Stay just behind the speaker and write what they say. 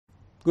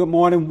Good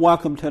morning.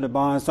 Welcome to the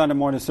Bond Sunday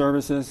morning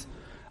services.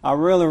 I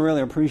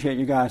really appreciate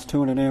you guys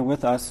tuning in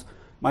with us.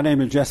 My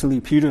name is Jesse Lee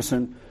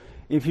Peterson.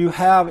 If you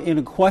have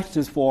any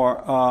questions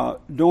for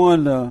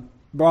during the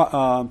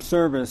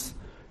service,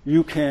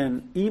 you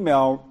can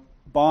email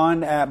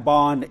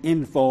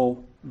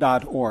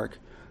bond@bondinfo.org,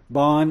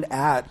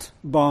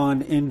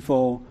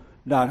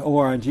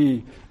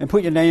 bond@bondinfo.org, and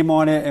put your name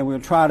on it, and we'll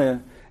try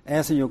to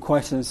answer your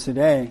questions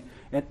today.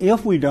 And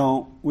if we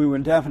don't, we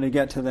will definitely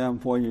get to them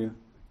for you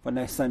for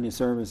next Sunday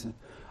services.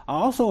 I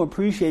also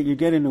appreciate you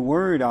getting the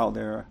word out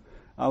there.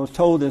 I was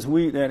told this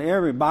week that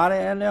everybody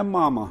and their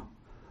mama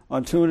are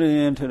tuning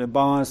in to the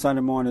Bond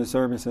Sunday morning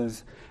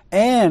services.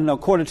 And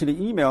according to the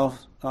emails,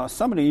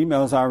 some of the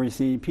emails I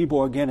received, people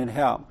are getting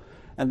help.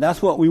 And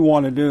that's what we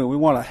want to do. We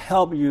want to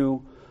help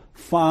you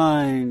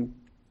find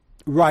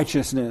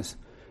righteousness,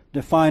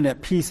 to find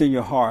that peace in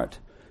your heart.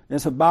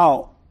 It's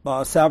about,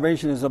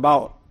 salvation is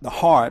about the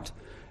heart.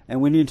 And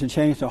we need to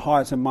change the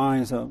hearts and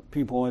minds of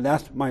people, and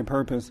that's my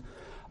purpose.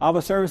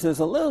 Our service is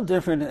a little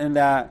different in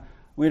that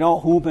we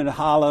don't hoop and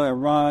holler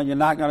and run. You're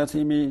not going to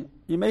see me.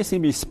 You may see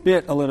me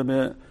spit a little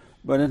bit,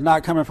 but it's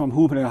not coming from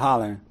hooping and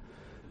hollering.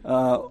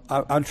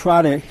 I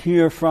try to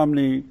hear from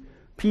the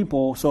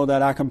people so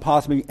that I can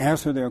possibly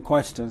answer their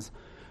questions.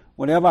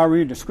 Whenever I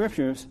read the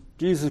scriptures,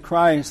 Jesus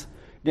Christ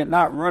did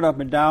not run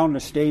up and down the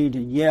stage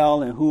and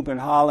yell and hoop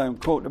and holler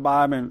and quote the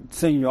Bible and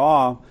sing you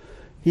off.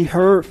 He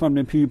heard from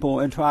the people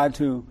and tried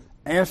to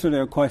answer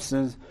their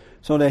questions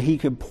so that he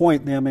could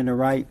point them in the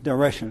right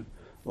direction.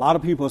 A lot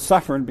of people are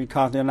suffering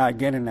because they're not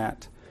getting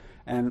that.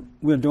 And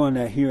we're doing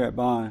that here at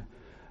Bond.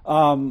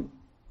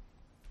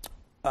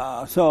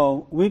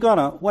 So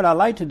what I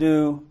like to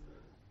do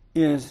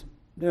is,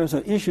 there's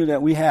an issue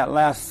that we had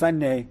last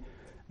Sunday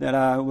that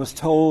I was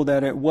told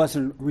that it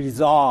wasn't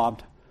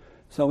resolved.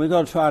 So we're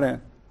going to try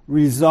to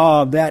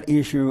resolve that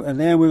issue, and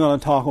then we're going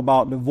to talk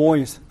about the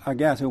voice, I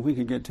guess, if we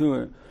could get to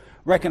it.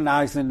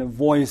 Recognizing the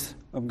voice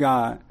of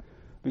God,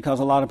 because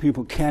a lot of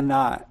people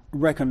cannot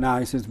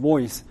recognize his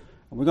voice.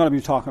 We're going to be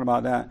talking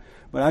about that.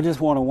 But I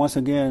just want to once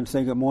again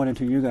say good morning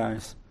to you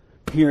guys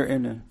here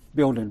in the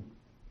building.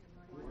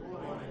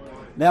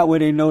 That way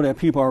they know that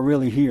people are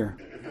really here.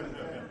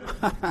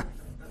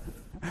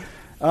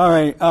 All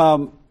right.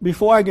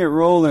 Before I get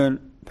rolling,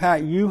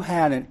 Pat, you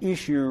had an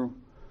issue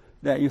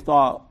that you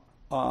thought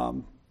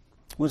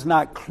was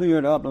not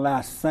cleared up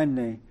last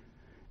Sunday.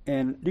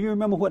 And do you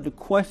remember what the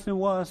question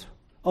was?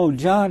 Oh,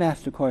 John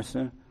asked the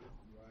question.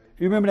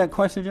 You remember that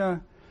question,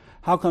 John?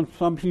 How come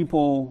some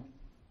people...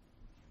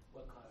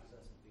 What causes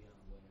us to be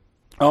unaware?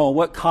 Oh,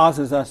 what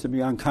causes us to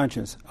be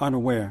unconscious,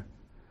 unaware?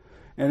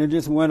 And it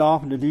just went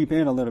off in the deep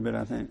end a little bit,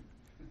 I think.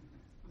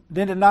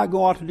 Did it not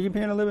go off the deep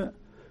end a little bit?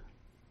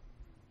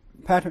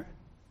 Patrick?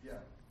 Yeah.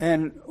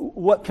 And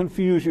what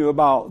confused you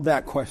about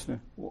that question?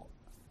 I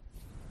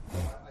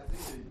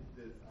think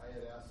that I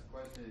had asked the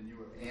question and you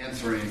were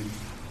answering,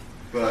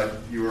 but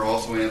you were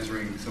also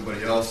answering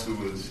somebody else who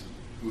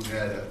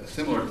had a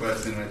similar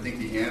question, and I think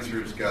the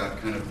answers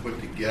got kind of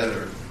put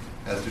together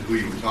as to who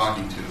you were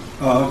talking to.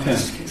 Oh, okay.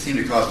 It seemed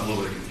to cause a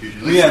little bit of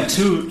confusion. We had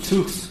two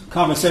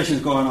conversations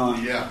going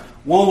on. Yeah.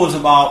 One was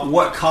about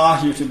what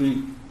caused you to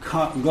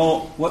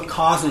what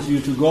causes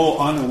you to go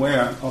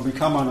unaware or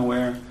become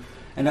unaware,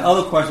 and the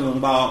other question was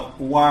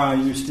about why are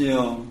you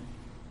still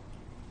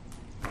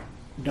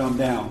dumbed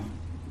down?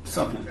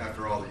 Something.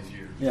 After all these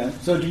years. Yeah.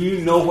 So do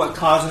you know what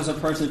causes a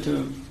person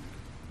to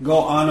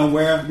go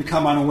unaware,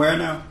 become unaware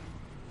now?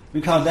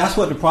 Because that's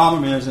what the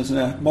problem is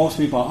that most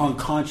people are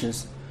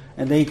unconscious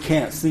and they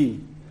can't see.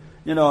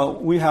 You know,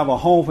 we have a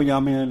home for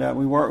young men that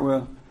we work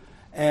with,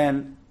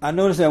 and I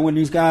noticed that when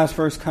these guys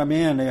first come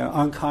in, they are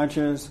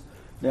unconscious,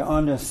 they're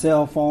on their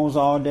cell phones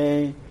all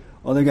day,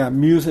 or they have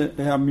music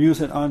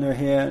on their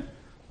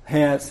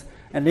heads,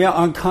 and they're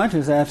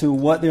unconscious as to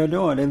what they're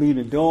doing. They leave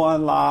the door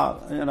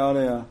unlocked, you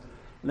know,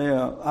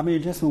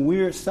 just some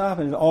weird stuff,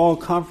 and it all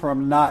come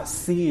from not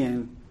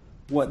seeing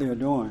what they're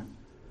doing.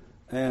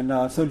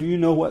 And so do you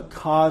know what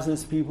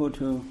causes people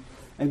to...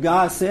 And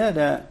God said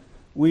that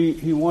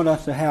He wants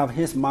us to have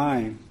His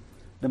mind,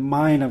 the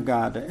mind of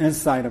God, the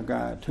insight of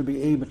God, to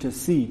be able to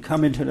see,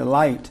 come into the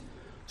light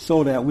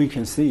so that we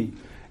can see.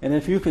 And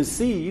if you can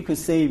see, you can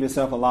save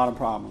yourself a lot of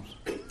problems.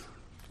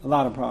 A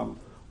lot of problems.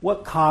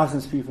 What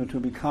causes people to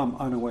become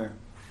unaware?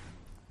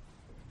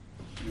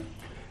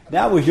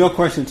 That was your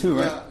question too,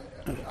 right?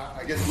 Yeah,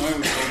 I guess mine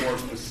was a little more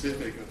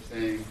specific of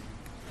saying,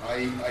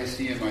 I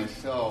see in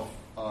myself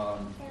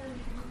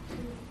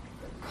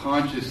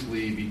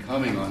consciously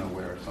becoming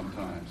unaware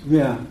sometimes.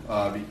 Yeah.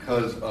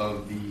 Because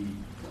of the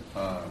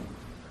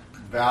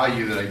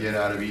value that I get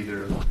out of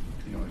either,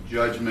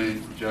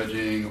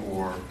 judging,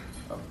 or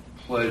a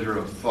pleasure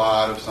of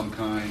thought of some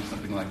kind,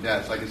 something like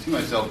that. So I can see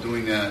myself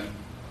doing that,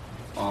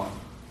 I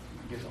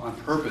guess, on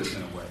purpose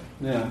in a way.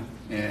 Yeah.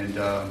 And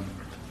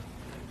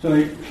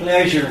so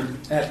pleasure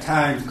at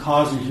times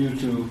causes you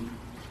to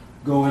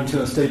go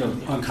into a state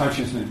of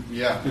unconsciousness.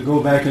 Yeah. To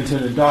go back into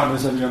the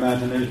darkness of your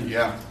imagination.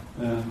 Yeah.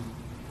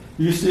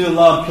 You still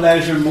love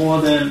pleasure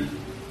more than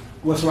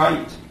what's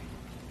right?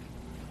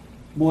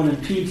 More than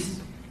peace?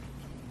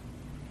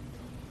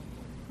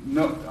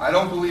 No, I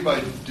don't believe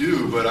I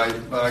do, but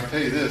I tell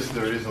you this,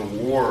 there is a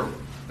war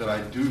that I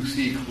do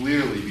see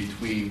clearly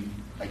between,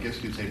 I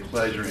guess you'd say,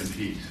 pleasure and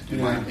peace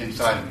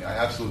inside of me. I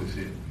absolutely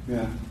see it.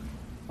 Yeah.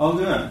 Oh,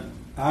 good.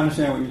 I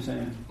understand what you're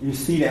saying. You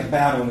see that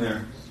battle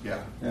there.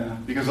 Yeah. Yeah.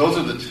 Because those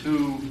are the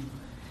two,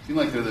 seem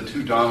like they're the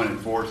two dominant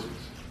forces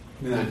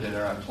that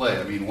are at play.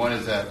 I mean, one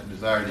is that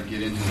desire to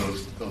get into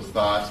those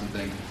thoughts and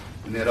things,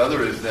 and that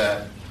other is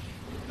that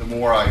the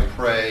more I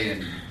pray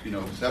and,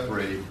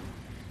 separate,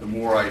 the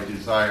more I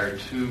desire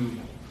to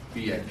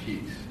be at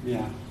peace.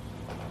 Yeah.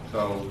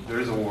 So there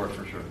is a war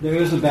for sure. There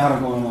is a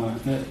battle going on.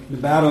 The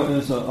battle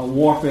is a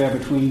warfare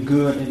between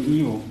good and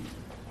evil.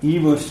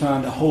 Evil is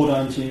trying to hold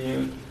on to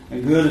you,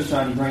 and good is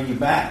trying to bring you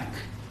back,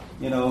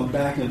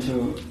 back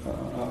into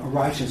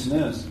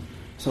righteousness.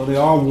 So they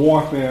are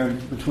warfare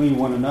between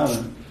one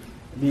another.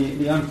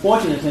 The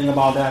unfortunate thing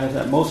about that is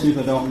that most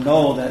people don't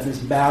know that this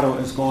battle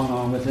is going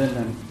on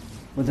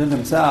within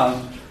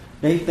themselves.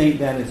 They think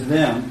that it's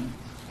them.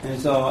 And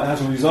so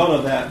as a result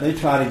of that, they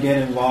try to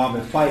get involved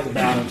and fight the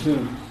battle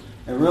too.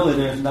 And really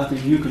there's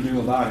nothing you can do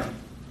about it.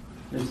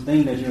 It's the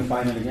thing that you're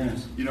fighting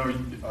against.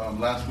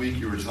 Last week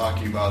you were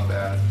talking about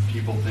that.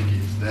 People think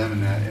it's them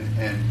and that.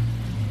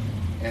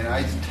 And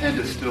I tend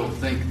to still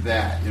think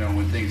that,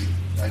 when things,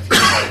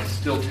 I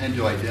still tend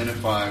to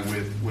identify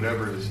with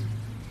whatever is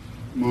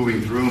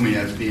moving through me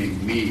as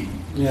being me.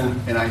 Yeah.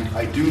 And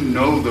I do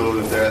know, though,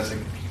 that that's a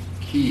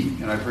key.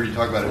 And I've heard you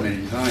talk about it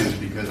many times,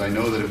 because I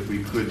know that if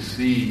we could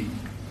see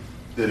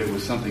that it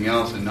was something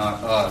else and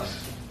not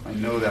us, I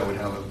know that would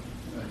have a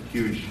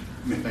huge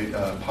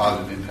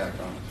positive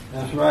impact on us.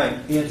 That's right.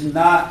 It's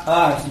not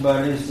us,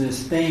 but it's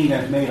this thing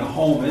that's made a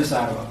home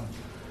inside of us.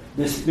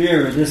 This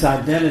spirit, this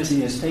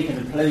identity is taking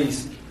the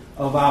place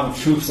of our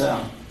true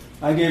self.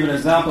 I gave an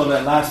example of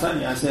that last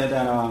Sunday. I said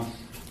that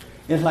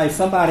it's like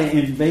somebody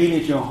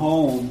invaded your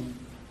home.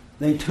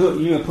 They took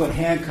you and put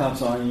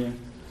handcuffs on you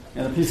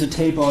and a piece of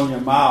tape on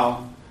your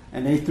mouth,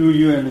 and they threw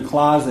you in the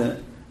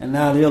closet, and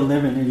now they're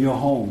living in your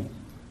home.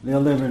 They're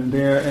living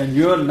there, and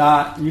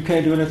you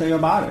can't do anything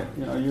about it.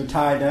 You're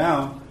tied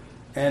down,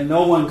 and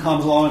no one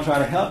comes along and try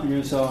to help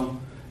you, so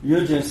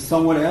you're just,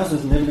 someone else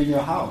is living in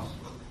your house.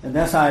 And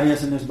that's how it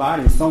is in this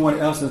body. Someone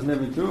else is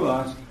living through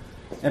us,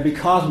 and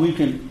because we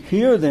can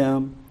hear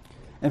them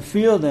and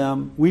feel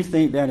them, we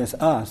think that it's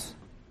us.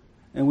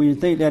 And when you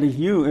think that it's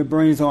you, it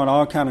brings on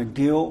all kind of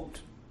guilt,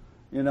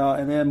 and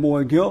then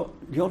more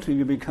guilty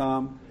you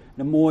become,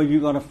 the more you're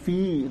going to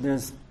feed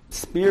this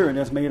spirit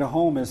that's made a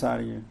home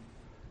inside of you.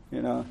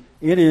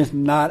 It is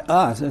not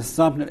us. It's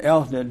something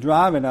else that's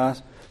driving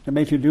us to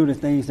make you do the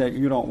things that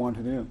you don't want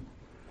to do.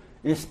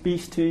 It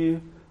speaks to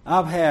you.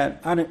 I've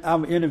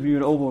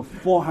interviewed over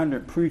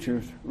 400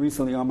 preachers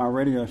recently on my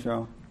radio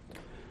show.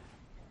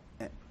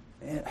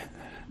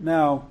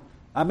 Now,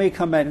 I may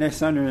come back next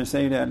Sunday and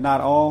say that not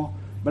all,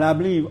 but I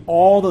believe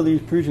all of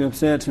these preachers have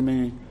said to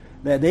me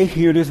that they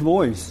hear this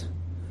voice,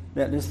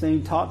 that this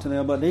thing talked to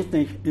them, but they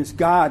think it's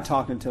God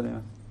talking to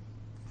them.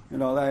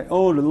 Like,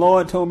 oh, the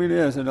Lord told me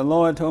this and the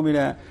Lord told me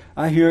that.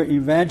 I hear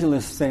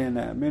evangelists saying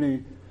that.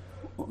 Many,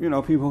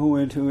 people who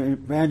are into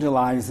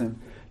evangelizing,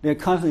 they're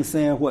constantly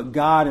saying what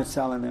God is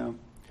telling them.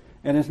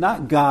 And it's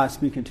not God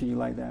speaking to you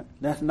like that.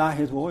 That's not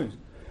his voice.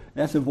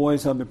 That's the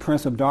voice of the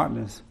Prince of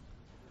Darkness.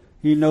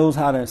 He knows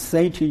how to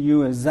say to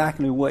you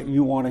exactly what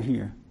you want to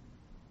hear.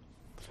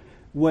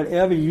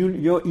 Whatever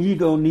your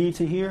ego needs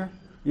to hear,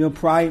 your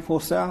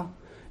prideful self,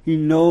 he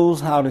knows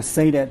how to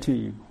say that to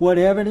you.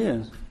 Whatever it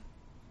is.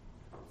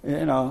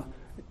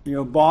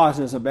 Your boss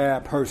is a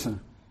bad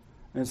person.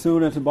 As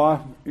soon as the boss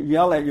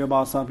yell at you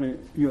about something,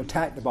 you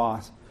attack the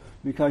boss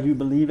because you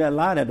believe that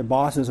lie that the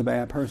boss is a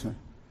bad person.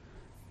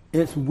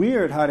 It's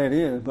weird how that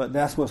is, but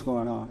that's what's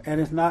going on.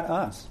 And it's not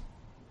us.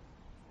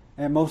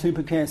 And most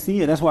people can't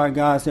see it. That's why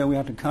God said we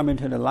have to come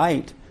into the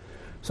light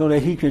so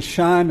that he can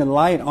shine the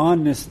light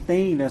on this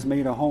thing that's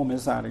made a home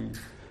inside of you.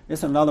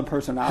 It's another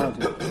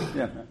personality.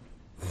 Yeah.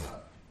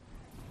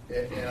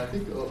 And I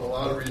think a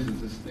lot of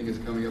reasons this thing is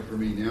coming up for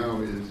me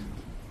now is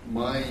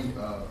my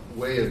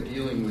way of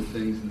dealing with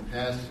things in the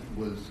past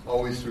was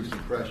always through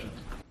suppression.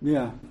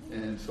 Yeah.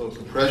 And so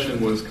suppression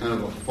was kind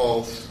of a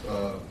false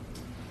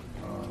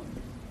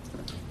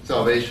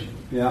salvation.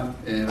 Yeah.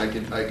 And I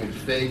could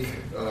fake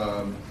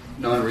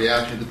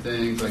non-reaction to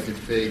things. I could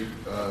fake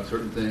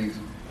certain things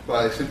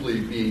by simply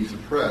being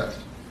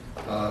suppressed.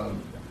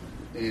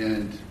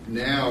 And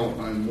now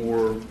I'm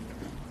more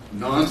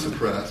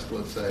non-suppressed,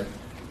 let's say.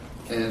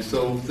 And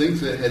so things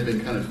that had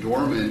been kind of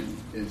dormant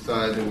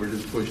inside that were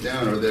just pushed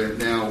down are there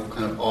now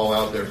kind of all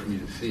out there for me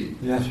to see.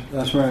 Yes,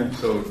 that's right.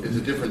 So it's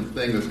a different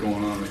thing that's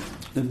going on.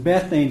 The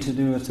best thing to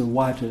do is to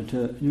watch it.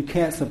 You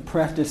can't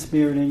suppress the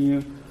spirit in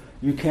you.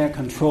 You can't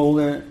control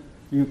it.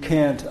 You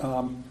can't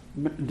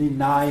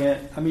deny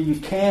it. I mean, you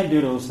can do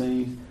those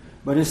things,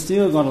 but it's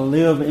still going to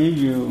live in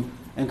you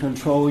and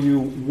control you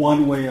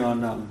one way or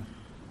another.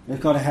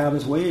 It's going to have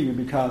its way in you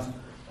because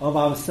of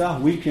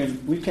ourselves. We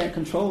can't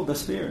control the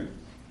spirit.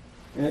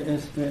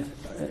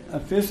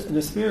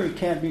 The spirit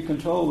can't be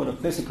controlled with a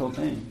physical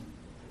thing.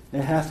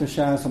 It has to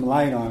shine some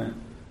light on it.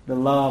 the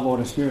love or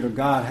the Spirit of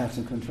God has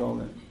to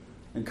control it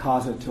and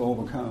cause it to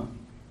overcome.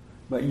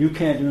 But you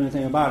can't do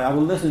anything about it. I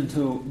was listening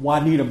to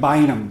Juanita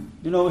Bynum.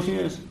 You know who she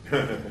is?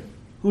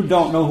 Who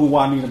don't know who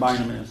Juanita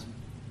Bynum is?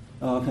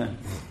 Oh, okay.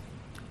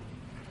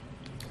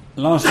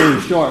 Long story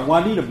short,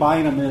 Juanita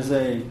Bynum is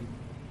a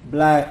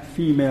black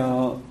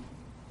female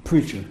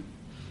preacher.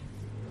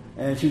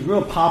 And she's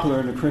real popular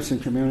in the Christian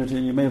community.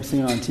 You may have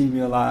seen her on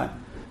TV a lot.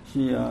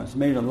 She's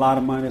made a lot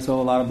of money, sold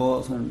a lot of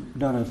books, and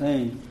done her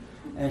thing.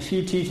 And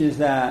she teaches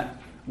that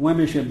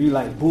women should be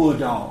like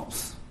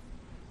bulldogs.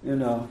 You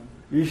know,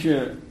 you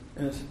should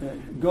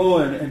go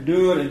and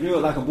do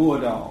it like a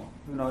bulldog.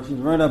 You know, she's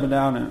right up and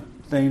down the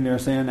thing there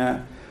saying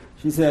that.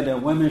 She said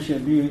that women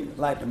should be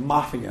like the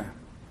mafia.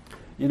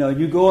 You know,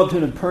 you go up to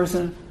the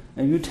person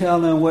and you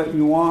tell them what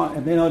you want,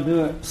 and they don't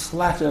do it,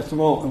 slash their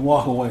throat and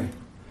walk away.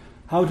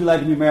 How would you like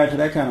to be married to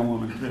that kind of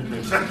woman?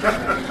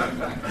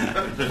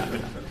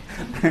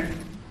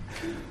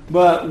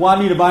 But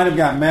Juanita Bynum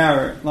got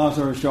married, long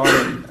story short,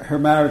 her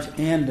marriage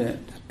ended.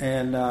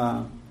 And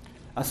I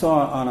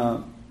saw on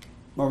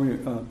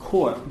a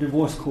court,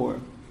 divorce court,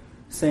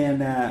 saying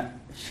that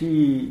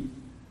she,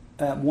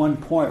 at one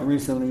point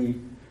recently,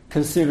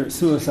 considered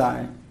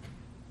suicide.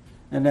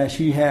 And that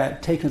she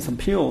had taken some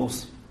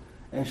pills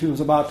and she was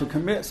about to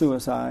commit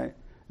suicide.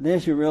 Then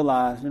she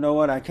realized, you know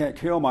what, I can't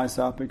kill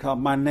myself because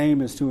my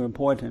name is too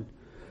important.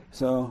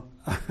 So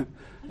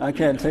I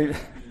can't take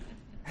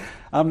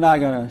I'm not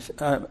going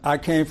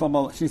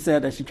to. She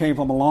said that she came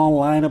from a long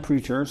line of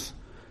preachers,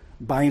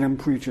 Bynum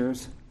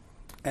preachers,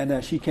 and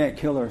that she can't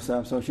kill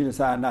herself, so she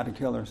decided not to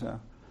kill herself.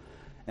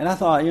 And I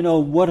thought, you know,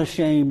 what a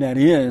shame that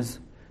is,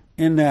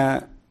 in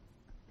that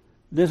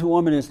this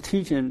woman is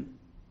teaching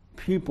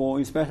people,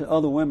 especially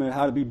other women,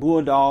 how to be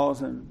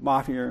bulldogs and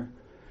mafia,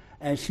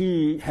 and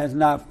she has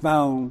not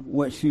found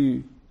what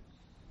she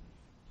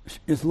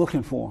is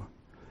looking for.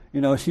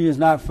 You know, she has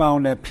not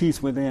found that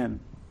peace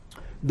within.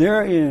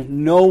 There is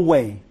no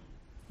way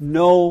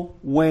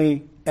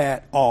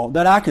at all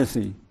that I can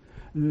see.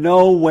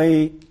 No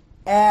way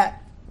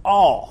at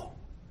all.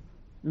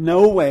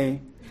 No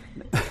way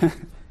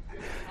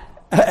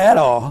at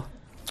all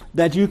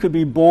that you could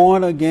be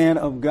born again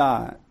of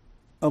God,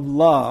 of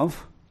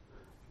love,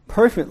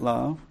 perfect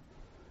love,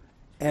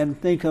 and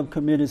think of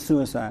committing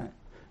suicide.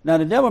 Now,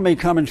 the devil may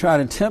come and try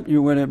to tempt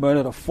you with it, but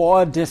it's a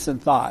far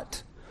distant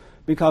thought.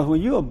 Because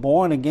when you are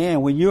born again,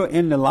 when you're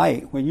in the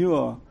light, when you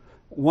are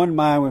one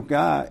mind with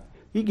God,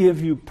 He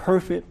gives you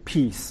perfect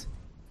peace.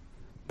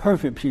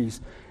 Perfect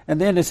peace.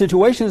 And then the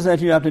situations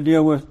that you have to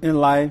deal with in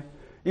life,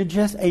 it's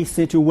just a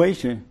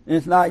situation.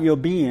 It's not your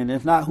being.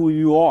 It's not who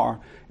you are.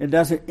 It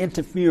doesn't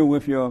interfere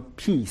with your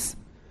peace,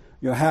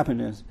 your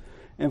happiness.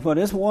 And for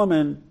this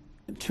woman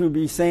to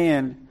be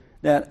saying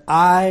that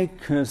I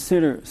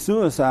considered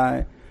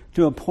suicide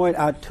to a point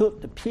I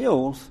took the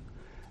pills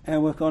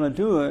and was going to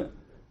do it,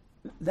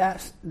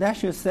 that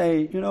should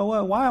say, you know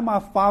what, why am I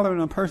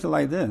following a person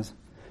like this?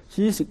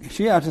 She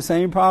has the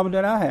same problem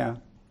that I have.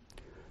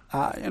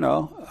 You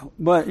know,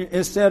 but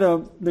instead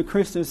of the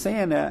Christians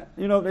saying that,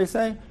 you know, they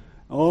say,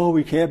 oh,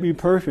 we can't be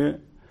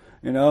perfect.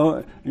 You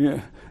know,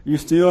 you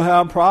still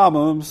have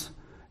problems.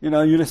 You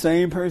know, you're the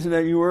same person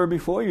that you were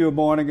before you were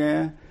born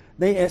again.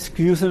 They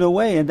excuse it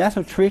away, and that's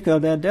a trick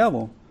of that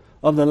devil,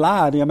 of the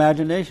lie, the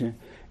imagination.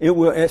 It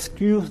will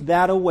excuse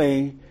that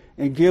away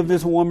and give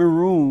this woman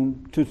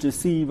room to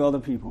deceive other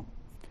people.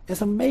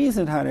 It's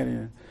amazing how that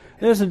is.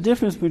 There's a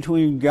difference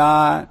between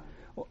God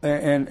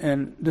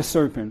and the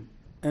serpent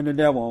and the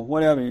devil,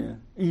 whatever it is,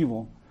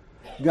 evil.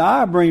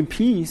 God brings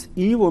peace,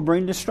 evil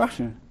brings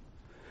destruction.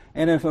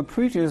 And if a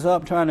preacher is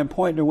up trying to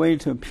point the way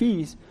to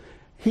peace,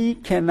 he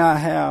cannot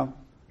have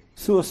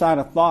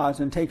suicidal thoughts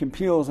and taking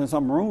pills in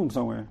some room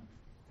somewhere.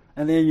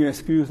 And then you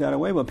excuse that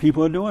away, but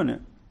people are doing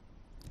it.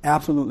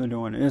 Absolutely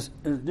doing it.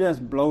 It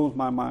just blows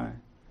my mind.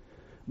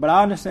 But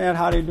I understand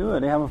how they do it.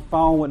 They haven't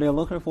found what they're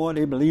looking for.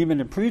 They believe in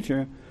the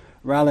preacher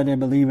rather than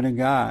believing in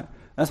God.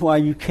 That's why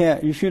you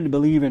shouldn't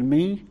believe in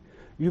me.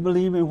 You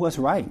believe in what's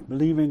right.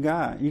 Believe in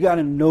God. You got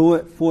to know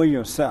it for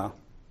yourself.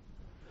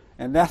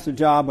 And that's the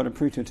job of the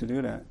preacher, to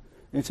do that.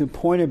 And to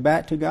point it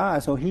back to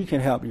God so He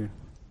can help you.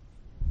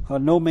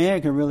 Because no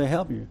man can really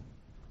help you.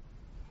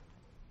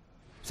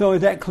 So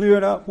is that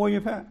cleared up for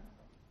you, Pat?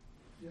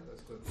 Yeah,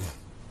 that's good.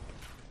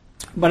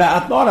 But I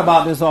thought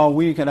about this all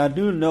week, and I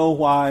do know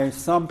why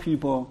some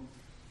people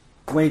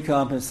wake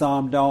up and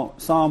some don't.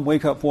 Some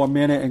wake up for a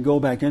minute and go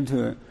back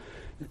into it.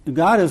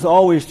 God is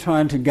always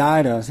trying to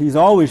guide us. He's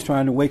always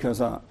trying to wake us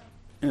up.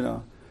 You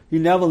know, He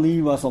never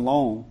leave us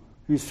alone.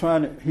 He's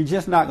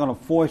just not going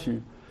to force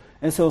you.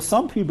 And so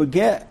some people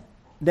get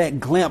that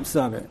glimpse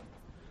of it.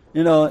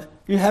 You know,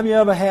 have you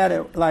ever had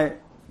it like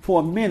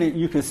for a minute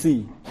you can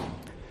see,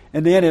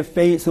 and then it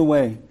fades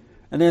away,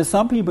 and then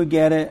some people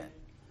get it,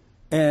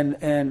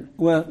 and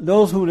well,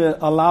 those who are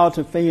allowed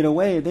to fade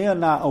away, they are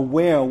not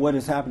aware of what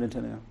is happening to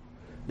them.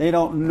 They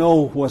don't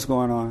know what's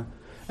going on.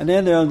 And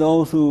then there are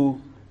those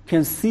who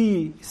can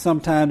see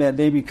sometimes that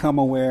they become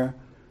aware,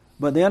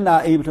 but they're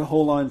not able to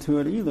hold on to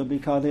it either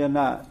because they're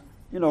not,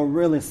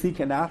 really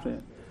seeking after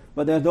it.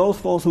 But there's those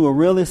folks who are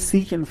really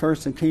seeking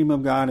first the kingdom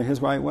of God in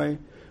his right way.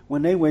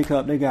 When they wake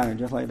up, they got it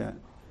just like that.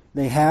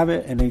 They have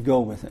it and they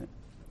go with it.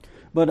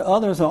 But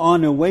others are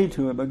on their way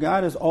to it. But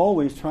God is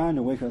always trying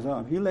to wake us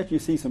up. He lets you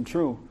see some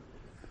truth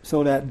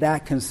so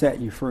that can set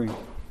you free.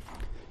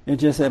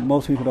 It's just that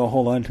most people don't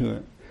hold on to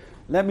it.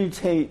 Let me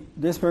take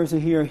this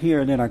person here,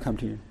 and then I come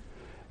to you.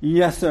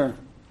 Yes, sir.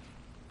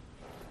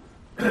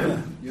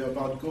 Yeah,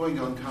 about going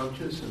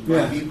unconscious and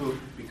why people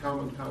become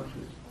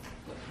unconscious.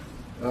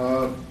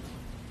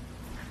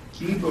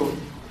 People,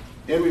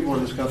 everyone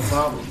has got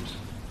problems.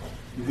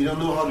 If you don't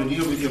know how to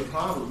deal with your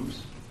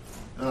problems,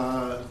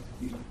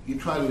 you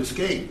try to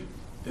escape.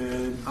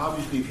 And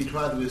obviously, if you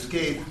try to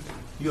escape,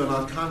 you're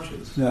not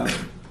conscious. Yeah.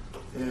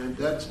 And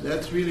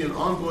that's really an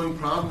ongoing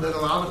problem that a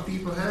lot of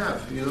people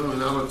have. You know,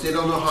 and they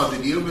don't know how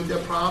to deal with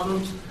their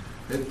problems.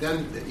 And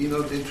then,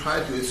 they try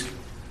to escape.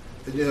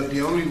 The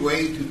only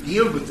way to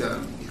deal with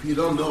them, if you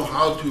don't know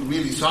how to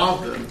really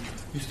solve them,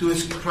 is to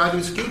try to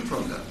escape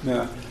from them.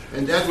 Yeah.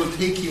 And that will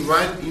take you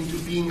right into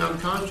being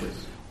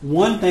unconscious.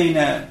 One thing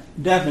that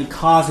definitely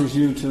causes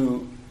you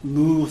to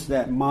lose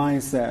that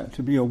mindset,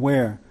 to be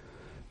aware,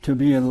 to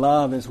be in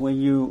love, is when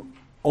you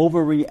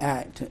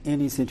overreact to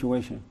any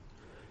situation.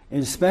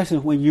 And especially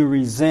when you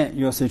resent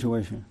your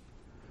situation.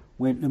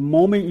 When the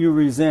moment you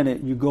resent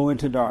it, you go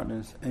into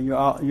darkness. And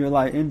you're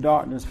like in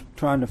darkness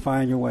trying to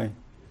find your way.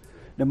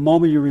 The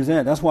moment you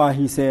resent, that's why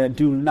he said,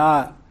 do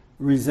not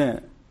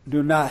resent.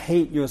 Do not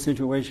hate your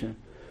situation.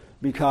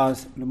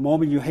 Because the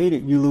moment you hate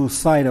it, you lose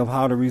sight of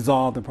how to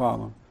resolve the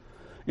problem.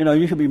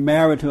 You could be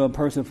married to a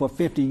person for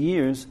 50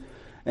 years,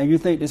 and you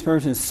think this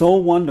person is so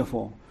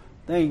wonderful.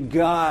 Thank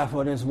God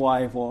for this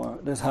wife or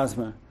this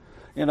husband.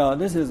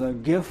 This is a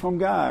gift from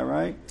God,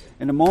 right?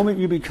 And the moment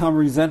you become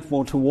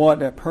resentful toward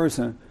that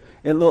person,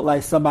 it looked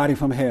like somebody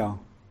from hell.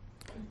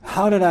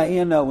 How did I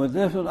end up with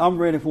this one? I'm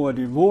ready for a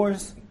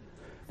divorce.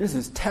 This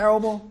is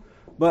terrible.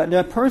 But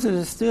that person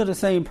is still the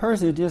same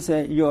person, just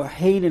that you're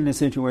hating the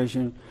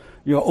situation,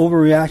 your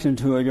overreaction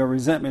to it, your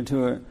resentment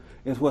to it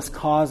is what's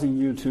causing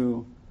you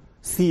to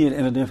see it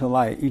in a different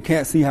light. You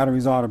can't see how to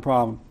resolve the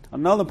problem.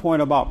 Another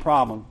point about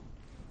problem.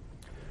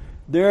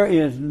 There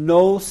is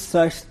no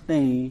such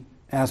thing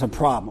as a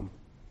problem.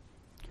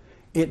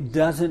 It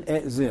doesn't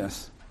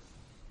exist.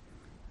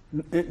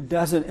 It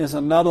doesn't. It's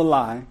another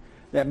lie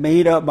that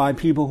made up by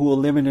people who are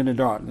living in the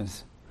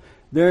darkness.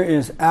 There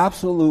is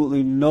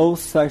absolutely no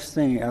such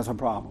thing as a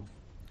problem.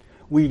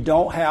 We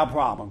don't have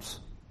problems.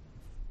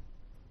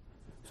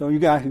 So you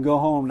guys can go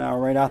home now.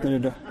 Right after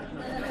the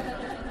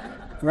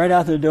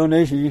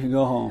donation, you can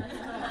go home.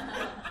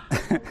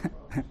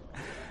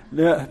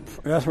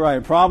 That's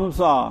right. Problem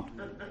solved.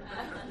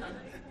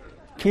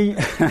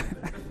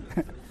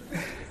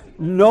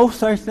 No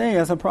such thing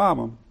as a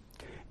problem.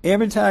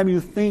 Every time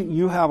you think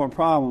you have a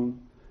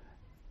problem,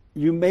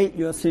 you make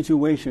your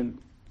situation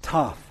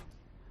tough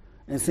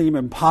and seem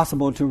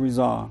impossible to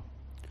resolve.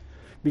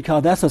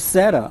 Because that's a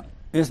setup.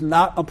 It's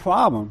not a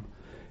problem.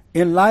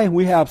 In life,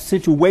 we have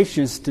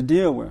situations to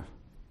deal with.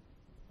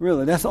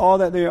 Really, that's all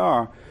that they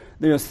are.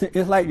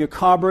 It's like your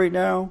car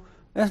breakdown.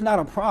 That's not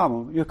a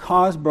problem. Your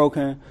car's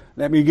broken.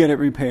 Let me get it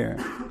repaired.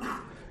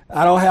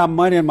 I don't have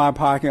money in my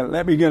pocket.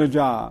 Let me get a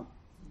job.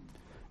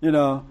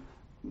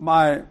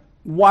 My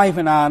wife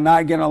and I are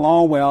not getting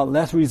along well.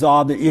 Let's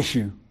resolve the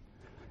issue.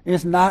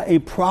 It's not a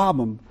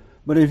problem.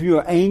 But if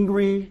you're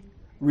angry,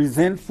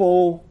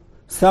 resentful,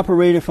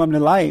 separated from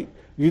the light,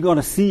 you're going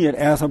to see it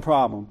as a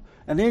problem.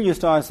 And then you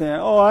start saying,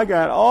 I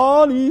got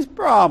all these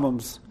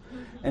problems.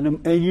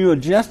 And you are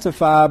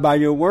justified by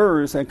your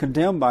words and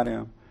condemned by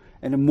them.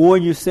 And the more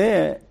you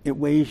say it, it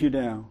weighs you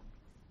down.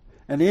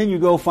 And then you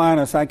go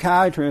find a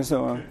psychiatrist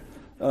or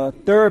a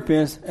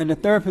therapist, and the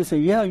therapist says,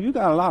 you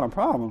got a lot of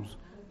problems.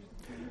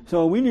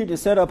 So we need to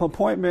set up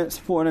appointments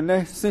for the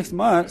next 6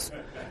 months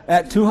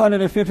at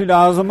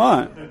 $250 a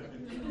month.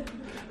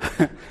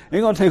 It's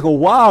going to take a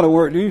while to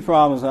work these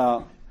problems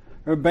out.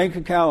 His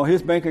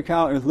bank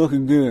account is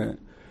looking good.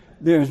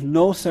 There's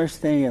no such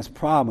thing as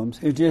problems.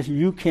 It's just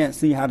you can't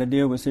see how to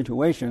deal with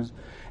situations,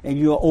 and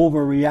you're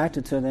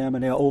overreacting to them,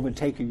 and they're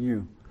overtaking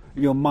you,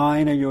 your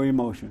mind and your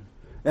emotion.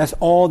 That's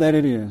all that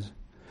it is.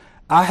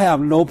 I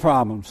have no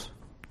problems.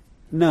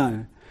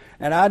 None.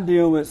 And I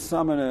deal with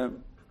some of the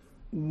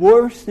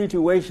worst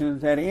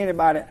situations that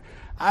anybody...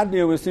 I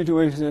deal with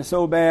situations that are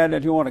so bad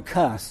that you want to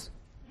cuss.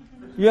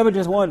 You ever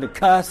just wanted to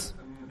cuss?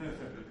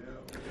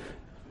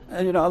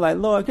 And like,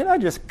 Lord, can I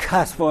just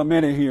cuss for a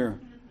minute here?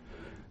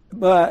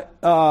 But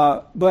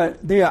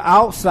they are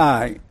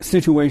outside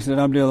situations that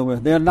I'm dealing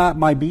with. They're not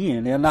my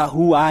being. They're not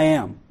who I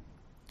am.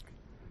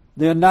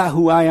 They're not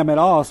who I am at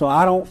all. So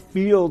I don't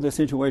feel the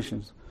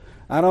situations.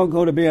 I don't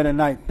go to bed at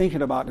night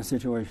thinking about the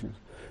situations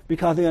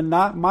because they're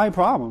not my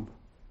problem.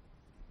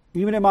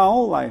 Even in my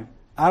own life,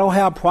 I don't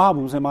have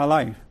problems in my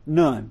life.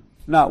 None.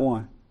 Not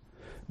one.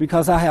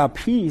 Because I have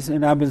peace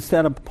and I've been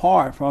set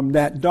apart from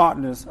that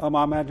darkness of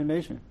my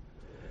imagination.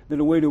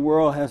 The way the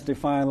world has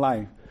defined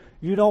life.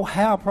 You don't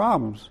have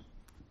problems.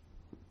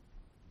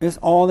 It's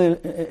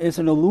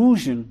an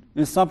illusion.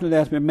 It's something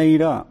that's been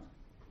made up.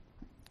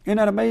 Isn't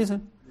that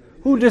amazing? Yes.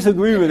 Who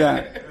disagree with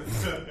that?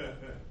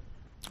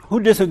 Who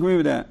disagree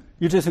with that?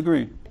 You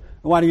disagree.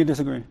 Why do you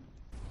disagree?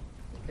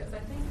 Because I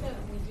think that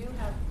we do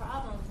have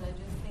problems. I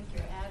just think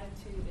your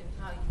attitude and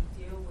how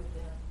you deal with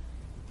them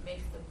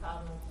makes the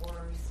problem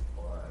worse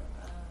or,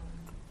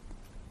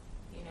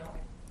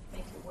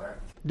 makes it worse.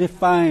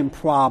 Define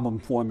problem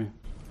for me.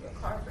 Your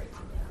car breaks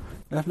down.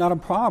 That's not a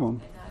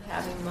problem. And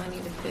not having money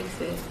to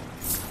fix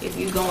it. If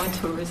you go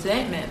into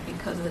resentment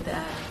because of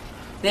that,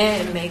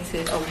 then it makes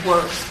it a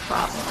worse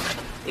problem.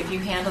 If you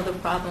handle the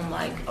problem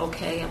like,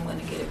 okay, I'm going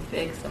to get it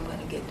fixed, I'm going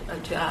to get a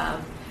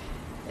job,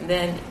 and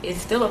then it's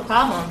still a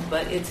problem,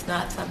 but it's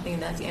not something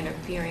that's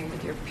interfering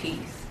with your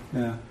peace.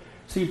 Yeah.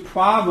 See,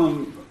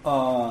 problem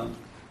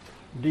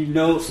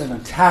denotes an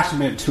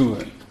attachment to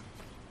it.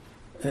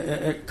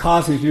 It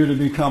causes you to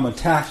become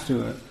attached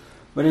to it.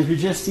 But if you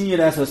just see it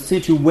as a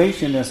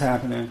situation that's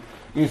happening,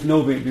 it's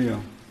no big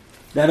deal.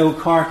 That old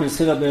car can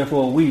sit up there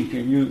for a week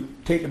and you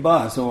take the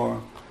bus,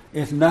 or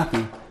it's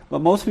nothing. But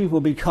most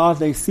people, because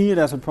they see it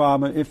as a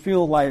problem, it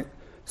feels like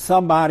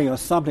somebody or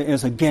something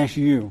is against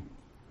you.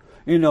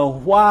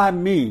 Why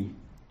me?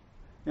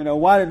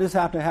 Why did this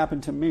have to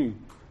happen to me?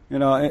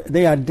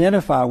 They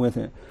identify with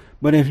it.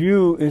 But if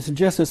it's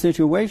just a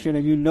situation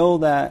and you know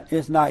that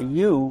it's not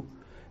you,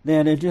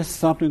 then it's just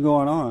something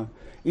going on.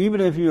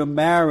 Even if you're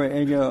married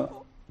and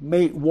your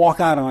mate walk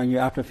out on you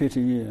after 50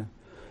 years.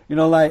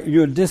 Like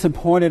you're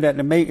disappointed that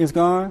the mate is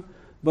gone,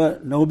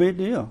 but no big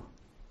deal.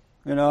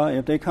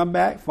 If they come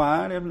back,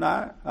 fine. If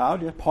not, I'll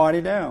just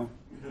party down.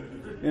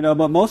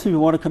 But most people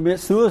want to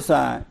commit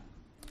suicide.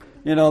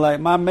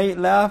 Like my mate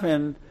left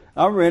and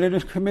I'm ready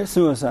to commit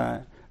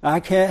suicide. I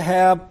can't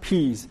have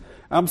peace.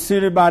 I'm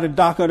sitting by the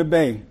dock of the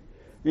bay,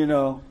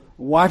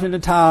 watching the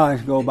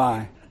tides go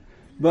by.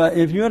 But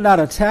if you're not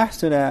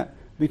attached to that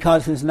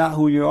because it's not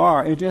who you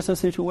are, it's just a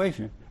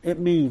situation. It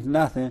means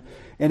nothing,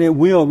 and it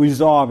will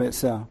resolve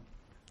itself.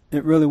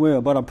 It really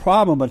will. But a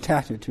problem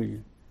attached to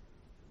you.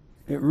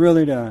 It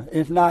really does.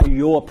 It's not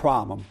your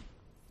problem.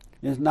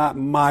 It's not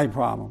my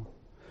problem.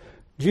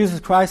 Jesus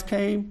Christ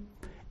came,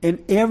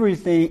 and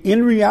everything,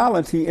 in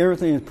reality,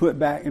 everything is put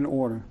back in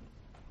order.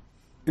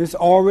 It's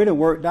already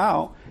worked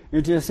out.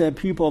 It's just that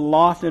people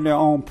lost in their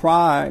own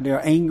pride.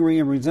 They're angry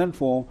and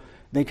resentful.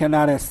 They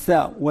cannot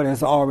accept what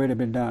has already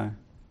been done.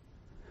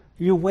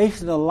 You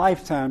wasted a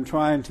lifetime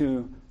trying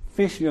to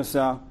fix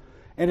yourself,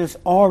 and it's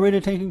already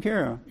taken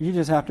care of. You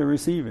just have to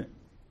receive it.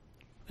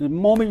 The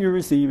moment you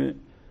receive it,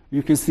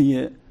 you can see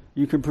it,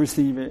 you can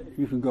perceive it,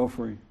 you can go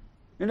free.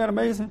 Isn't that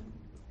amazing?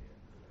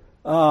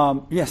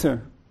 Yes,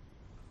 sir.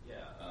 Yeah,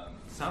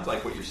 sounds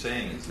like what you're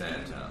saying is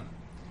that,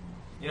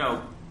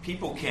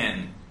 people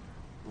can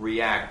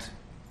react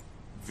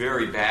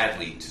very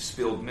badly to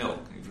spilled milk.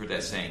 You've heard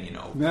that saying,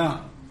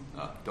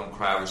 don't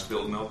cry over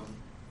spilled milk.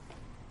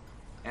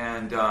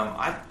 And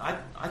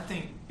I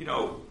think,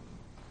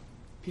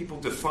 people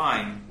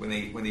define when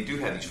they do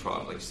have these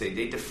problems, like you say,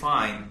 they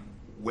define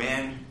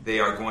when they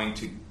are going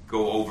to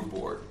go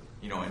overboard,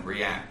 and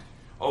react.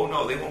 Oh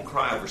no, they won't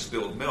cry over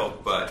spilled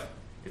milk, but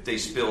if they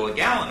spill a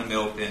gallon of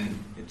milk, then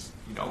it's,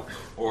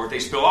 or if they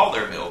spill all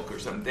their milk or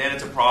something, then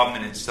it's a problem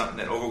and it's something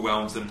that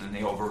overwhelms them and they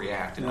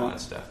overreact and all that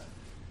stuff.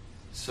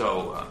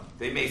 So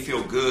they may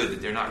feel good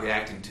that they're not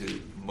reacting to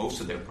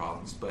most of their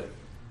problems, but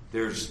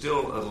there's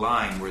still a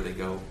line where they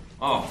go,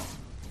 oh,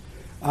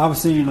 I've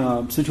seen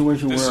a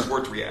situation this where is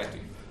worth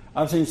reacting.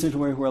 I've seen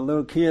situations where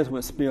little kids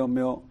would spill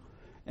milk,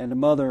 and the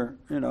mother,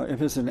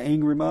 if it's an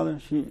angry mother,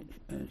 she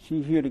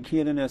hear the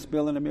kid in there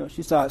spilling the milk.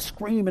 She starts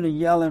screaming and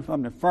yelling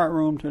from the front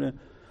room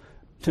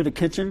to the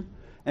kitchen,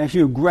 and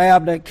she would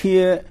grab that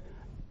kid.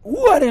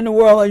 What in the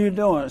world are you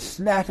doing?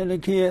 Snatching the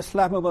kid,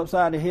 slapping him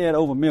upside the head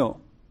over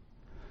milk,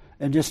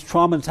 and just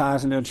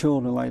traumatizing their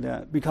children like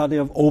that because they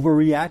have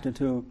overreacted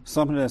to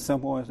something as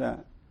simple as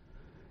that.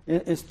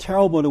 It's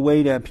terrible the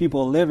way that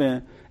people are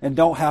living and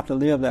don't have to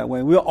live that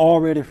way. We're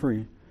already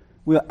free.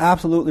 We're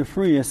absolutely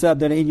free,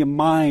 except that in your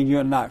mind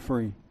you're not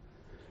free.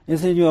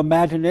 It's in your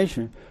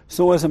imagination.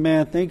 So is a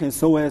man thinking,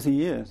 so as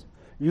he is.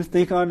 You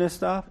think on this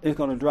stuff, it's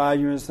going to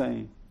drive you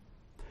insane.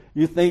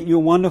 You think you're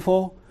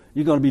wonderful,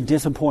 you're going to be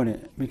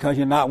disappointed because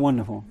you're not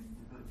wonderful.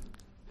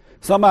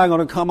 Somebody's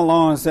going to come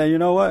along and say, you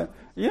know what?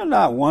 You're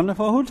not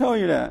wonderful. Who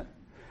told you that?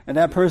 And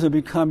that person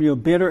become your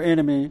bitter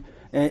enemy,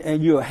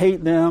 and you'll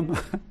hate them.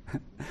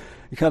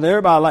 Because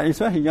everybody,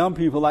 especially young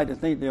people, like to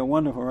think they're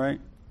wonderful, right?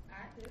 I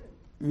do.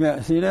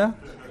 Yeah, see that?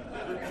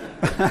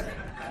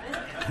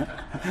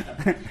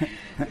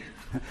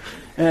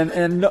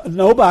 and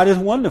nobody's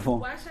wonderful.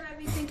 Why should I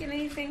be thinking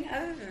anything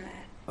other than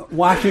that?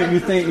 Why should you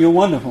think you're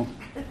wonderful?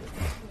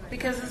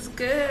 Because it's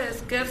good.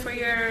 It's good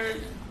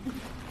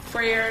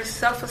for your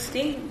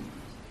self-esteem.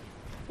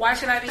 Why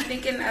should I be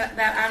thinking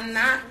that I'm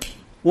not?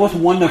 What's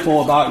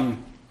wonderful about you?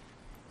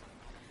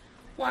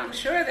 Well, I'm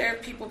sure there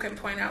people can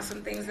point out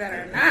some things that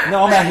are not.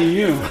 No, I'm asking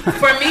you.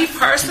 For me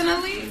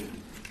personally,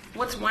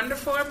 what's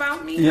wonderful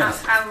about me?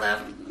 Yes. I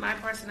love my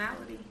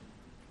personality.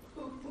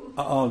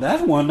 Oh,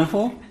 that's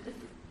wonderful.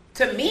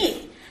 To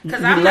me,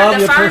 because You I'm love not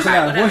your defined by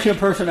personality. whatever. What's your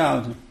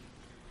personality?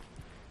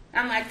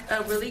 I'm like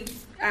a really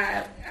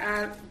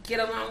I get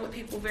along with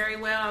people very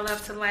well. I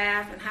love to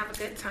laugh and have a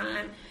good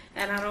time,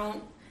 and I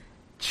don't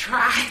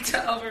try to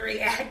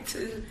overreact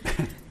to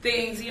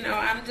things. You know,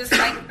 I'm just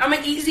like, I'm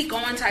an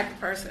easygoing type of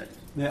person.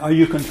 Yeah, are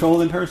you a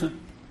controlling person?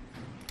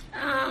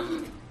 I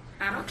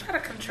don't try to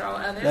control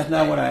others. That's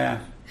not what I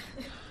asked.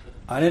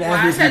 I didn't Well,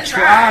 ask I you if said you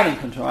try to try.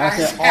 control. I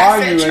said,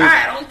 I said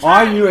try. I don't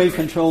try. are you a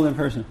controlling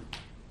person?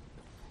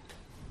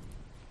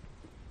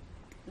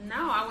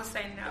 No, I would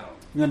say no.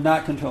 You're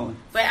not controlling.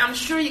 But I'm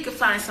sure you could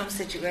find some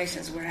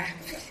situations where I.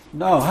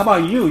 No, how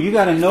about you? You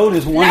got to know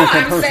this No, wonderful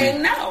I'm person.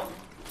 saying no.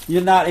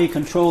 You're not a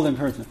controlling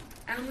person.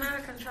 I'm not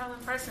a controlling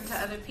person to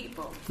other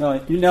people.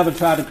 No, you never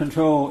try to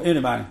control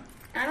anybody.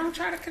 I don't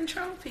try to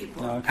control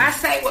people. Okay. I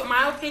say what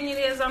my opinion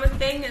is on a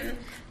thing, and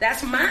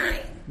that's mine.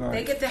 Right.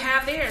 They get to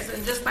have theirs,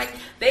 and just like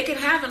they can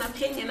have an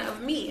opinion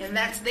of me, and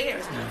that's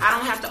theirs. I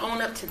don't have to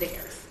own up to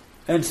theirs.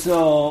 And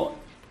so,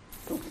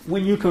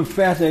 when you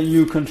confess that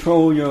you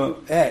control your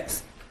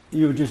ex,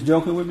 you were just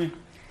joking with me?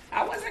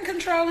 I wasn't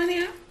controlling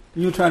him.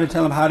 You were trying to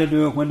tell him how to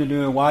do it, when to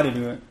do it, why to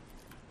do it.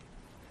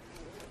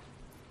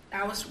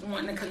 I was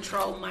wanting to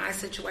control my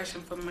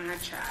situation for my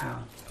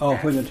child. Oh,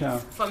 for your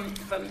child. For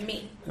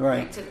me.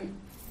 Right. Like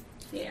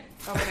yeah.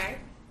 Okay.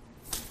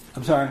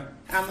 I'm sorry.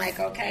 I'm like,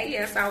 okay,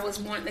 yes, I was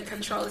wanting to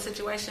control the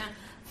situation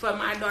for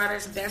my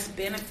daughter's best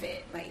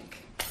benefit. Like,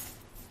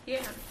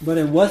 yeah. But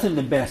it wasn't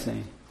the best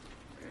thing.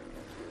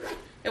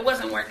 It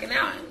wasn't working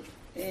out.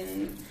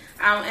 And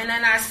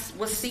then I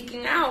was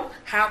seeking out,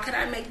 how could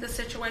I make the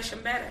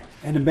situation better?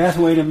 And the best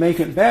way to make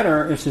it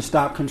better is to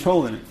stop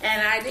controlling it.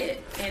 And I did.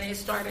 And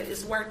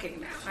it's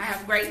working now. I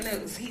have great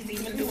news. He's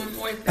even doing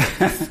more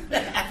things.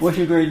 What's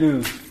your great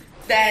news?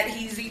 That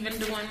he's even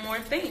doing more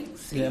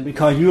things. Yeah,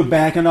 because you were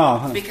backing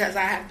off, huh? Because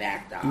I have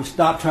backed off. You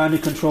stopped trying to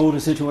control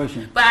the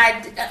situation.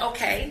 But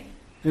okay.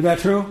 Is that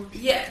true?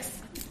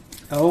 Yes.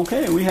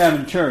 Okay, we have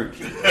in church.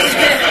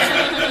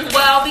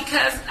 Well,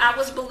 because I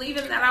was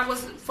believing that I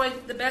was for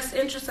the best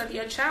interest of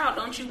your child.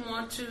 Don't you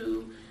want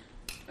to?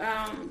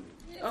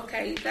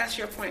 Okay, that's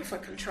your point for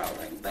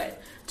controlling.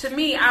 But to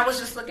me, I was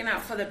just looking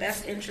out for the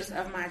best interest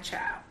of my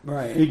child.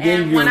 Right.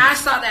 And when I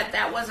saw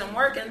that wasn't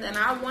working, then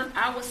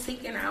I was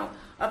seeking out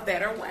a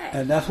better way.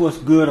 And that's what's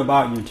good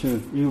about you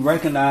too. You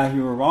recognize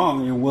you were wrong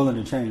and you're willing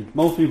to change.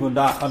 Most people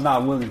are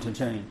not willing to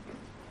change.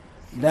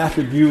 That's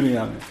the beauty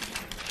of it.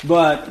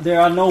 But there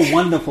are no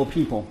wonderful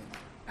people.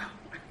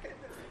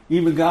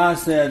 Even God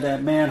said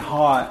that man's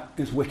heart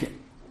is wicked.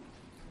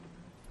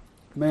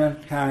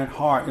 Mankind's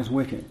heart is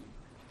wicked.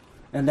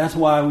 And that's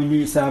why we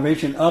need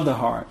salvation of the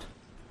heart,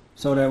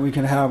 so that we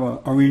can have a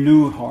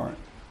renewed heart,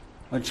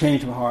 a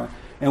change of heart.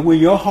 And when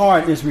your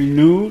heart is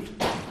renewed,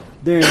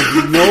 there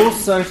is no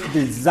such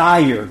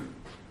desire.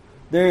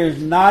 There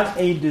is not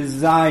a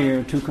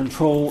desire to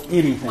control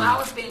anything. Well, I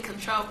was being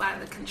controlled by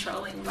the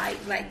controlling, like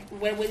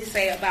what we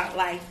say about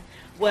life,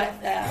 what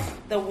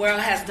the world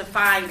has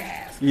defined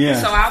as.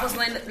 Yeah. So I was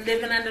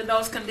living under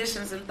those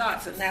conditions and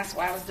thoughts, and that's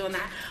why I was doing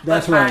that.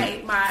 That's but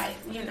right.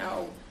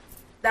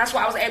 That's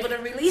why I was able to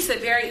release it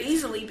very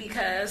easily,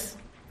 because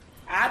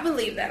I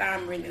believe that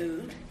I'm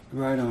renewed.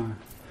 Right on.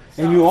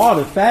 So, and you are.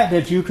 The fact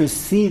that you could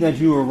see that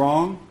you were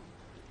wrong,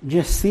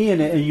 just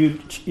seeing it, and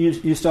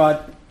you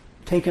start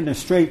taking the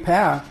straight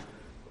path,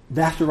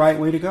 that's the right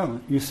way to go.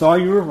 You saw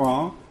you were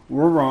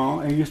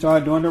wrong, and you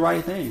started doing the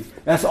right thing.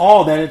 That's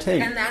all that it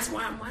takes. And that's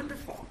why I'm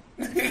wonderful.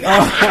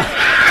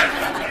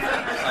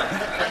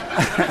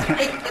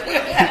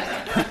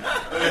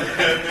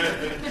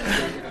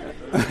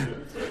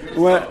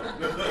 Well,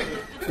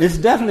 it's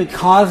definitely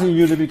causing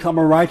you to become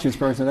a righteous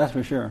person, that's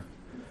for sure.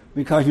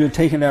 Because you're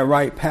taking that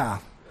right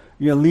path.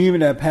 You're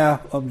leaving that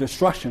path of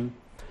destruction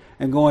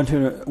and going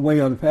to the way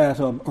of the path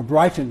of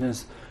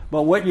righteousness.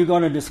 But what you're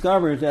going to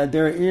discover is that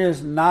there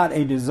is not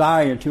a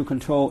desire to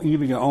control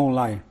even your own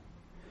life.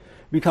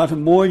 Because the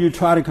more you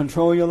try to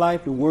control your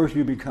life, the worse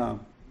you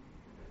become.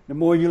 The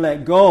more you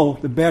let go,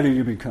 the better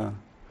you become.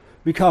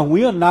 Because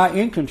we are not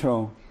in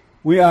control.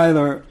 We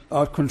either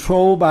are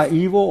controlled by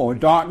evil or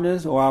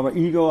darkness or our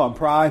ego or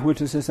pride, which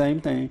is the same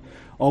thing,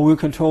 or we're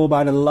controlled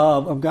by the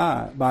love of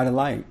God, by the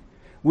light.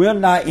 We're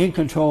not in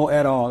control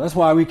at all. That's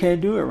why we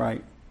can't do it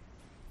right.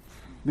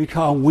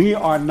 Because we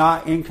are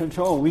not in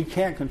control. We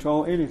can't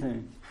control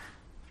anything.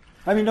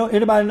 I mean,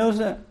 anybody knows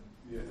that?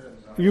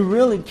 You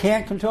really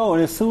can't control.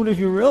 And as soon as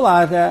you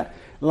realize that,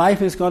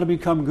 life is going to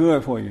become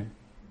good for you.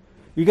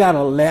 You got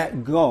to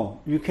let go.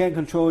 You can't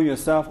control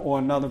yourself or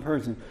another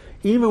person.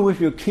 Even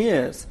with your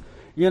kids,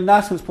 you're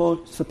not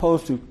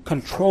supposed to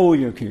control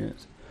your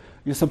kids.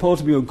 You're supposed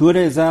to be a good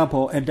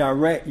example and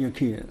direct your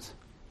kids.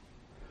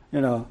 Be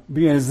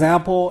an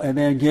example and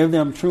then give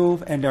them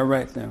truth and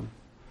direct them.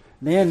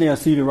 Then they'll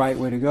see the right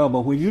way to go.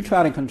 But when you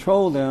try to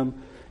control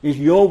them, it's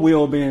your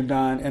will being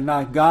done and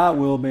not God's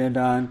will being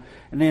done.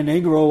 And then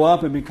they grow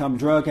up and become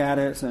drug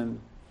addicts and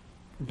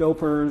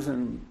dopers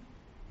and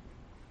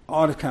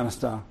all this kind of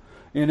stuff.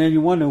 And then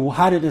you wonder, well,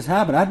 how did this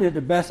happen? I did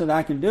the best that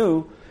I can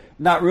do,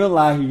 not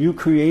realizing you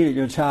created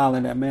your child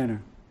in that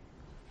manner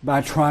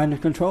by trying to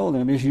control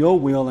them. It's your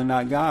will and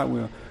not God's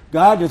will.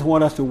 God just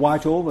wants us to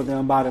watch over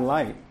them by the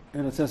light.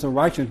 in a sense of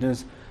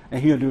righteousness,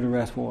 and He'll do the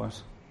rest for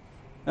us.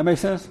 That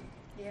makes sense?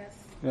 Yes.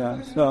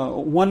 Yeah. So, a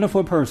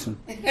wonderful person.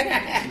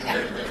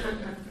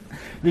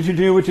 Did you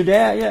deal with your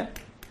dad yet?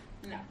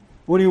 No.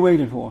 What are you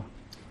waiting for?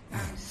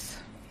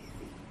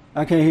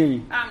 I can't hear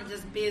you. I'm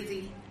just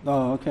busy.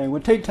 Oh, okay.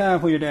 Well, take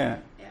time for your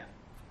dad. Yeah.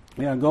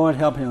 Yeah, go and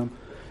help him.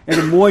 And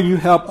the more you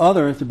help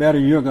others, the better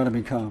you're going to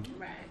become.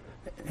 Right.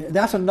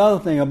 That's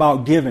another thing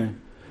about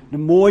giving. The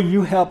more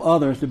you help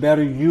others, the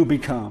better you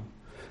become.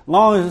 As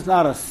long as it's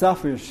not a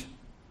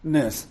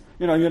selfishness.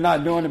 You're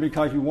not doing it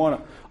because you want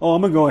to,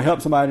 I'm going to go and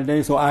help somebody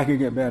today so I can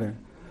get better.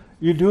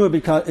 You do it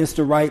because it's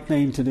the right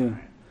thing to do.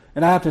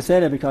 And I have to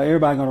say that because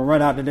everybody's going to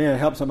run out today and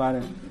help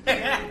somebody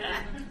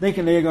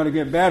thinking they're going to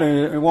get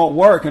better. It won't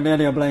work, and then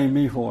they'll blame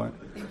me for it.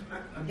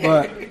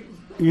 But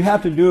you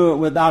have to do it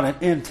without an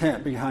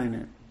intent behind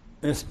it.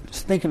 It's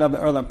thinking of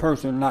the other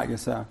person, not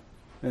yourself.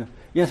 Yeah.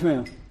 Yes,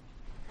 ma'am.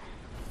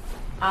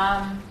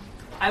 I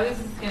was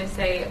just going to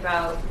say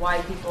about why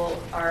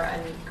people are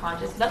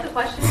unconscious. Is that the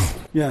question?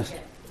 Yes.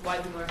 Why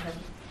people are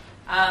unconscious.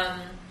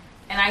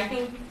 And I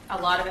think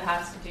a lot of it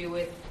has to do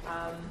with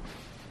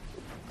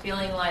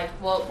feeling like,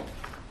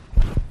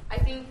 I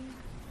think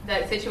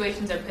that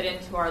situations are put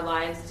into our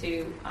lives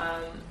to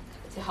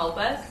help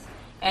us,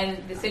 and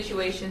the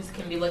situations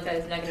can be looked at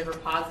as negative or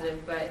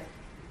positive, but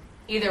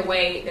either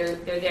way,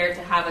 they're there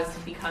to have us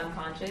become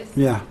conscious.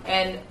 Yeah.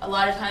 And a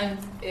lot of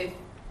times, if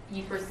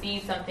you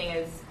perceive something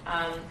as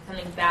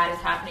something bad is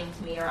happening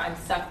to me, or I'm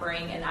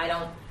suffering and I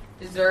don't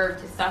deserve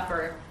to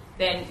suffer,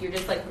 then you're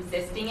just like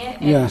resisting it.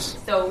 And yes.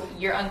 So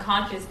you're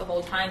unconscious the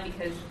whole time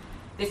because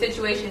the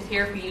situation is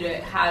here for you to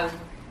have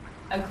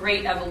a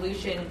great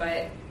evolution,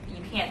 but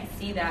you can't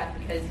see that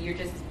because you're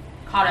just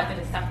caught up in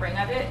the suffering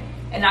of it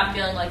and not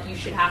feeling like you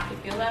should have to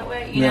feel that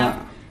way, you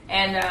know?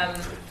 And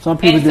some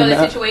people and so the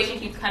that. situation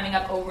keeps coming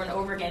up over and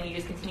over again. You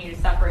just continue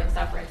to suffer and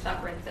suffer and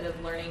suffer instead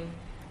of learning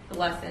the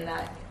lesson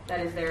that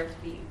is there to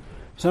be.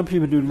 Some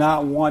people do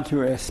not want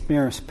to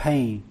experience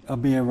pain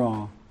of being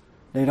wrong.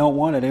 They don't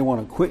want it. They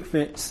want a quick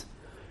fix,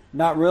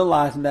 not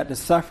realizing that the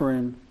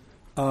suffering,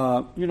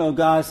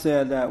 God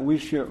said that we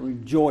should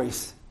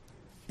rejoice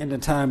in the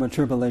time of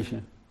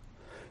tribulation.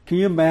 Can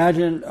you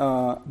imagine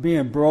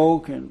being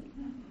broke and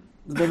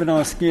living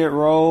on a skid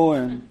row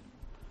and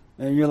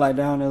you're like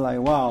down there like,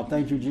 wow,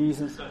 thank you,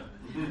 Jesus.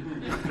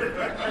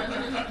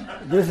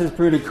 This is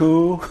pretty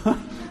cool.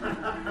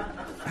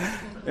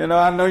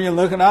 I know you're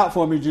looking out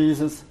for me,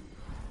 Jesus.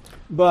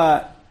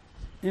 But,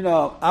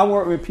 I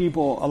work with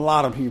people, a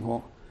lot of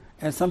people,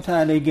 and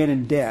sometimes they get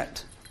in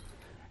debt.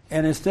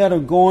 And instead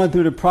of going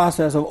through the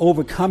process of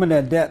overcoming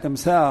that debt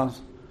themselves,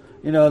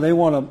 they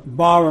want to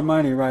borrow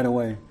money right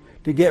away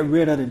to get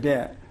rid of the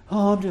debt.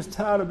 Oh, I'm just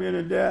tired of being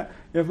in debt.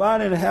 If I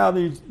didn't have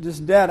this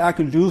debt, I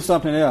could do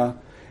something else.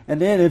 And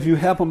then if you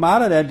help them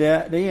out of that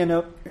debt, they end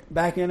up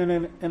back in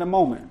a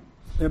moment.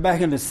 They're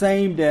back in the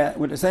same debt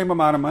with the same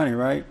amount of money,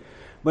 right?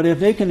 But if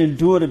they can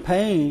endure the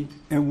pain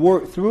and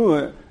work through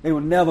it, they will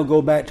never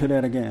go back to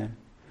that again.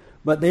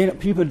 But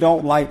people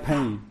don't like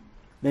pain.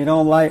 They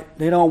don't like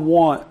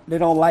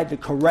the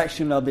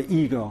correction of the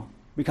ego,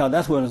 because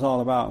that's what it's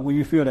all about. When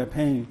you feel that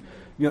pain,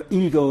 your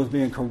ego is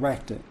being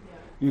corrected.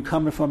 You're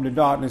coming from the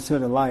darkness to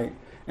the light.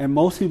 And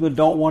most people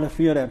don't want to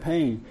feel that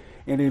pain.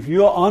 And if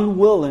you're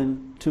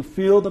unwilling to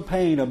feel the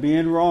pain of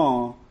being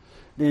wrong,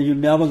 then you're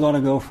never going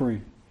to go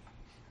free.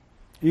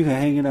 You can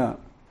hang it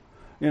up.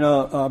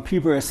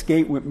 People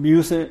escape with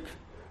music.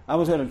 I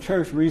was at a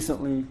church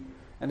recently,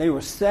 and they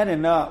were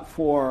setting up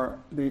for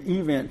the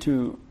event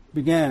to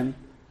begin,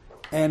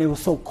 and it was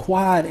so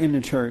quiet in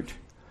the church.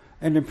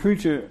 And the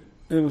preacher,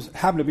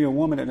 happened to be a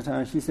woman at the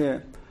time, she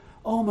said,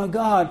 "Oh my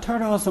God,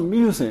 turn on some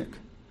music.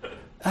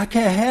 I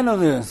can't handle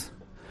this.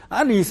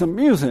 I need some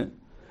music."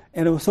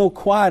 And it was so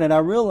quiet, and I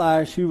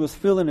realized she was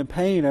feeling the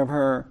pain of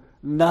her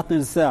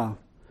nothing self.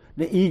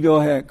 The ego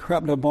had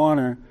crept upon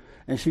her,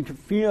 and she could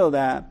feel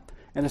that.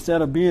 And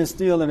instead of being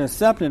still and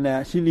accepting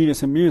that, she needed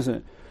some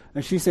music.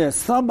 And she said,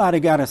 somebody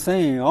got to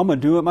sing. I'm going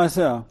to do it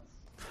myself.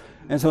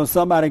 And so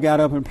somebody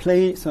got up and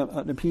played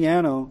the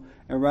piano,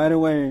 and right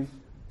away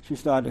she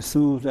started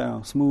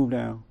to smooth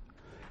down.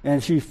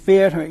 And she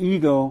fed her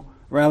ego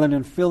rather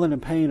than feeling the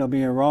pain of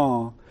being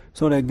wrong,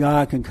 so that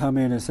God can come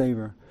in and save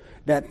her.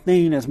 That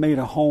thing that's made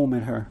a home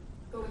in her.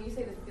 But when you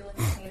say the feeling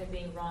the pain of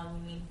being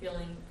wrong, you mean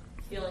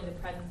feeling the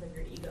presence of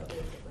your ego,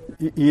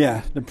 basically, right?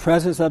 Yeah, the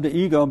presence of the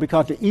ego,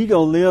 because the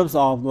ego lives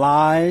off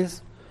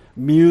lies,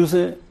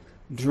 music,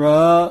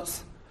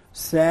 drugs,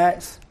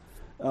 sex,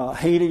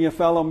 hating your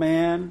fellow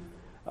man,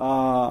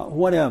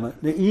 whatever.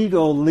 The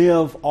ego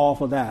lives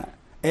off of that.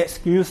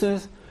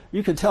 Excuses.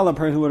 You can tell a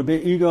person with a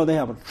big ego, they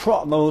have a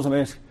truckload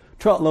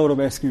of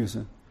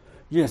excuses.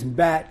 Just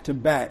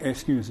back-to-back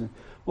excuses.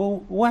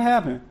 Well, what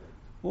happened?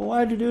 Well,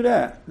 why did you do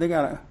that?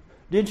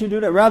 Didn't you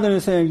do that? Rather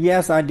than saying,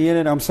 yes, I did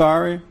it, I'm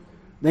sorry,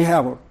 they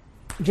have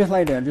just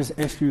like that, just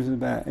excuses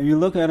back. And you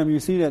look at them,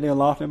 you see that they're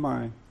lost their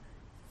mind.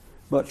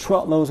 But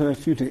truckloads of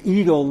excuses.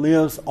 Ego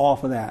lives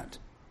off of that.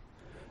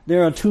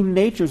 There are two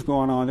natures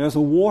going on. There's a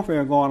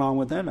warfare going on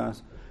within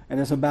us. And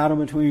it's a battle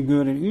between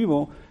good and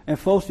evil. And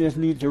folks just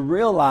need to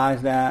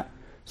realize that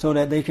so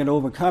that they can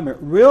overcome it.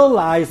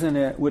 Realizing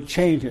it would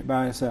change it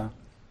by itself.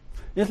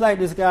 It's like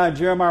this guy,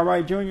 Jeremiah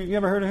Wright Jr. You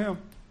ever heard of him?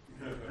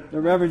 The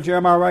Reverend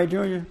Jeremiah Wright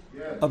Jr.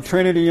 of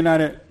Trinity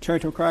United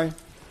Church of Christ,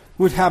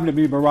 which happened to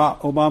be Barack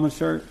Obama's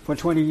church for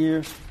 20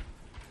 years.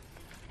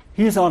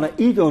 He's on an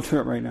ego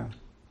trip right now.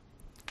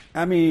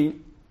 I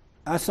mean,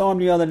 I saw him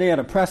the other day at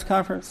a press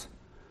conference,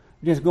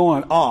 just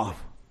going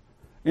off.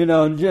 You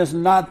know, just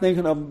not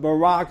thinking of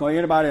Barack or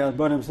anybody else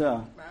but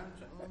himself.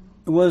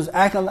 Was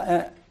acting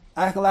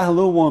like a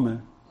little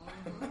woman.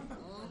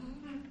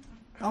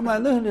 I'm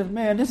like, listen to this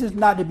man, this is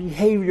not the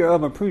behavior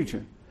of a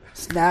preacher.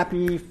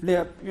 Snappy,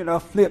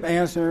 flip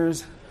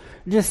answers,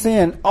 just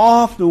saying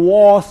off the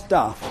wall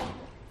stuff.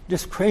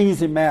 Just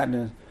crazy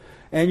madness.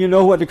 And you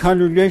know what the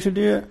congregation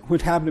did,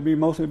 which happened to be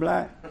mostly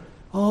black?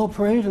 Oh,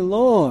 praise the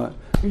Lord.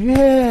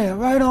 Yeah,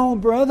 right on,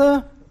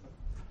 brother.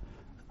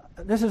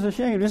 This is a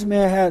shame. This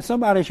man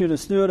somebody should have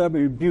stood up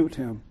and rebuked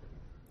him.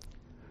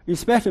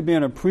 Especially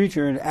being a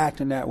preacher and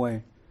acting that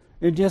way.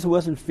 It just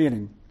wasn't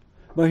fitting.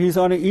 But he's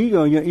on the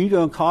ego. Your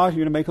ego causes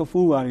you to make a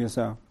fool out of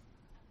yourself.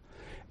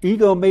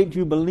 Ego makes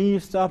you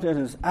believe stuff that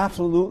is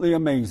absolutely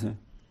amazing.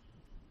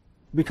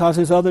 Because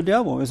it's of the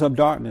devil. It's of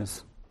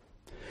darkness.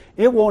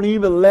 It won't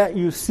even let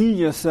you see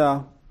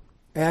yourself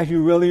as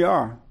you really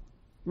are.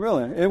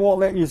 Really. It won't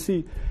let you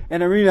see.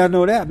 And the reason I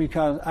know that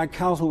because I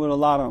counsel with a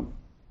lot of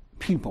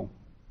people.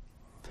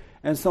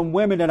 And some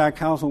women that I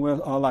counsel with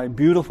are like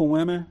beautiful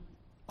women.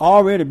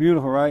 Already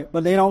beautiful, right?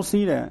 But they don't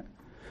see that.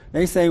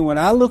 They say, when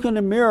I look in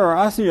the mirror,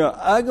 I see an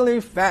ugly,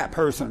 fat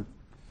person.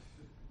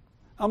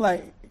 I'm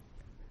like,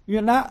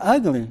 you're not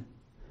ugly.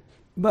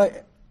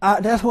 But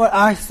that's what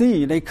I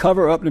see. They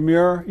cover up the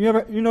mirror. You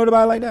know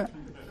anybody like that?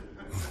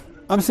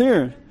 I'm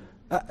serious.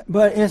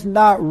 But it's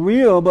not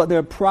real, but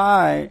their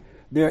pride,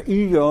 their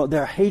ego,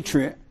 their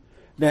hatred,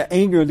 their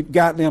anger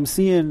got them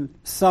seeing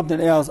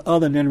something else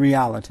other than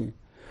reality.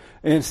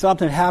 And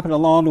something happened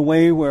along the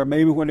way where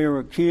maybe when they were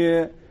a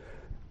kid,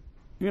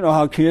 you know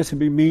how kids can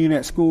be mean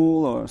at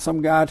school, or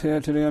some guy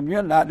said to them,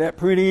 you're not that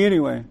pretty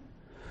anyway.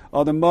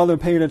 Or the mother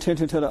paid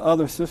attention to the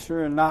other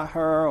sister and not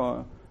her,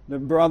 or the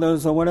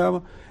brothers or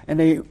whatever. And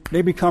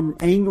they become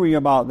angry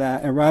about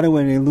that, and right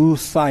away they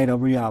lose sight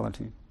of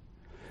reality.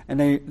 And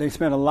they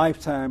spend a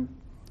lifetime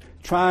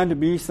trying to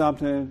be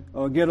something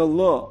or get a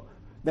look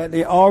that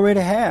they already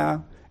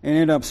have and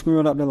end up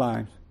screwing up their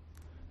lives.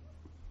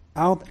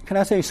 Can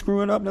I say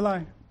screwing up their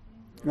life?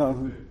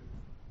 No.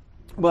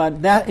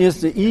 But that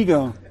is the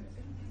ego.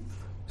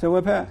 Say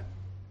what, Pat?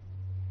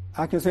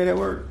 I can say that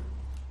word.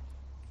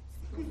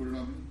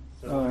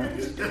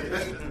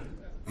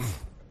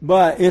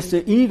 But it's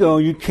the ego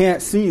you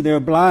can't see. They're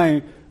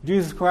blind.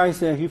 Jesus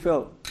Christ said he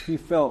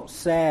felt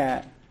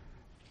sad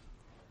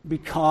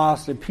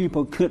because the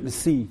people couldn't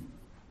see.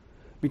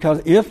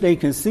 Because if they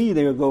can see,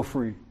 they would go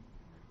free.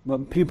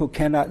 But people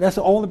cannot. That's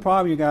the only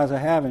problem you guys are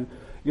having.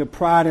 Your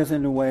pride is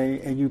in the way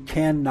and you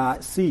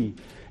cannot see.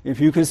 If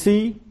you could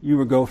see, you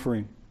would go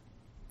free.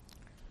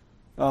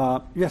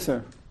 Yes,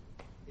 sir.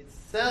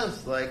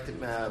 Sounds like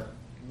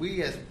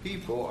we as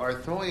people are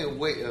throwing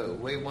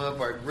away one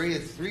of our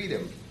greatest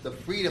freedoms, the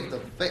freedom to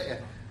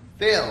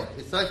fail.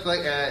 It's just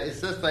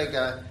like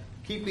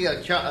keeping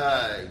a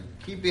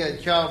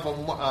child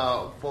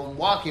from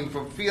walking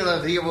from fear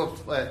that he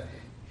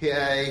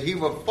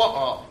will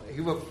fall.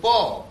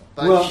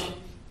 But well,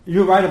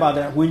 you're right about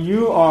that. When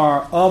you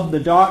are of the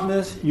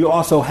darkness, you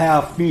also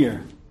have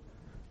fear.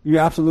 You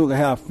absolutely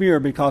have fear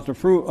because the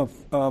fruit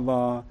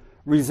of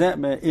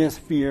resentment is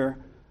fear.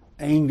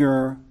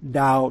 Anger,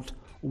 doubt,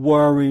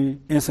 worry,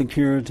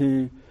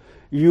 insecurity.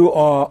 You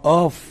are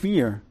of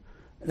fear.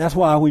 That's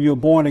why when you're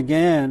born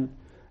again,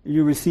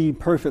 you receive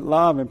perfect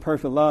love, and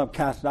perfect love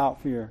casts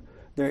out fear.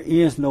 There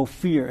is no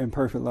fear in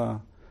perfect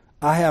love.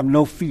 I have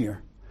no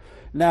fear.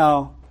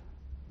 Now,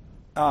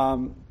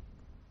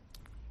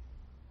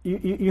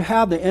 you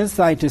have the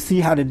insight to see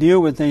how to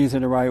deal with things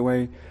in the right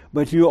way,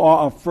 but you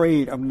are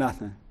afraid of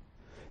nothing.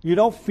 You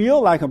don't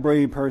feel like a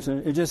brave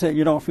person. It's just that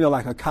you don't feel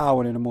like a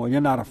coward anymore. You're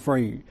not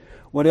afraid.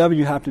 Whatever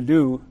you have to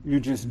do, you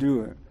just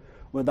do it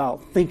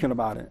without thinking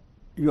about it.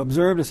 You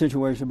observe the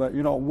situation, but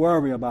you don't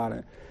worry about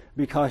it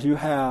because you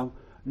have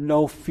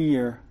no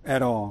fear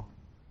at all.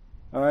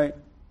 All right?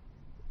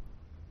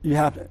 You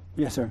have to.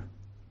 Yes, sir.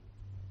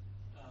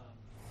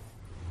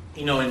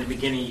 In the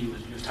beginning, you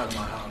was talking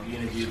about how you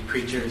interviewed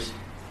preachers,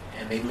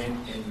 and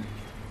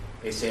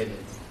they said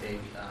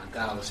that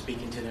God was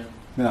speaking to them.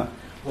 Yeah.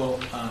 Well,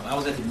 I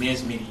was at the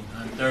men's meeting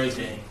on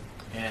Thursday,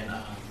 and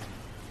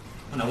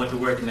when I went to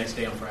work the next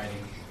day on Friday,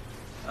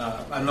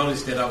 I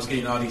noticed that I was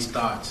getting all these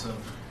thoughts of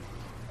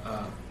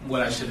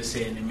what I should have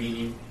said in the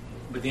meeting.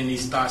 But then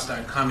these thoughts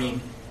started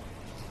coming,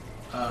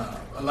 a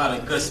lot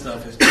of good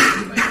stuff,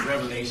 like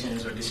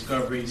revelations or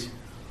discoveries.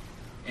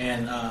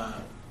 And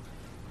I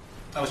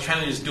was trying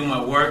to just do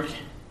my work,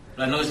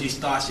 but I noticed these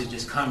thoughts are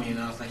just coming, and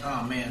I was like,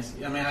 oh man.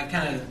 I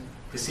kind of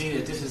could see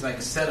that this is like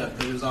a setup,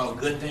 because it was all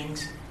good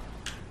things.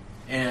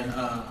 And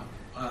I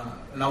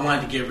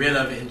wanted to get rid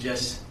of it and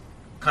just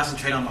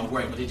concentrate on my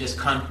work, but it just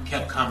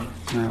kept coming.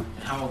 Yeah.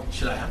 And how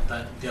should I have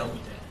dealt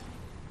with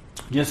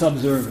that? Just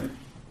observe it.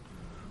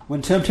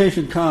 When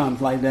temptation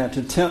comes like that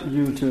to tempt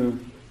you to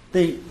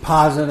think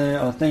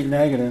positive or think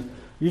negative,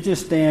 you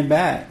just stand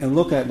back and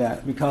look at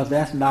that, because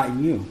that's not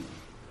you.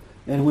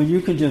 And when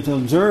you can just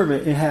observe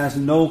it, it has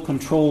no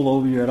control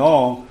over you at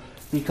all,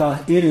 because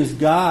it is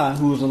God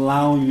who is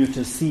allowing you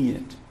to see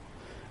it.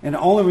 And the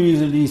only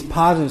reason these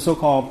positive,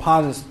 so-called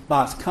positive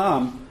thoughts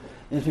come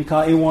is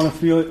because it want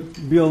to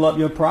build up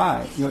your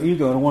pride, your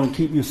ego. They want to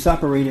keep you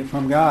separated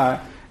from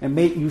God and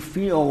make you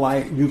feel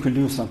like you can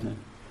do something.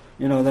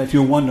 You know, that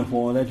you're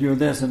wonderful, that you're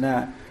this and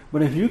that.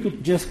 But if you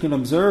can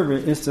observe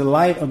it, it's the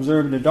light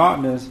observing the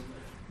darkness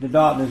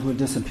would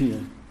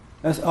disappear.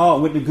 That's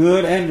all, with the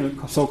good and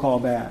the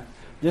so-called bad.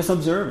 Just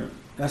observe it.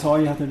 That's all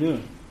you have to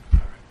do.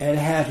 And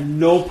it has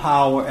no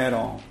power at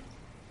all.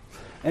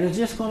 And it's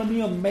just going to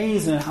be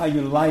amazing how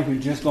your life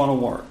is just going to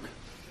work.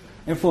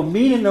 And for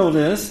me to know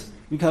this,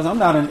 because I'm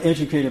not an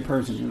educated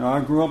person, you know,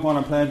 I grew up on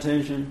a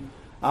plantation.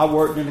 I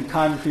worked in the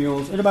cotton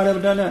fields. Anybody ever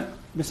done that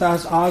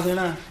besides Ozzy and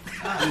I?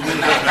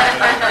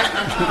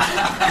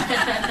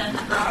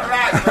 All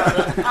right,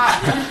 brother.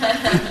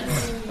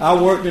 I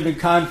worked in the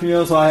cotton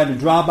fields, so I had to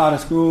drop out of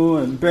school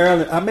and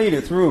I made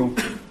it through.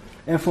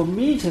 And for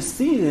me to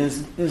see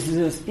this is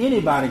just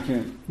anybody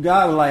can.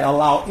 God will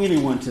allow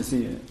anyone to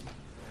see it.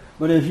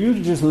 But if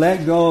you just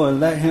let go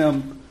and let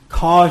Him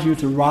cause you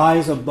to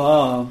rise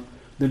above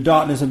the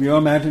darkness of your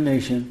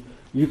imagination,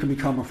 you can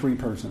become a free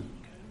person.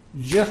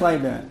 Just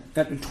like that.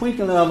 At the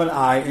twinkling of an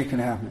eye, it can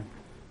happen.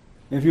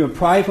 If you're a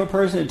prideful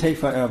person, it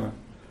takes forever.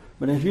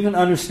 But if you can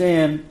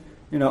understand,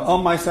 you know,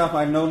 of myself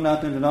I know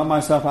nothing, and of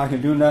myself I can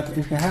do nothing,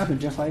 it can happen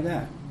just like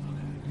that.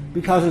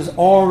 Because it's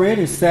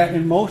already set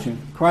in motion.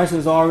 Christ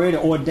has already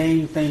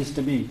ordained things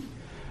to be.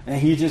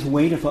 And He's just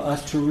waiting for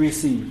us to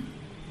receive.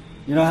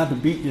 You don't have to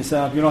beat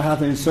yourself. You don't have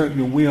to insert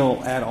your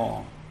will at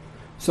all.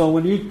 So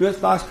when these good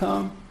thoughts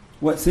come,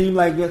 what seem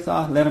like good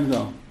thoughts, let them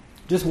go.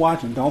 Just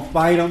watch them. Don't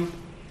fight them.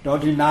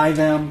 Don't deny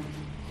them.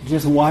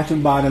 Just watch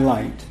them by the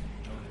light.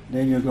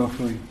 Then you'll go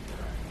free.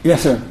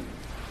 Yes, sir.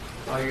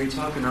 You were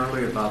talking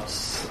earlier about,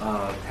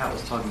 Pat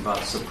was talking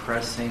about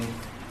suppressing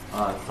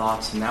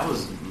thoughts, and that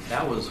was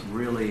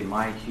really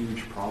my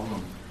huge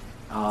problem.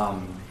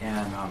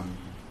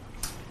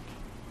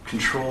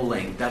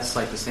 Controlling, that's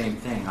like the same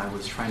thing. I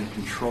was trying to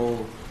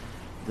control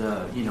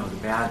the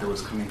bad that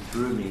was coming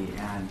through me,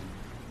 and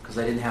because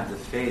I didn't have the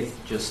faith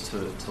just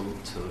to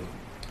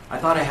I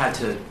thought I had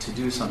to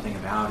do something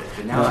about it.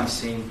 But now I'm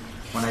seeing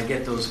when I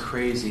get those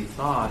crazy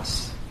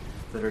thoughts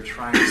that are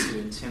trying to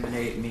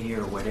intimidate me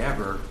or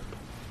whatever,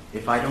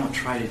 if I don't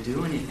try to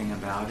do anything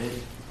about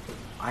it,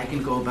 I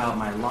can go about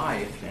my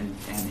life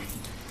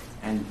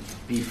and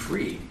be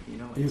free.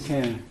 You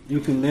can. You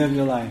can live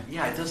your life.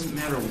 Yeah, it doesn't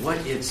matter what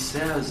it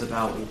says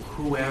about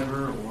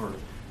whoever or,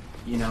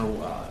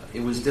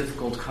 it was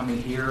difficult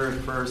coming here at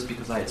first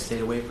because I had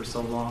stayed away for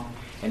so long,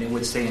 and it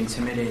would say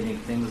intimidating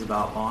things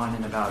about Vaughn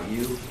and about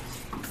you.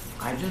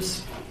 I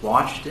just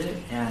watched it,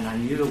 and I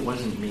knew it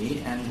wasn't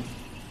me, and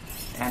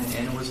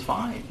it was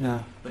fine.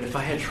 Yeah. But if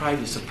I had tried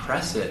to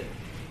suppress it,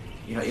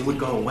 it would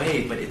go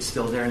away, but it's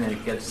still there, and then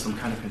it gets some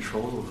kind of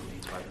control over me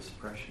by the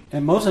suppression.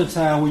 And most of the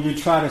time, when you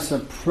try to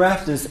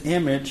suppress this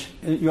image,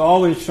 you're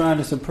always trying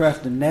to suppress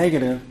the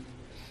negative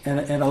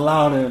and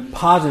allow the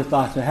positive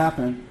thoughts to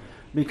happen,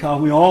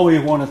 because we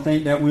always want to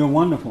think that we're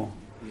wonderful.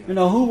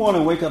 Yeah. Who want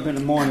to wake up in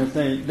the morning and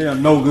think they're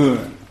no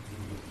good?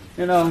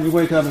 You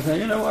wake up and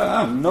say, what,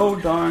 I'm no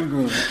darn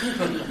good.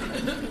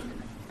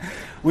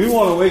 We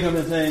want to wake up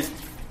and think,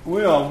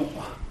 we are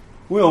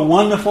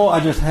wonderful. I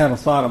just had a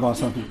thought about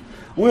something.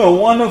 We are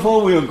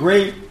wonderful. We are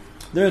great.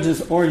 There's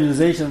this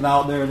organization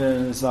out there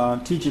that is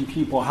teaching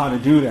people how to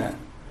do that,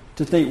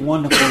 to think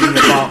wonderfully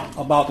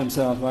about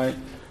themselves, right?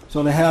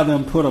 So they have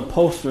them put a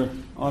poster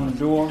on the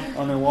door,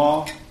 on their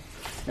wall,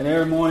 and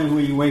every morning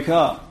when you wake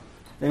up,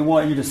 they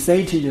want you to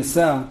say to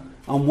yourself,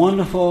 I'm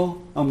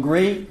wonderful, I'm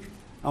great,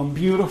 I'm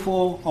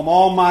beautiful, I'm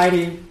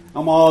almighty,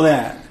 I'm all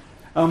that.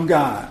 I'm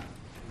God.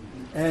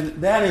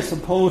 And that is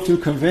supposed to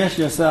convince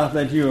yourself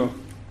that you're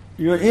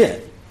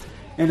it.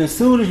 And as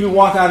soon as you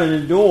walk out of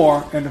the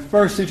door and the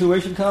first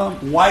situation comes,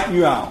 wipe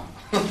you out.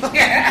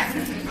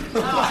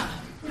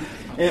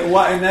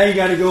 And now you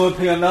got to go and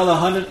pay another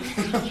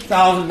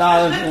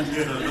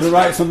 $100,000 to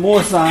write some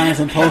more signs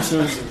and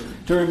posters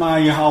to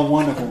remind you how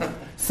wonderful.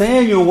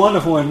 Saying you're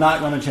wonderful is not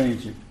going to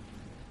change you.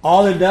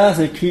 All it does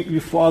is keep you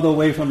farther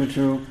away from the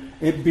truth.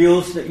 It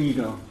builds the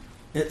ego.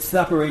 It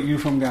separates you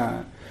from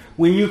God.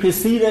 When you can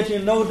see that you're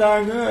no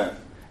darn good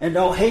and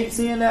don't hate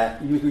seeing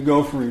that, you can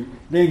go free.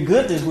 Then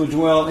goodness will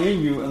dwell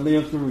in you and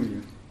live through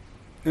you.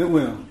 It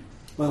will.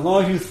 But as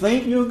long as you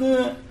think you're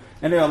good,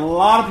 and there are a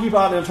lot of people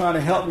out there trying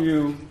to help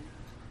you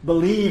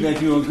believe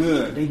that you're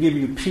good. They give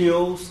you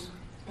pills.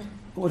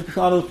 What do you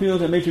call those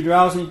pills that make you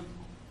drowsy?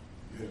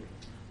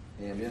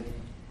 Ambien.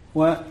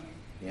 What?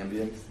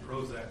 Ambien.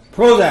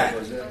 Prozac.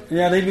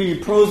 Yeah, they give you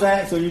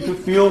Prozac so you can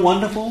feel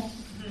wonderful.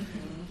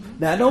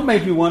 That don't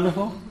make you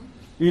wonderful.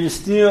 You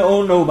just still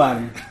owe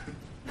nobody.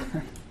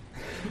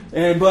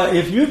 But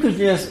if you could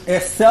just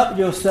accept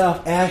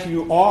yourself as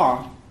you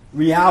are,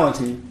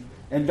 reality,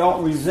 and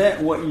don't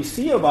resent what you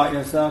see about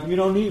yourself, you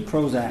don't need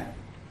Prozac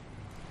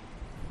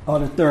or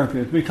the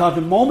therapist. Because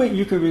the moment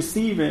you can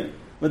receive it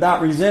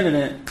without resenting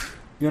it,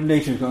 your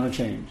nature is going to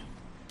change.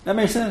 That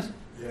makes sense?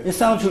 Yeah. It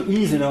sounds too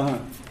easy, though, huh?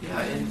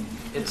 Yeah, and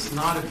it's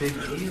not a big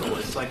deal.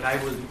 It's like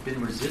I've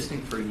been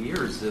resisting for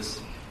years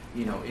this,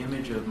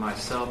 image of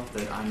myself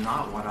that I'm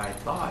not what I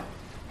thought.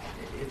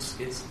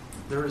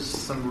 There's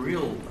some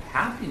real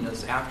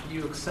happiness after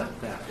you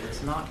accept that.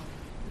 It's not.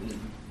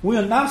 We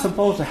are not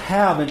supposed to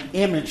have an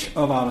image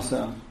of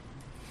ourselves,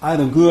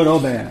 either good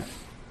or bad.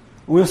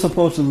 We're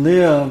supposed to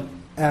live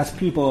as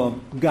people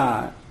of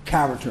God,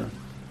 character,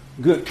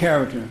 good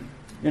character.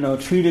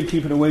 Treating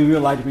people the way we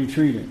would like to be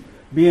treated,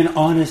 being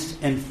honest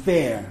and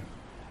fair,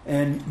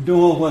 and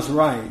doing what's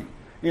right.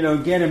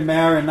 Getting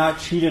married and not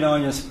cheating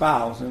on your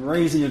spouse and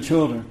raising your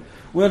children.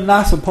 We're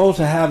not supposed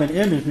to have an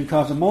image,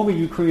 because the moment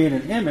you create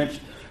an image,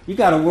 you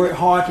got to work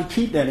hard to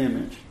keep that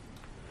image.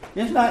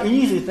 It's not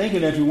easy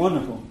thinking that you're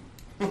wonderful.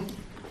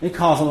 It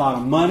costs a lot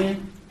of money,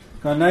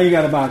 because now you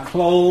got to buy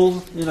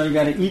clothes. You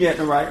got to eat at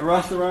the right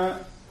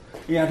restaurant.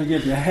 You have to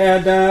get your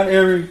hair done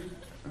every.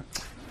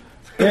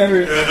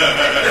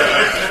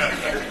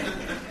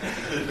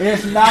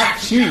 It's not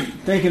cheap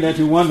thinking that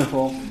you're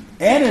wonderful,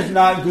 and it's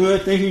not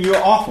good thinking you're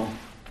awful.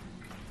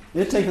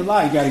 It takes a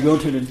lot. You got to go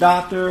to the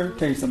doctor,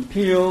 take some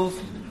pills.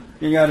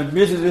 You got to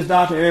visit this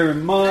doctor every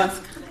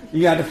month.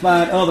 You got to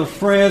find other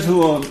friends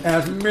who are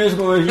as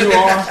miserable as you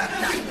are,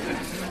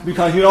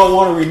 because you don't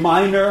want a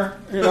reminder.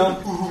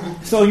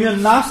 So you're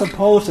not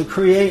supposed to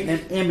create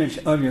an image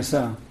of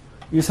yourself.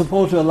 You're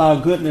supposed to allow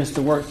goodness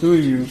to work through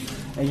you,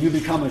 and you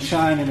become a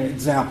shining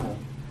example.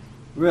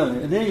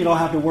 Really. And then you don't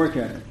have to work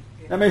at it.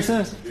 That makes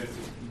sense?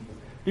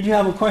 Did you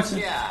have a question?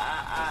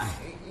 Yeah,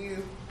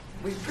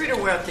 we pretty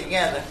well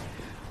together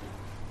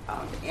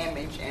on the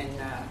image and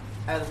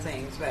other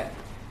things, but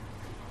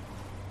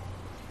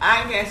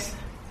I guess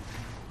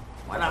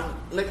when I'm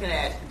looking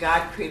at,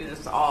 God created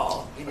us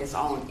all in His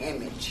own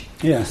image.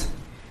 Yes.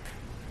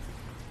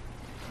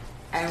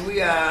 And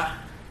we are,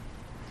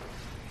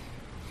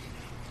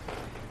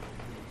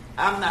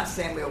 I'm not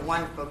saying we're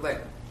wonderful,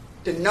 but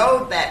to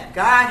know that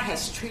God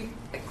has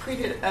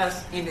created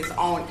us in His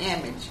own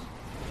image.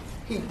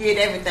 He did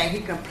everything. He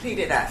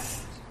completed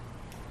us.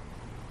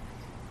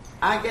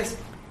 I guess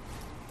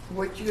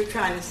what you're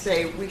trying to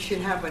say, we should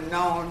have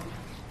known.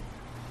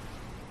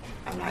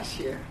 I'm not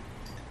sure.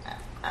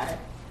 I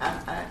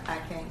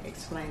can't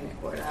explain it.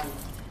 I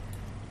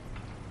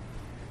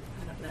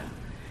don't know.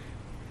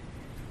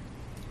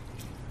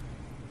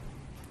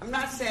 I'm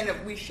not saying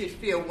that we should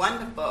feel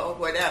wonderful or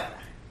whatever,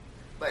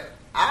 but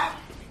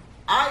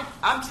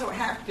I'm so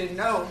happy to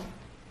know.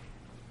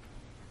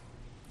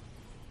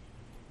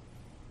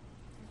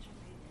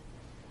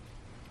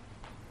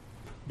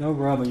 No,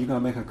 brother, you're going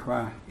to make her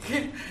cry.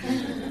 I'm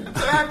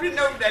so happy to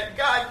know that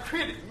God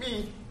created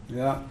me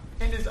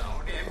in His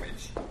own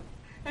image,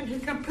 and He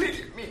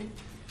completed me.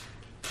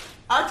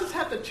 I just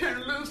have to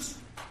turn loose.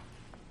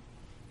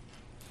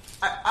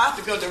 I have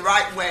to go the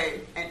right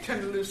way and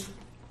turn loose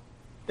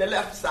the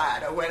left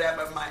side or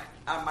whatever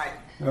I might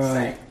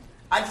say.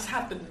 I just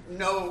have to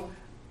know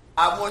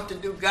I want to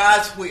do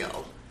God's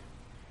will,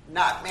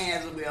 not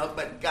man's will,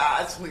 but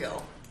God's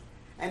will.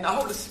 And the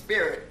Holy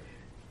Spirit,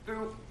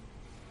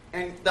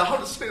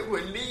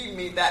 will lead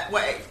me that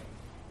way.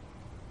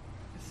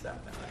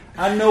 Something like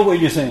that. I know what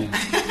you're saying.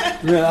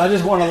 Really, I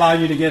just want to allow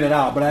you to get it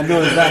out, but I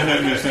know exactly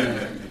what you're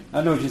saying.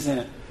 I know what you're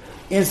saying.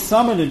 In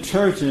some of the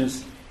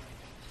churches,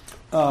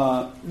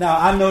 now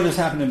I know this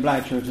happened in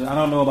black churches. I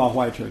don't know about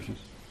white churches,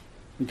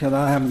 because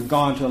I haven't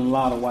gone to a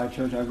lot of white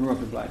churches. I grew up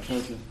in black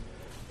churches.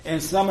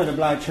 In some of the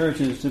black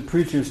churches, the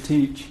preachers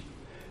teach,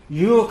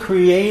 you're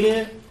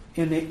created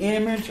in the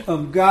image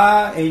of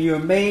God, and you're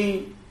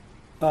made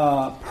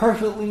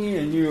perfectly,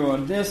 and you're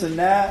this and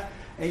that,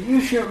 and you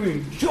should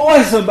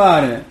rejoice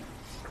about it.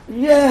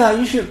 Yeah,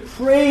 you should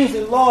praise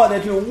the Lord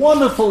that you're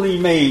wonderfully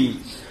made.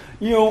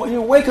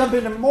 You wake up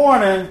in the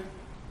morning,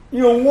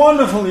 you're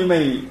wonderfully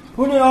made.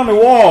 Put it on the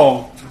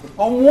wall.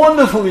 I'm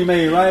wonderfully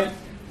made, right?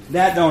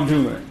 That don't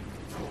do it.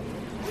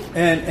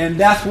 And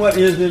that's what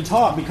is been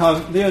taught,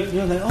 because they're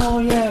like, oh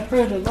yeah,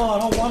 praise the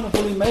Lord, I'm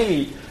wonderfully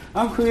made.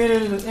 I'm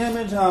created in His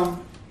image,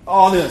 I'm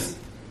all this.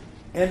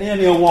 And then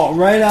they'll walk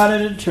right out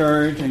of the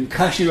church and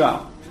cuss you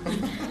out.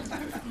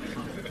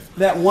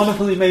 That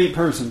wonderfully made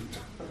person.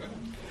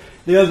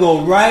 They'll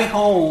go right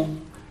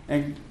home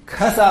and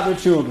cuss out their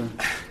children.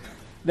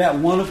 That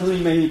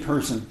wonderfully made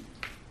person.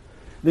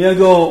 They'll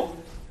go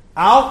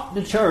out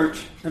the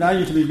church, and I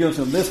used to be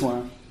guilty of this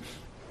one,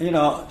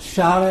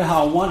 shouting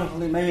how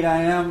wonderfully made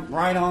I am.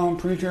 Right on,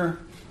 preacher.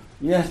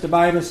 Yes, the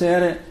Bible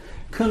said it.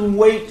 Couldn't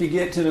wait to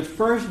get to the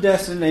first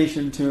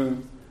destination to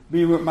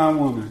be with my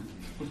woman.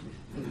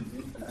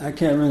 I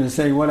can't really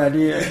say what I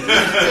did.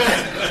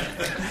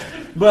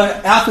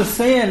 But after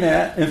saying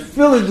that and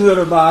feeling good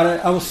about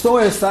it, I was so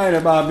excited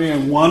about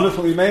being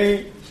wonderfully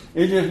made,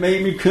 it just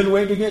made me couldn't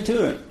wait to get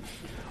to it.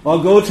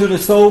 Or go to the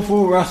soul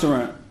food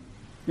restaurant.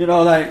 You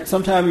know, like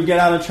sometimes we get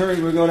out of church,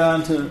 we go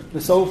down to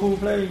the soul food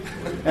place,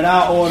 and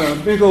I order a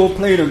big old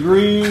plate of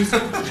greens,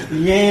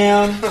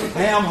 yam,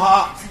 ham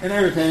hocks, and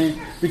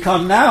everything,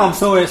 because now I'm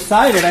so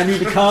excited I need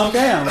to calm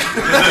down.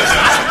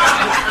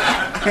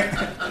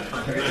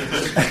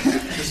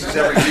 This is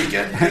every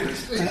weekend?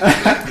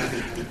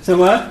 So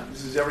what?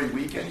 This is every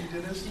weekend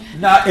you do this?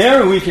 Not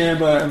every weekend,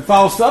 but if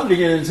I was something to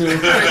get into,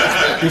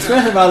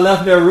 especially if I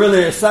left there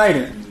really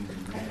excited.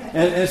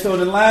 And so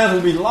the lines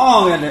would be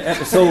long at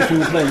the soul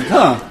food place,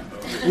 huh?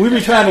 We'd be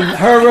trying to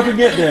hurry up and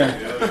get there.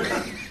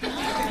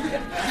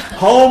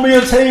 Hold me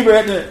a table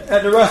at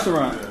the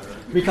restaurant,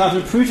 because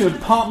the preacher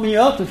would pump me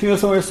up to feel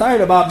so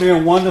excited about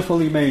being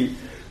wonderfully made.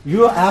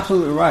 You're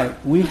absolutely right.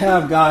 We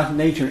have God's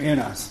nature in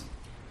us.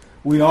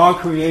 We are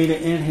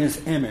created in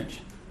His image,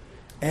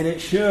 and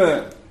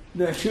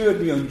there should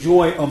be a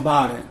joy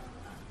about it.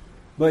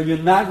 But you're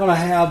not going to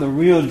have the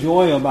real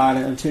joy about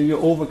it until you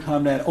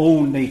overcome that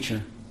old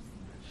nature,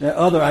 that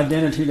other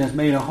identity that's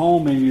made a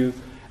home in you.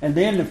 And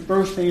then the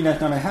first thing that's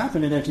going to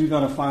happen is that you're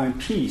going to find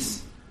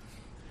peace.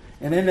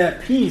 And in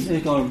that peace,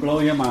 it's going to blow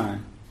your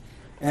mind.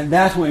 And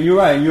that's when you're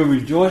right, you'll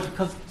rejoice.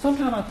 Because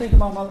sometimes I think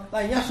about my life.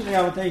 Like yesterday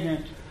I was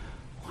thinking,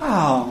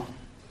 wow,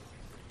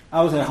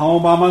 I was at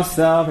home by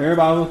myself.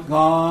 Everybody was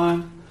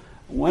gone.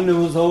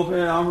 Window was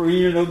open. I'm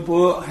reading a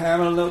book,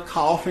 having a little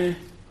coffee.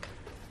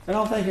 And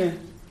I'm thinking,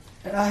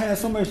 and I had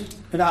so much,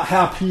 and I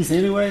have peace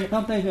anyway. And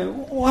I'm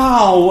thinking,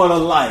 wow, what a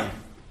life.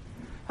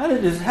 How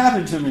did this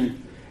happen to me?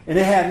 And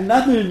it had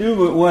nothing to do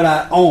with what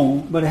I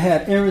own, but it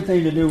had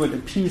everything to do with the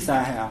peace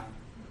I have.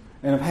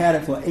 And I've had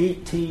it for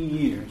 18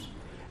 years.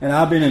 And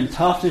I've been in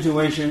tough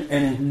situations,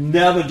 and it's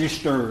never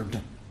disturbed.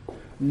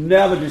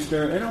 Never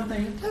disturbed. And I'm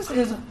thinking, this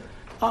is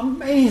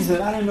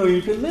amazing. I didn't know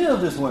you could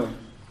live this way.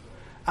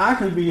 I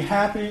could be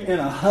happy in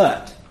a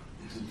hut.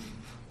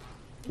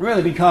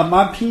 Really, because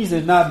my peace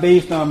is not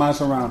based on my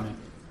surroundings.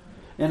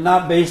 And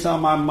not based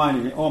on my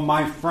money, or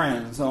my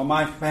friends, or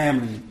my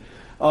family.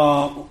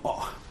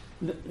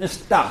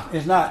 Stop.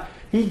 It's not.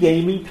 He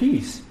gave me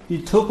peace.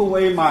 He took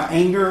away my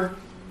anger,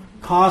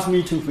 caused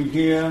me to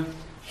forgive,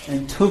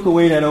 and took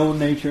away that old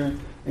nature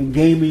and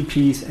gave me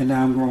peace, and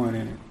now I'm growing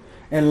in it.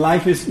 And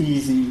life is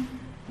easy.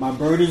 My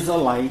burdens are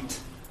light.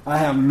 I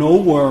have no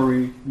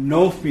worry,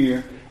 no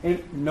fear,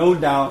 and no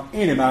doubt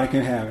anybody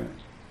can have it.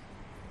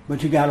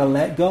 But you got to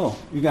let go.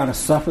 You got to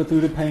suffer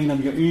through the pain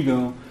of your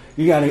ego.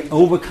 You got to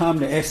overcome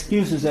the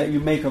excuses that you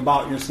make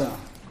about yourself.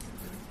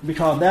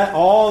 Because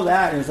all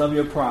that is of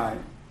your pride.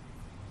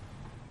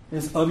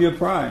 It's of your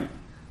pride.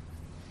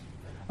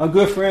 A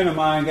good friend of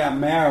mine got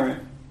married,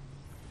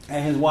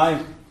 and his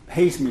wife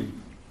hates me.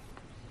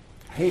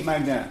 Hate my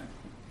guy.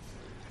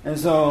 And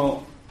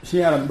so she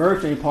had a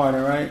birthday party,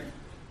 right?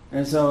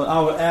 And so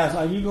I would ask,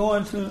 are you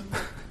going to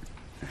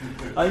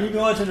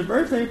the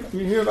birthday?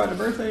 You hear about the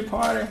birthday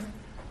party?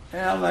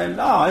 And I'm like,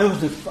 no, it was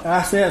just,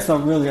 I said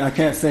something really I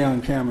can't say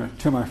on camera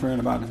to my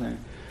friend about the thing.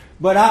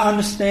 But I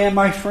understand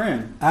my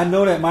friend. I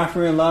know that my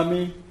friend loved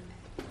me.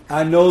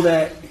 I know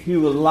that he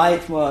would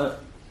like for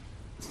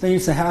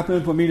things to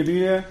happen for me to be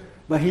there,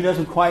 but he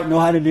doesn't quite know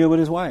how to deal with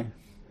his wife.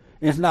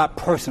 It's not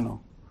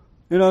personal.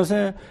 You know what I'm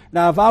saying?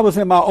 Now, if I was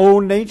in my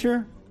old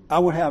nature, I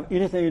would have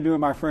anything to do with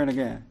my friend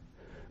again.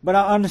 But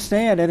I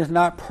understand that it's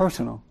not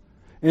personal.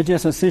 It's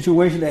just a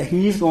situation that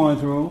he's going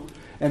through,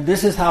 and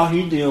this is how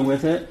he deals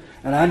with it,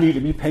 and I need to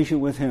be patient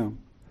with him.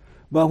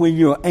 But when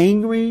you're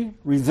angry,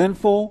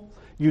 resentful,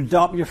 you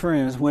dump your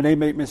friends when they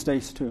make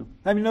mistakes too.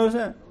 Have you noticed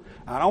that?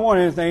 I don't want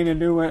anything to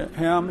do with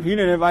him. He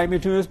didn't invite me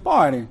to his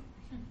party.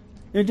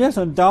 It's just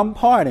a dumb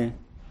party.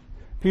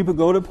 People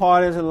go to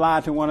parties and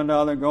lie to one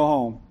another and go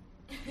home.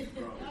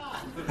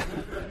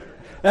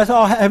 That's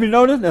all. Have you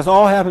noticed? That's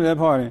all happened at that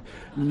party.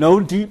 No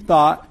deep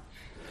thought.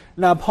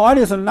 Now,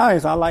 parties are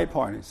nice. I like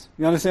parties.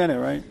 You understand that,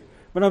 right?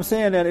 But I'm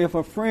saying that if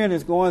a friend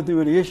is going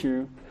through an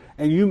issue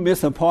and you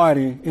miss a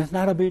party, it's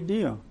not a big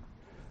deal.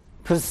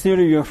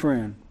 Consider your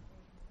friend.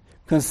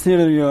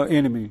 Consider your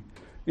enemy.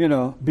 You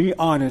know, be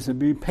honest and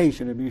be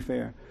patient and be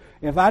fair.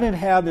 If I didn't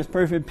have this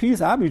perfect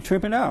peace, I'd be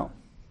tripping out.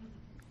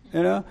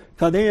 You know,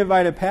 because they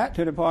invited Pat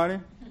to the party.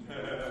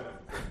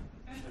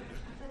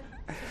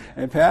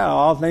 And Pat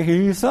all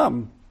thinking he's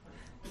something.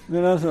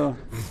 You know, so,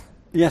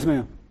 yes,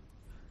 ma'am.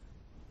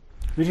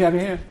 Did you have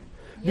your hand?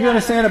 Do you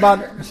understand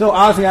about, so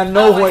obviously I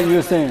know what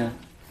you're saying.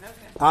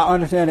 I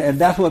understand it, and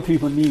that's what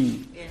people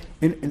need.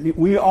 And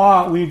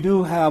we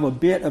do have a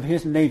bit of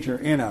his nature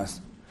in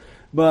us.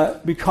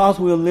 But because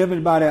we're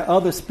living by that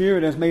other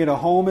spirit that's made a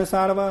home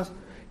inside of us,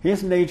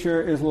 his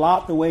nature is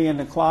locked away in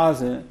the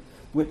closet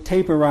with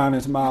tape around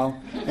his mouth,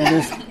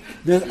 and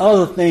this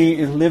other thing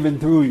is living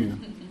through you.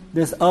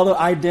 This other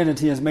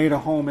identity has made a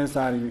home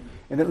inside of you,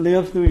 and it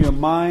lives through your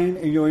mind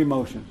and your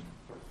emotions.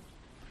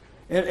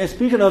 And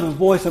speaking of the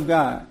voice of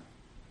God,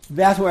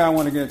 that's where I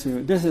want to get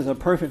to. This is a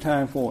perfect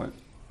time for it.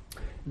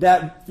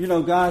 That, you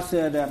know, God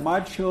said that my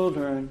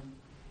children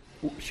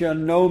shall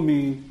know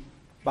me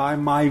by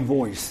my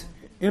voice.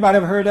 Anybody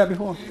ever heard that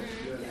before?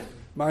 Yeah.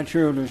 My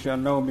children shall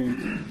know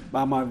me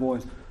by my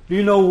voice. Do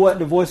you know what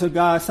the voice of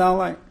God sounds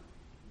like?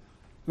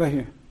 Right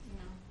here.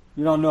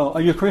 You don't know.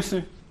 Are you a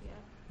Christian? Yeah.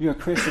 You're a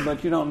Christian,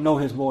 but you don't know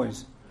his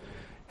voice.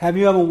 Have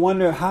you ever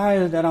wondered, how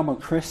is it that I'm a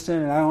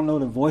Christian and I don't know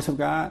the voice of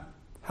God?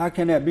 How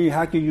can that be?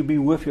 How can you be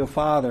with your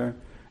Father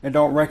and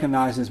don't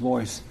recognize his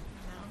voice?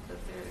 No,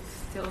 because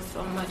there's still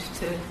so much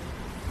to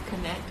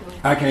connect with.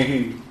 I can't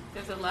hear you.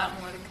 There's a lot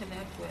more to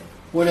connect with.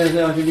 What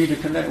else you need to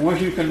connect?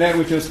 Once you connect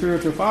with your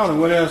spiritual father,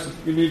 what else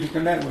you need to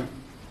connect with?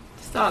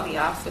 Just all the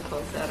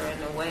obstacles that are in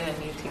the way, I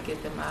need to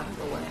get them out of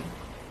the way.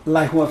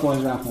 Like what, for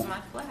example?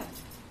 My flesh.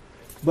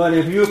 But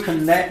if you're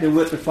connected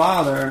with the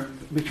Father,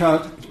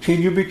 because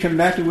can you be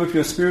connected with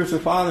your spiritual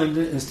father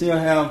and still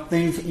have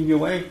things in your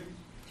way?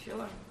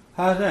 Sure.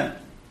 How's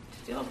that?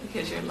 Still,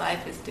 because your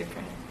life is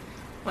different.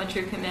 Once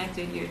you're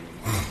connected,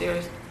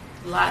 there's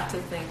lots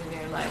of things in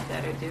your life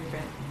that are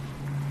different.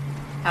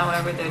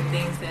 However, there are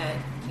things that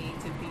need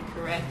to be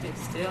corrected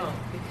still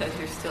because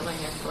you're still in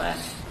your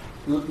flesh.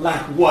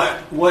 Like what?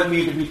 What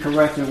needs to be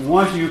corrected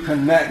once you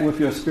connect with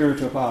your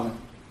spiritual father?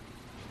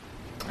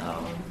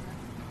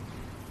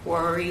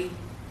 Worry.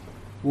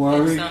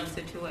 Worry. In some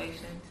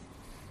situations.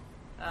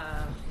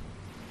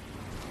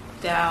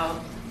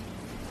 Doubt.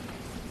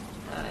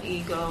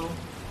 Ego.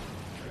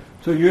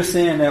 So you're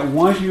saying that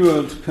once you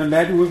are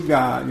connected with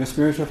God, your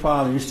spiritual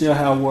father, you still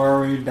have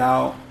worry,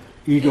 doubt,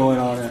 ego, and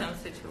all that. Some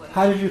situations.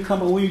 How did you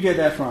come? Where you get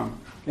that from?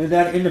 Is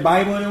that in the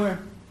Bible anywhere?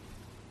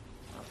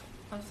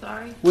 I'm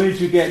sorry? Where did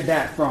you get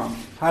that from?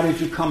 How did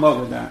you come up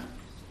with that?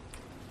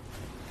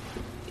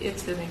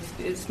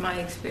 It's my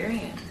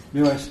experience.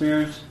 Your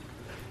experience?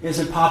 Is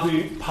it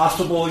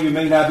possible you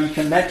may not be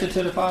connected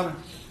to the Father?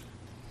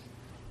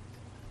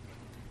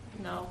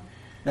 No.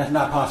 That's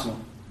not possible.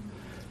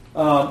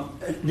 Do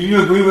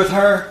you agree with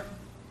her?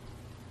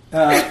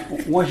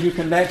 Once you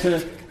connect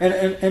to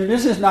and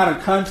this is not a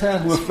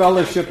contest. We're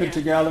fellowshipping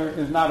together.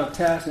 It's not a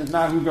test. It's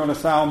not who's going to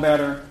sound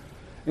better.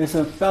 It's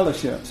a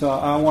fellowship. So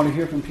I want to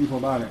hear from people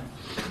about it.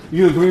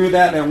 You agree with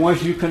that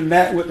once you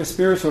connect with the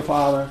spiritual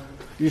father,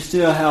 you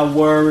still have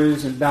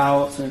worries and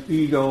doubts and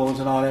egos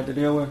and all that to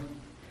deal with?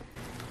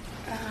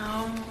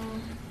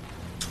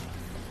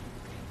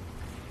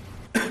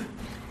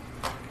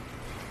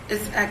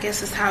 I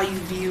guess it's how you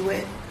view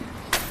it.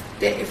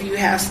 That if you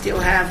still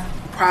have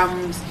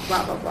problems,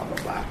 blah blah blah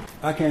blah blah.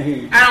 I can't hear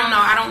you.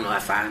 I don't know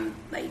if I'm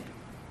like.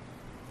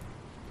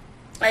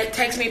 It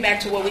takes me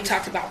back to what we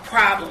talked about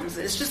problems.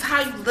 It's just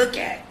how you look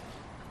at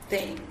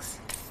things,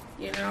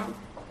 you know.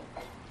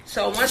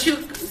 So once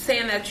you're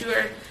saying that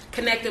you're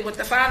connected with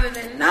the Father,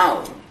 then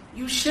no,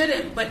 you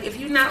shouldn't. But if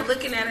you're not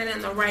looking at it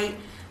in the right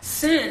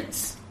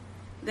sense,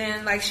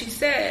 then, like she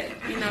said,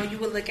 you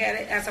would look at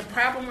it as a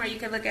problem, or you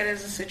can look at it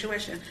as a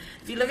situation.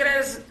 If you look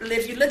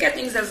at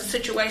things as a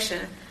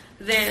situation,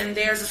 then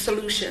there's a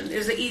solution.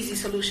 There's an easy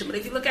solution. But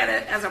if you look at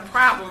it as a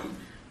problem,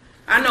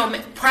 I know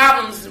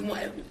problems.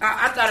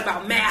 I thought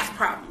about math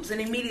problems, and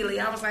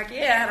immediately I was like,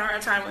 "Yeah, I had a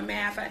hard time with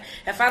math."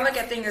 If I look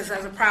at things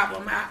as a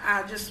problem,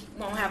 I just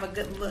won't have a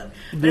good look.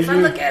 But if I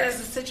look at it as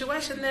a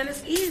situation, then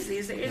it's easy.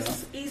 It's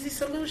an easy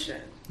solution.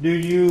 Do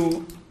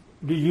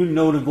you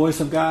know the voice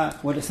of God?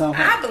 What it sounds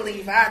like? I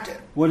believe I do.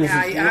 What is it?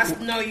 I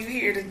know you're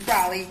here to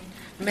probably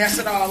mess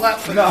it all up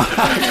for me. No.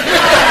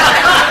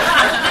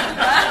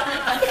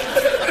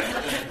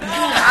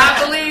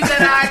 I believe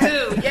that I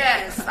do.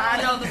 Yes,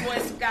 I know the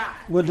voice of God.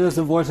 What does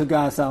the voice of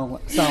God sound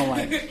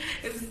like?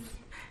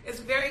 It's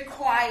very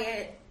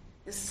quiet.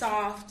 It's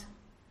soft,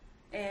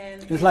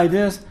 and it's like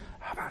this.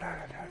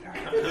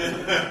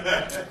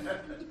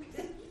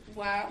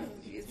 Wow,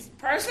 it's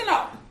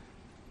personal.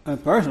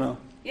 Personal.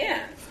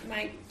 Yeah, it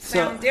might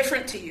sound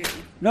different to you.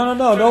 No.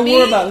 Don't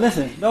worry about.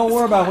 Listen, don't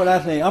worry about what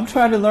I say. I'm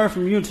trying to learn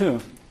from you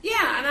too.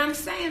 Yeah, and I'm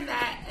saying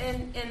that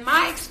in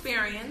my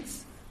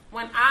experience,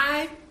 when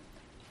I'm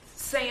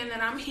saying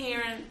that I'm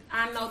hearing,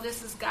 I know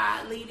this is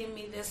God leading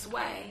me this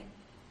way.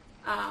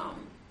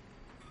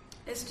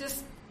 It's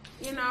just,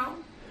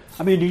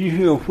 I mean, do you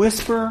hear a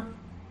whisper?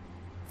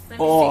 Let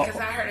me see,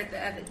 because I heard it the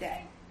other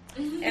day.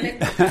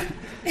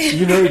 And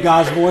you heard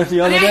God's voice the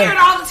other day? I hear it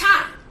all the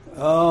time.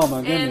 Oh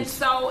my goodness! And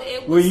so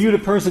it was. Were you the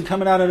person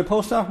coming out of the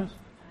post office?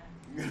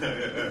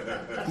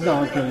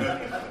 No,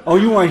 okay. Oh,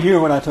 you weren't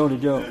here when I told the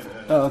joke.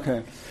 Oh,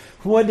 okay.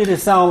 What did it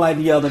sound like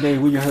the other day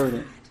when you heard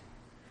it?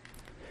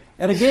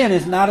 And again,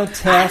 it's not a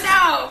test. I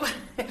know.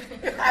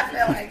 I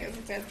feel like it's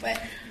a test, but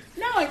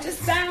no, it just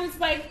sounds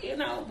like it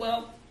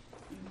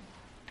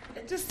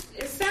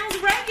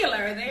sounds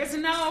regular. There's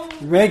no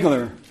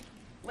regular.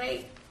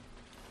 Wait.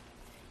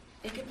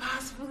 It could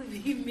possibly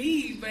be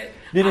me, but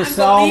did it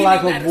sound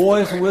like a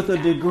voice with a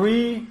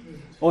degree,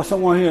 or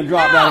someone here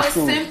dropped out of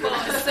school? No, it's simple.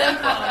 It's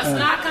simple. It's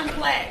not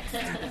complex.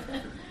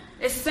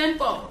 It's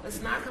simple.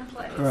 It's not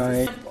complex. Right.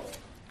 It's simple.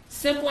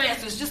 Simple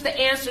answers. Just the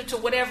answer to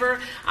whatever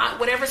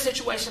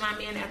situation I'm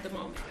in at the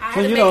moment. I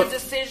had to make a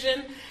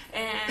decision,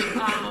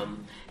 and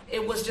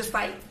it was just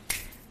like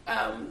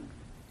I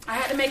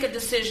had to make a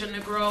decision to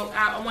grow.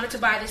 I wanted to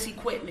buy this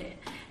equipment,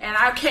 and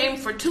I came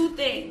for two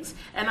things,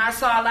 and I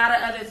saw a lot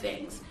of other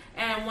things.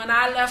 And when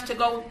I left to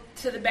go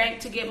to the bank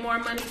to get more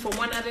money for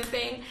one other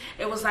thing,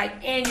 it was like,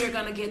 and you're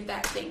going to get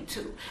that thing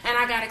too. And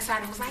I got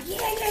excited. I was like,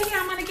 yeah,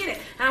 I'm going to get it.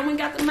 And I went and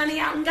got the money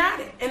out and got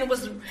it. And it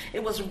was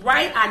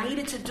right. I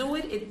needed to do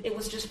it. It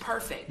was just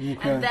perfect. Okay.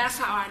 And that's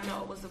how I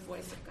know it was the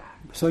voice of God.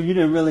 So you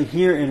didn't really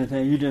hear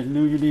anything. You just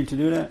knew you needed to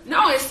do that?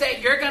 No, it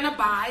said you're going to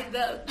buy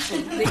the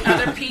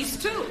other piece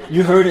too.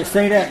 You heard it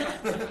say that?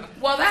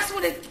 Well, that's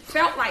what it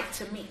felt like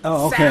to me.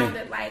 Oh, okay.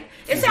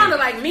 It sounded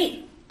like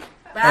me.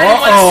 But I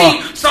didn't want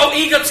to seem so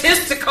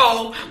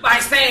egotistical by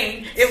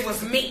saying it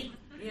was me,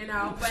 you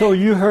know. But so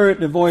you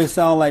heard the voice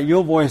sound like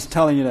your voice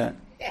telling you that?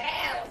 Yeah,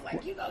 I was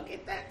like, you gonna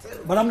get that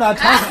too. But I'm not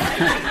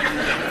talking.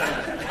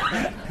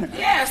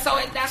 Yeah, so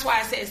that's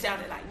why I said it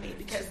sounded like me,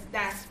 because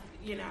that's,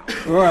 you know.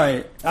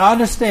 Right. I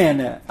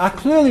understand that. I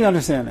clearly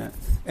understand that.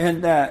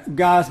 And that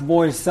God's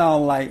voice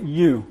sound like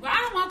you. Well,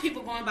 I don't want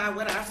people going by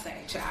what I say,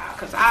 child,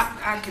 because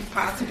I could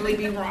possibly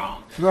be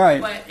wrong. Right.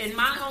 But in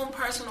my own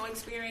personal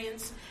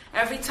experience,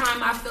 every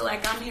time I feel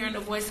like I'm hearing the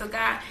voice of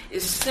God,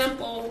 it's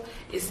simple,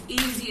 it's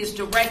easy, it's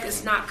direct,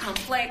 it's not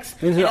complex,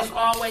 and it's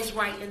always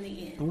right in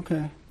the end.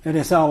 Okay. And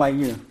it sound like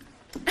you.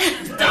 Don't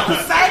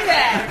say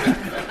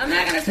that. I'm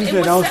not going to say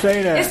it. Don't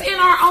say that. It's in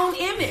our own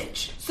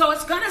image. So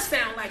it's going to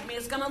sound like me.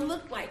 It's going to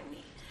look like me.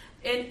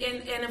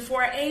 And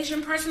for an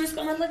Asian person, it's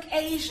going to look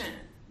Asian.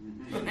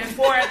 And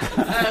for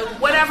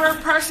whatever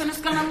person,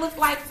 it's going to look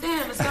like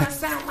them. It's going to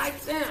sound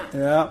like them.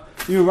 Yeah,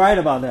 you're right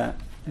about that.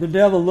 The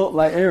devil look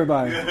like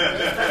everybody.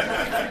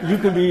 You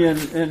could be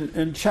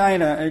in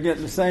China and get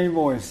the same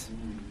voice.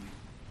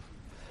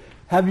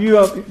 Do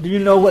you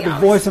know what the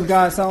voice of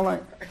God sound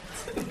like?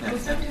 Well,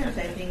 sometimes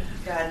I think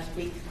God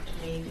speaks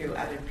to me through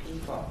other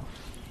people.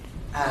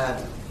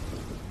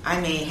 I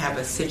may have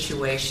a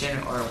situation,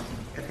 or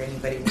if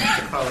anybody wants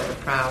to call it a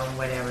problem,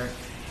 whatever,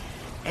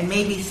 and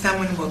maybe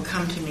someone will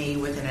come to me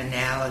with an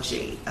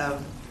analogy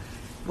of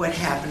what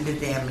happened to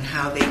them and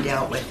how they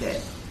dealt with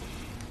it.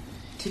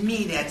 To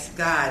me, that's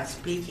God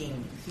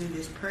speaking through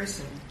this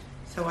person,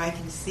 so I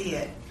can see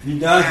it. He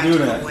does do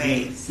that.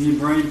 Ways. He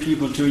brings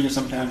people to you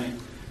sometimes and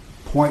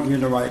point you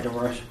in the right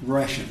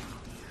direction.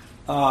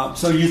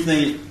 So you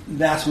think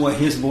that's what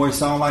his voice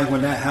sounds like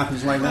when that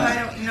happens like that?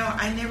 I don't know.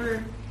 I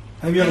never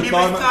Have you ever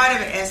thought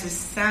of it as a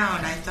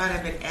sound. I thought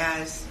of it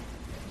as,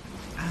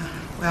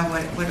 what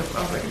would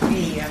it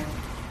be?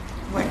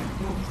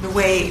 The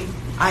way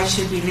I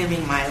should be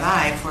living my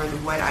life, or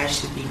what I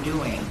should be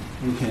doing.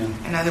 Okay.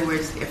 In other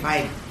words, if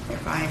I'm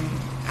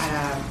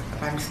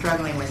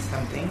struggling with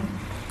something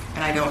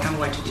and I don't know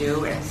what to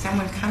do, and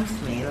someone comes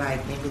to me,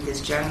 like maybe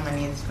this gentleman,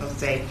 he'll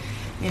say,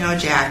 you know,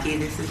 Jackie,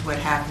 this is what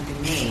happened to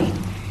me,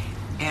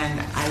 and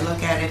I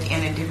look at it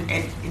in a different.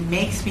 It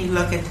makes me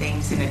look at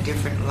things in a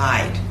different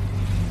light,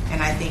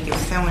 and I think if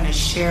someone is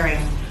sharing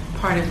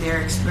part of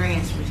their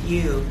experience with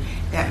you,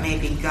 that may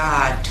be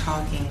God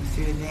talking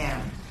through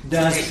them.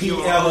 Does so that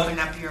you open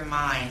up your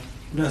mind?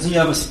 Does he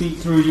ever speak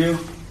through you?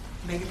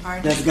 Beg your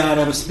pardon? Does God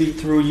ever speak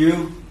through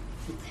you?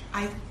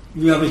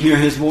 You ever hear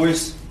his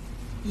voice?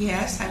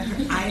 Yes, I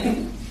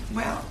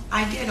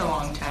did a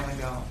long time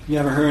ago. You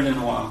haven't heard it in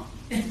a while?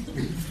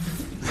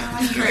 Well,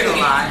 I hear it a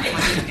lot.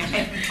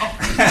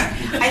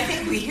 I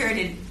think we hear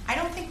it. I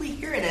don't think we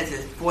hear it as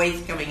his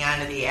voice coming out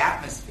of the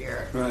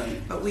atmosphere.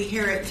 Right. But we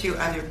hear it through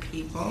other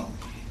people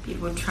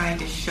trying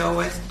to show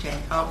us, to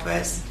help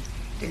us,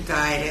 to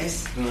guide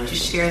us, right, to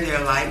share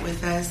their light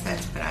with us.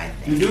 That's what I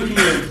think. You do hear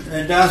it.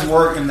 It does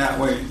work in that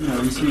way. You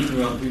know, you speak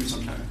to other people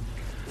sometimes.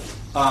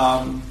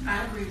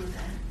 I agree with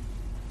that.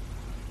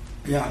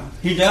 Yeah,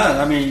 he does.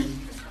 I mean,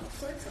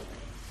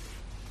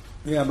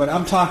 yeah, but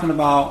I'm talking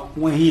about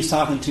when he's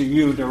talking to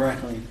you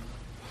directly.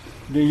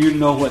 Do you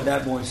know what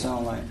that voice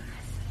sounds like?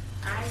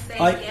 I say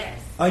yes.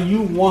 Are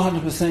you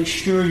 100%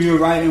 sure you're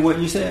right in what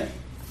you said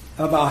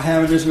about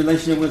having this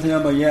relationship with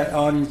him, or yet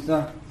all these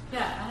stuff?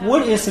 Yeah.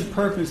 What is the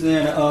purpose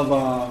then of?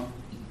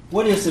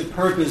 What is the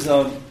purpose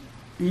of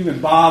even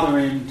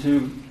bothering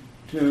to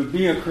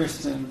be a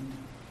Christian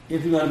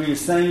if you're going to be the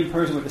same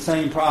person with the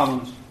same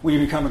problems when you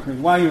become a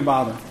Christian? Why are you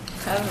bothering?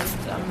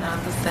 Because I'm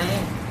not the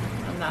same.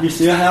 You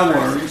still have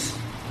worries.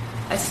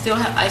 I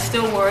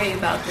still worry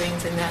about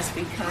things, and that's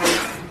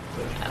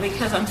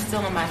because I'm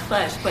still in my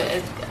flesh.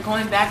 But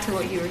going back to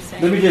what you were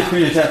saying. Let me just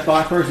finish that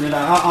thought first, and then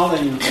I'll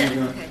let you.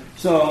 Okay.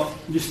 So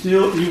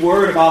you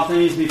worried about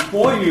things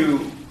before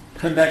you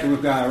connected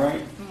with God,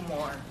 right?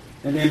 More.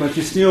 And then, but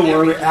you still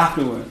worried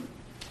afterward.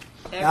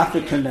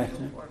 After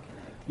connecting,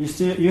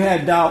 you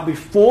had doubt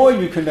before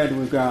you connected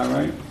with God,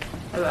 right?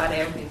 About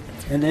everything.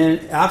 And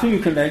then after you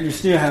connect, you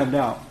still have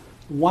doubt.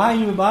 Why are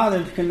you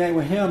bothered to connect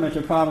with him if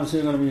your problem's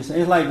still going to be the same?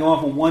 It's like going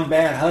from one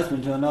bad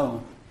husband to another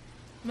one.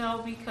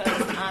 No, because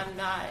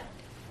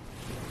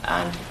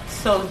I'm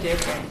so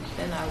different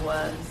than I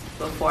was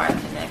before I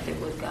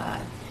connected with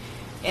God.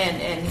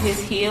 And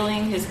his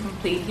healing, his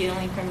complete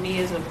healing for me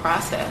is a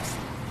process.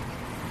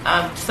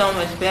 I'm so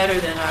much better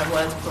than I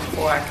was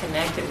before I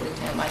connected with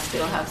him. I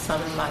still have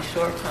some of my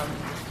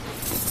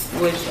shortcomings,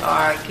 which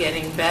are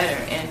getting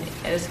better. And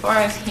as far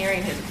as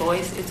hearing his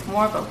voice, it's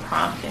more of a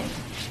prompting.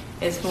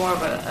 It's more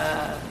of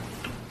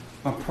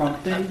A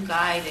prompting? A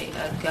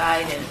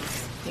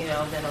guidance,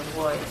 than a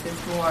voice.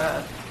 It's more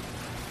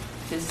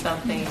of just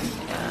something.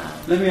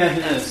 Let me ask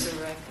you this.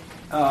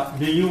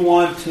 Do you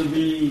want to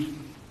be...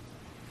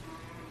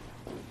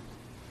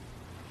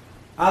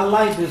 I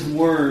like this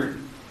word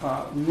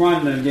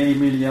Rhonda gave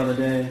me the other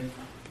day,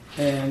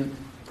 and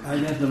I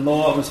guess the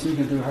Lord was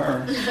speaking through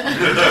her.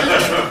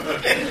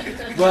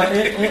 But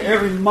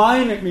it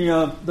reminded me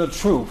of the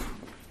truth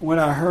when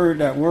I heard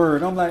that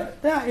word. I'm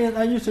like,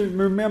 I used to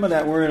remember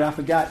that word. I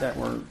forgot that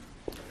word.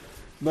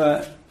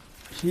 But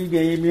she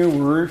gave me a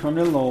word from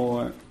the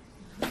Lord.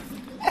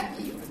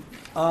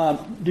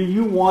 Do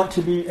you want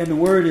to be, and the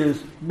word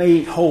is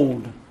made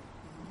whole.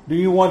 Do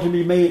you want to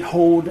be made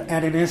whole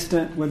at an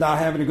instant without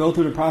having to go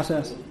through the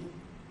process?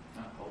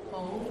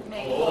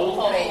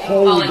 Hold.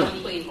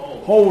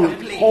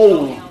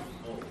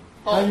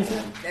 How do you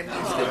say it?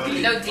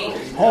 No D.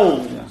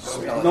 Whole.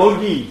 Yeah. No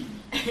D.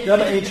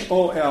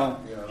 WHOLE.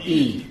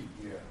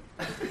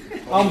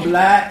 I'm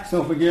black,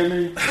 so forgive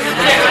me.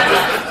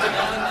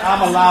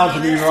 I'm allowed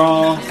to be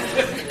wrong.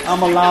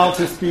 I'm allowed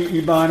to speak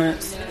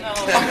Ebonics.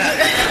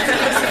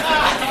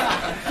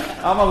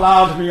 I'm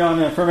allowed to be on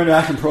the affirmative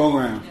action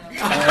program.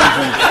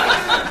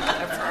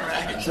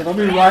 So don't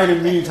be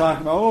writing me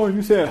talking about,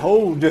 you said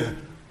hold.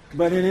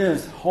 But it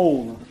is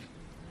whole.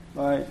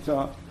 Right?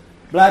 So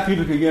black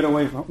people could get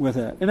away with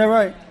that. Isn't that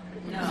right?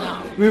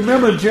 No.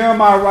 Remember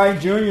Jeremiah Wright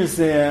Jr.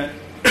 said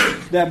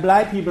that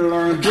black people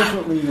learn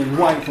differently than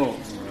white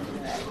folks.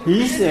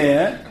 He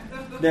said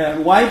that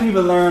white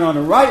people learn on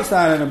the right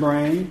side of the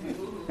brain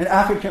and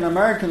African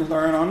Americans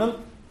learn on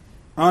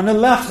the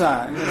left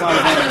side.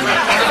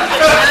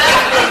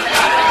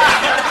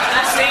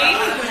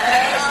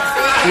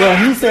 Well,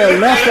 he said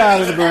left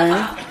side of the brain.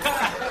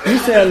 He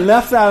said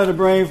left side of the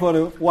brain for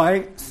the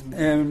whites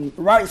and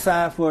right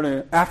side for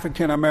the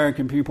African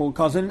American people,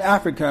 because in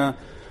Africa,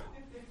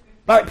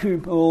 black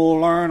people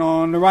learn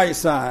on the right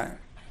side.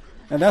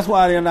 And that's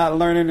why they're not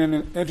learning in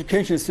the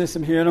education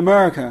system here in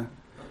America,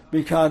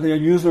 because they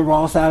use the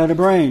wrong side of the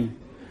brain.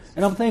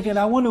 And I'm thinking,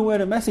 I wonder where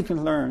the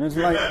Mexicans learn. It's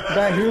like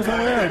back here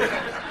somewhere.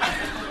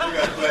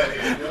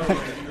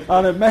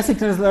 Are the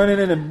Mexicans learning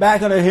in the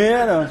back of the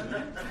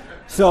head?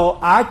 So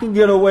I can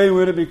get away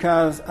with it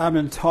because I've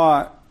been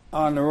taught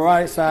on the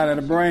right side of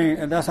the brain,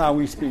 and that's how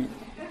we speak.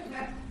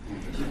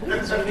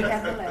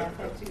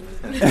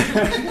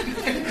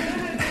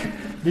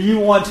 Do you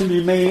want to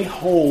be made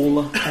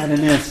whole at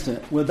an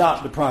instant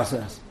without the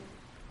process?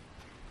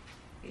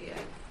 Yeah.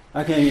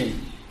 I can't hear you.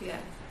 Yeah.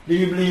 Do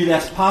you believe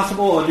that's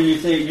possible, or do you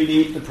think you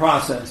need the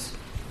process?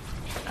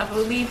 I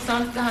believe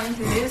sometimes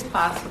it is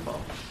possible.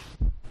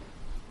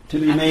 To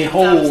be made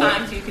whole.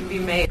 Sometimes you can be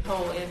made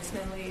whole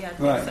instantly. I think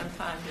right.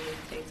 Sometimes it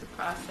takes a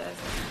process.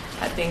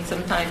 I think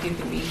sometimes you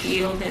can be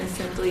healed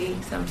instantly.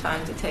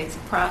 Sometimes it takes a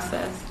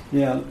process.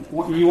 Yeah.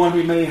 You want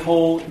to be made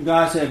whole.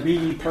 God said, be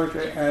ye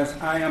perfect as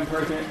I am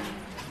perfect.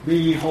 Be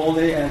ye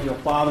holy as your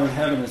Father in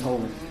heaven is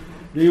holy.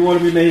 Do you want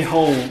to be made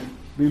whole?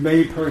 Be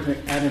made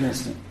perfect at an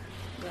instant.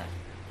 Yeah.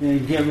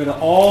 And get rid of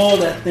all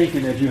that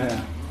thinking that you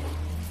have.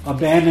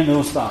 Abandon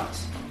those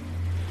thoughts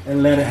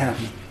and let it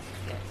happen.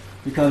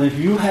 Because if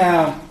you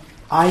have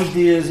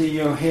ideas in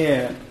your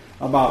head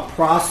about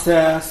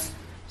process,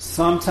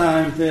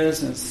 sometimes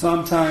this and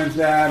sometimes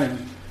that,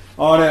 and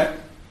all that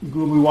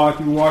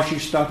gooby-washy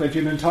stuff that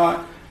you've been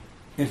taught,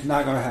 it's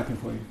not going to happen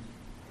for you.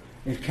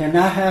 It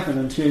cannot happen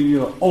until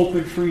you're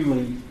open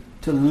freely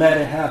to let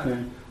it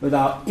happen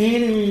without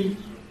any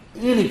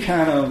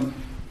kind of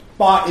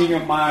thought in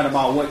your mind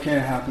about what can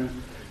happen,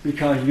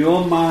 because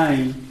your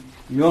mind,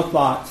 your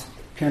thoughts,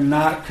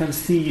 cannot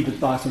conceive the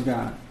thoughts of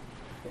God.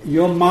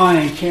 Your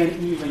mind can't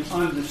even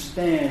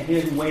understand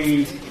His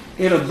ways.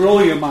 It'll blow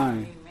your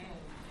mind.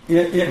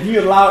 If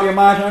you allow your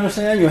mind to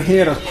understand, your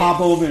head will pop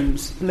open and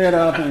split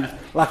up and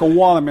like a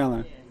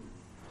watermelon.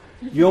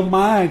 Your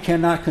mind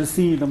cannot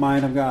conceive the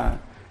mind of God.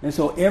 And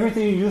so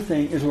everything you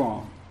think is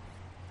wrong.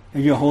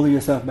 And you're holding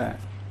yourself back.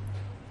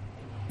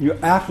 You're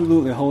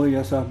absolutely holding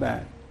yourself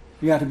back.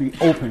 You have to be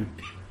open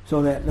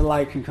so that the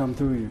light can come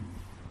through you.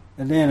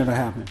 And then it'll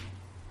happen.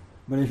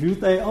 But if you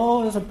think,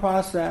 it's a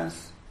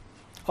process.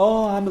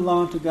 I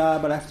belong to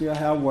God, but I still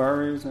have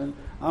worries, and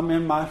I'm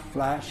in my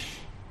flesh,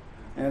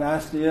 and I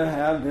still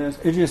have this.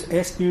 It's just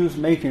excuse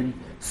making,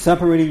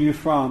 separating you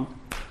from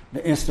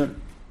the instant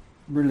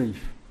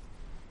relief,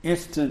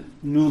 instant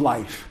new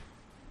life.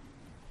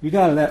 You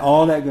got to let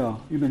all that go.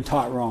 You've been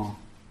taught wrong.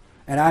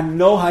 And I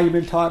know how you've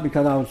been taught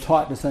because I was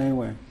taught the same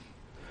way.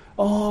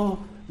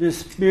 The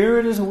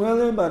spirit is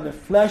willing, but the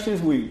flesh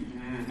is weak.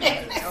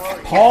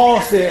 Paul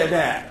said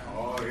that.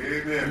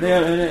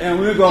 Amen. And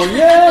we're going,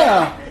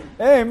 yeah.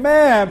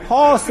 Amen.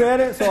 Paul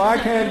said it, so I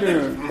can't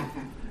do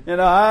it.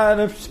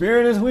 The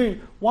spirit is weak.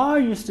 Why are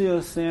you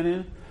still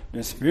sinning?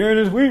 The spirit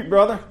is weak,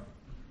 brother.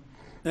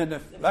 And the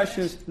flesh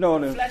is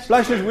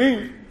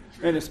weak,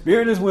 and the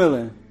spirit is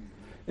willing.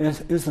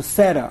 It's a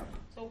setup.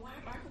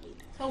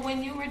 So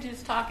when you were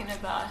just talking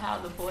about how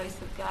the voice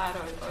of God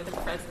or the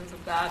presence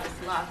of God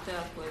is locked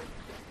up with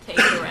tape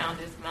around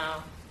His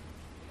mouth,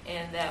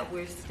 and that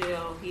we're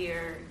still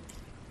here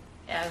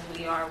as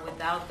we are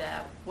without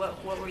that.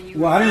 What were you?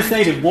 Well, I didn't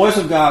say the voice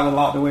of God was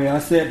locked away. I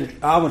said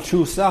that our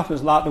true self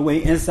is locked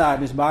away inside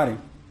this body,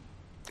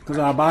 because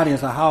our body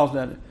is a house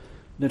that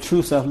the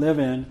true self live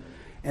in,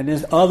 and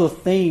this other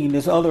thing,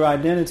 this other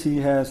identity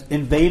has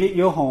invaded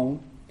your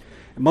home.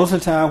 And most of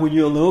the time, when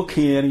you're a little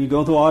kid and you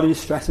go through all these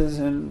stresses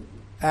and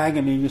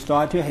agony, you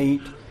start to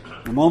hate.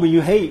 The moment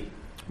you hate,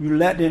 you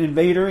let the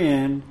invader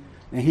in,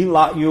 and he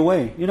locked you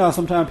away. You know,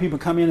 sometimes people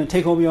come in and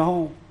take over your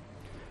home.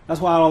 That's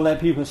why I don't let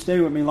people stay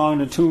with me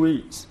longer than 2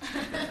 weeks.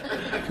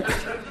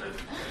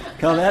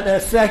 Because at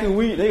that second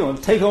week, they're going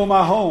to take over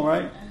my home,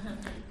 right?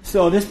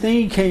 So this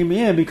thing came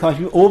in because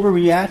you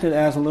overreacted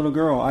as a little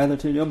girl, either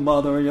to your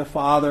mother or your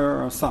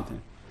father or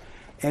something.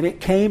 And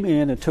it came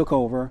in and took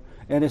over,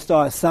 and it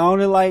started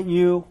sounding like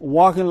you,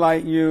 walking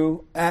like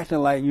you, acting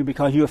like you,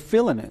 because you're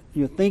feeling it.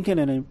 You're thinking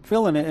and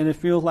feeling it, and it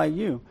feels like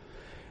you.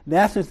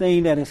 That's the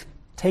thing that is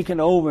taken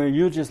over, and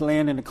you're just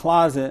laying in the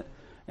closet,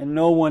 and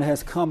no one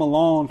has come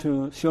along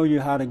to show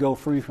you how to go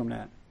free from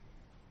that.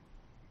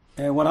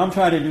 And what I'm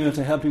trying to do is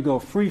to help you go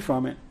free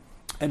from it.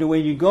 And the way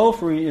you go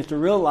free is to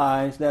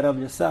realize that of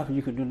yourself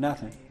you can do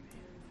nothing.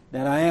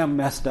 That I am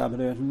messed up.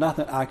 There's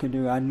nothing I can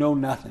do. I know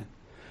nothing.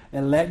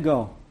 And let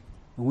go.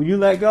 And when you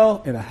let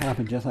go, it'll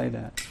happen just like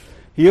that.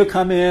 He'll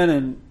come in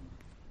and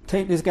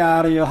take this guy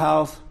out of your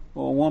house,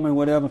 or a woman,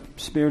 whatever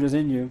spirit is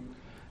in you,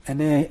 and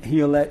then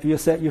he'll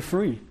set you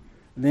free.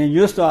 And then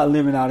you'll start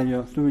living out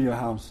of through your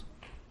house.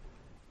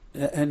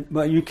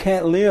 But you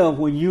can't live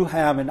when you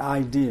have an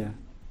idea.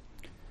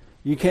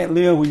 You can't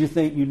live when you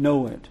think you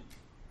know it.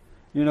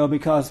 You know,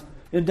 because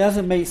it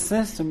doesn't make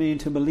sense to me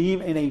to believe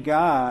in a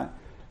God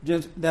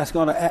just that's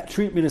going to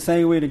treat me the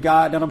same way to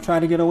God that I'm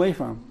trying to get away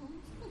from.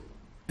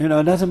 You know,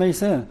 it doesn't make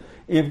sense.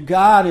 If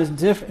God is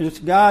different,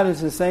 if God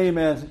is the same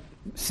as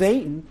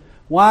Satan,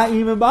 why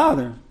even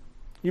bother?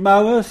 You might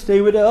as well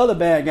stay with the other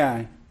bad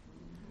guy.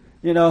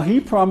 You know, he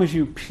promised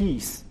you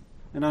peace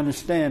and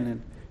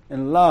understanding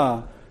and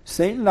love.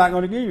 Satan's not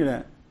going to give you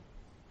that.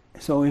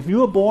 So if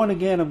you are born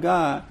again of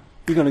God,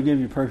 he's going to give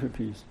you perfect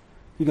peace.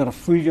 He's going to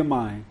free your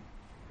mind.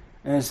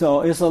 And so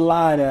it's a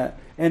lie that,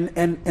 and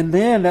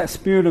then that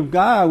Spirit of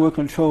God will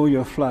control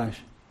your flesh.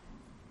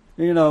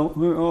 You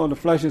know, the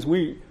flesh is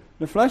weak.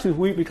 The flesh is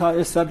weak because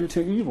it's subject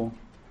to evil.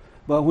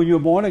 But when you're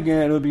born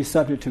again, it will be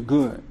subject to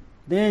good.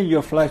 Then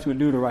your flesh will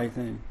do the right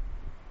thing.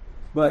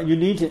 But you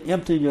need to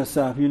empty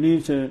yourself. You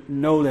need to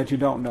know that you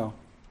don't know.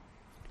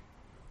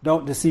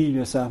 Don't deceive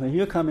yourself. And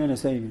he'll come in and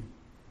save you.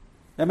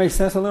 That makes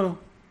sense a little?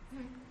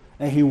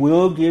 And he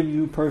will give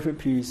you perfect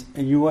peace,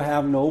 and you will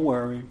have no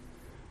worry,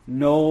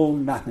 no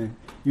nothing.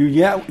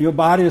 Your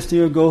body will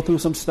still go through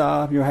some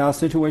stuff. You'll have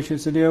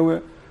situations to deal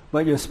with,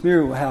 but your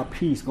spirit will have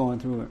peace going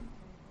through it.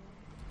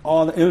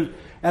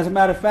 As a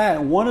matter of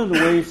fact, one of the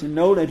ways to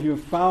know that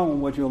you've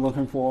found what you're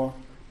looking for,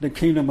 the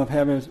kingdom of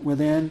heaven is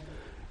within,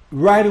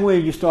 right away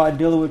you start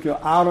dealing with your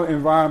outer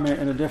environment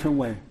in a different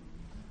way.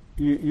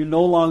 You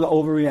no longer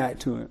overreact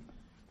to it.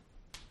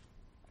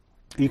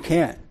 You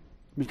can't,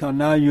 because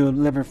now you're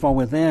living from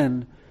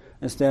within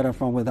instead of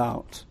from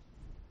without.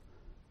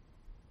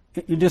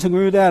 You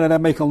disagree with that, or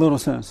that make a little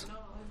sense? No,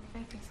 it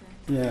makes sense.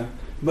 Yeah,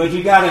 but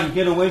you got to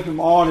get away from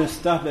all this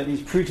stuff that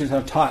these preachers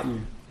have taught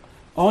you.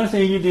 Only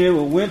thing you did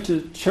was went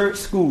to church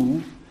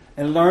school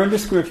and learned the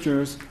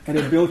scriptures, and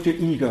it built your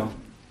ego.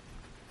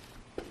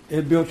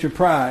 It built your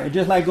pride. It's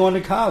just like going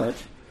to college.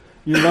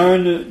 You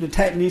learn the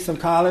techniques of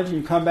college.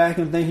 You come back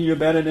and think you're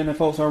better than the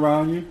folks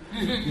around you.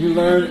 You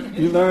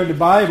learn the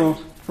Bible.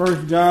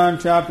 1 John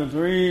chapter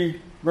 3,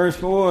 verse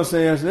 4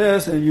 says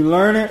this, and you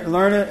learn it,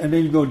 and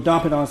then you go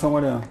dump it on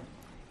someone else,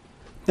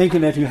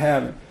 thinking that you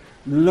have it.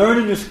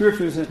 Learning the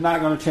scriptures is not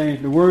going to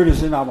change. The word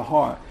is in our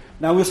heart.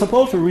 Now, we're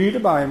supposed to read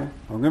the Bible.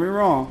 Don't get me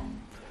wrong.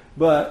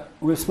 But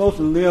we're supposed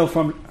to live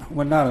from,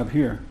 well, not up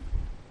here.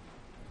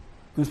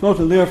 We're supposed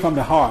to live from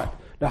the heart.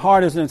 The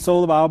heart is in the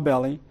soul of our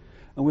belly.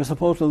 And we're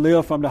supposed to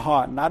live from the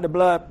heart. Not the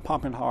blood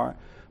pumping heart,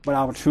 but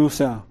our true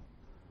self.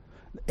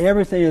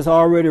 Everything is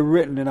already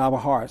written in our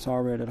hearts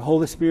already. The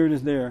Holy Spirit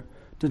is there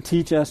to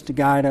teach us, to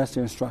guide us,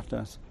 to instruct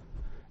us.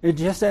 It's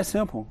just that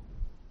simple.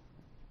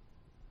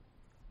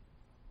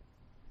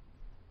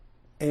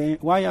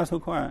 And why y'all so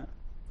quiet?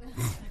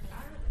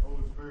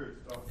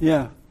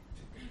 Yeah.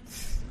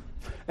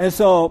 And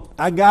so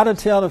I got to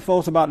tell the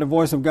folks about the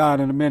voice of God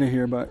in a minute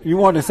here, but you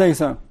wanted to say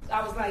something.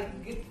 I was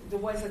like, get the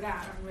voice of God.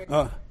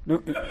 I'm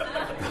ready.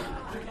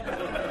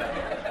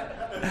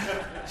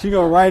 She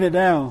gonna write it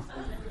down.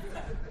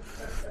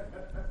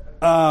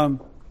 Don,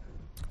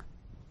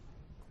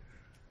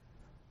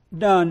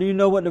 do you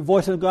know what the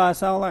voice of God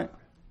sound like?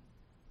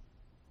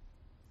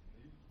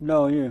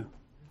 No, you.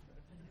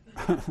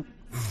 It doesn't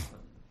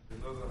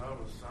have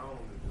a sound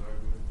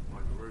exactly,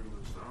 like a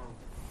regular sound.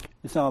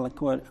 It sound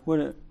like what?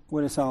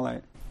 What it sound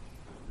like?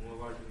 More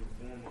like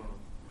in the form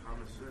of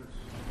common sense.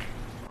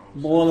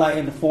 More like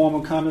in the form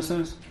of common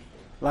sense?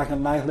 Like a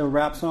nice little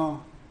rap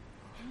song?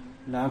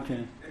 No,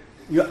 okay.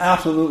 You're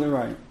absolutely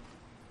right.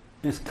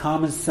 It's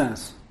common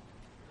sense.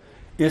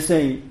 It's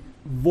a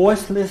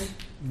voiceless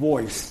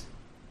voice.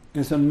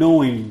 It's a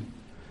knowing.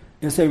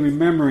 It's a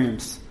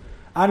remembrance.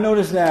 I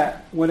notice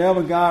that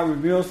whenever God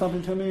reveals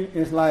something to me,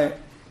 it's like,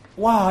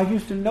 wow, I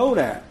used to know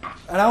that.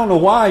 And I don't know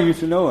why I used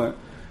to know it.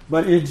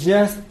 But it's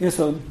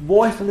a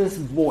voiceless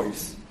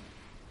voice.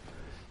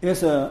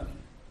 It's a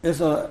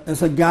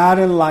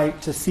guiding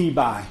light to see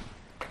by.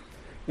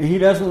 And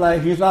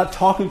he's not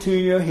talking to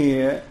your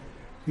head.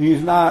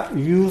 He's not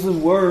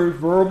using words,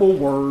 verbal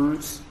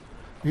words.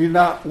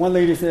 One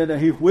lady said that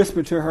he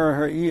whispered to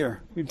her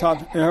ear. He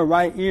talked in her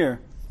right ear.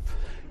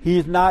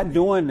 He's not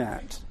doing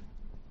that.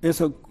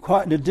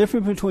 The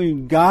difference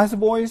between God's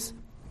voice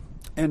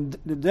and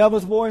the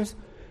devil's voice.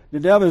 The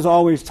devil is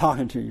always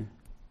talking to you.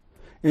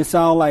 It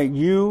sounds like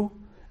you.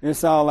 It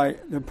sounds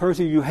like the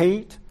person you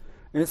hate.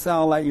 It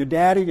sounds like your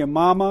daddy, your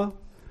mama,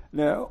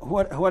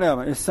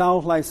 whatever. It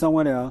sounds like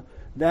someone else.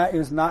 That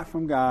is not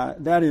from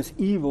God. That is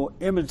evil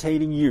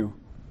imitating you.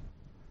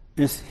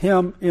 It's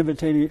him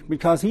imitating,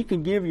 because he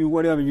can give you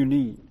whatever you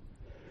need.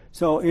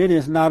 So it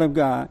is not of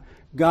God.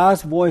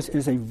 God's voice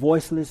is a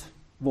voiceless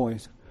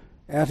voice.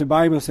 As the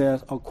Bible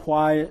says, a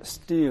quiet,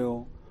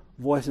 still,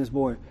 voiceless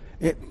voice.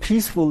 It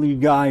peacefully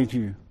guides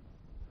you.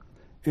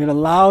 It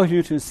allows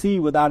you to see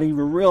without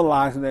even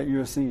realizing that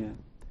you're seeing.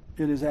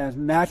 It is as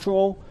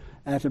natural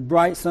as the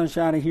bright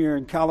sunshine here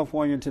in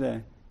California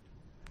today.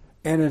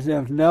 And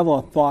there's never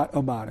a thought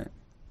about it.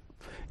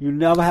 You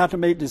never have to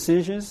make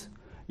decisions.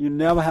 You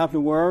never have to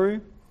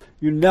worry.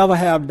 You never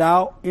have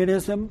doubt. It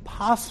is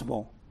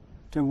impossible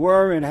to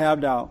worry and have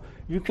doubt.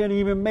 You can't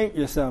even make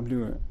yourself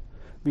do it,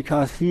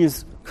 because he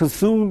has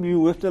consumed you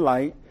with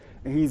delight,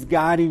 and he's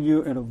guiding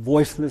you in a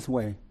voiceless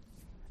way.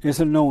 It's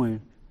a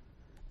knowing.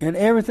 And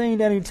everything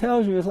that he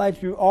tells you is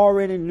like you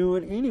already knew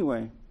it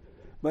anyway.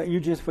 But you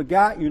just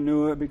forgot you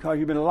knew it because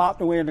you've been locked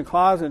away in the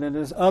closet and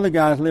there's other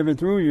guys living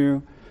through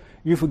you.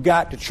 You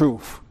forgot the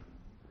truth.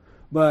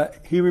 But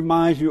he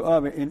reminds you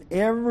of it in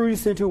every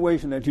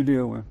situation that you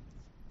deal with.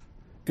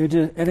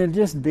 It's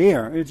just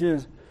there. It's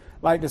just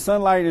like the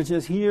sunlight is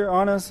just here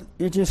on us.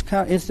 It's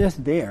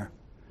just there.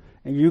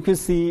 And you can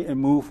see and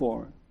move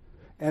forward.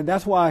 And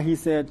that's why he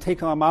said,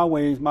 take on my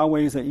ways. My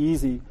ways are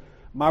easy.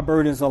 My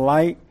burdens are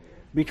light.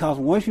 Because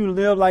once you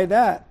live like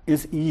that,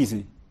 it's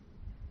easy.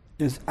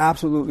 It's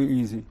absolutely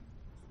easy.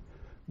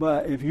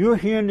 But if you're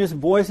hearing this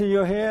voice in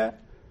your head,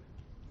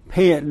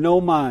 pay it no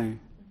mind.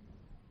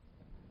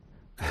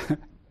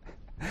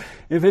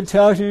 If it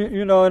tells you,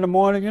 in the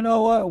morning, you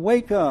know what,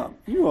 wake up.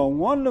 You're a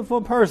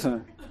wonderful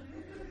person.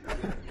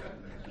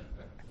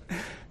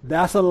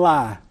 That's a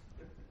lie.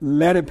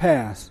 Let it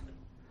pass.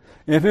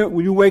 When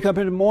you wake up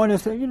in the morning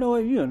and say, you know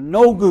what, you're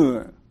no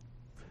good.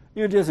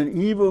 You're just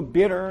an evil,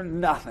 bitter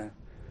nothing.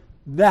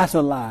 That's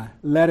a lie.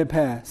 Let it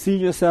pass. See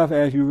yourself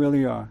as you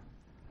really are.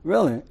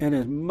 Really. And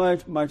it's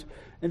much, much.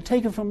 And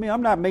take it from me.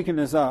 I'm not making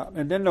this up.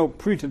 And then no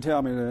preacher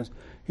tell me this.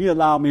 He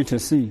allowed me to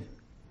see.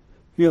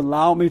 He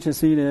allowed me to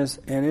see this.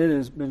 And it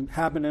has been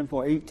happening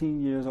for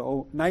 18 years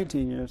or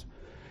 19 years.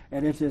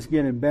 And it's just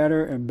getting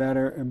better and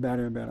better and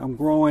better and better. I'm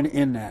growing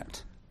in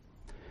that.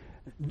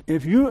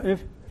 If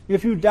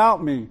you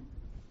doubt me,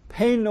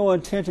 pay no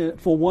attention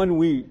for 1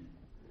 week.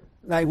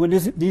 Like when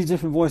these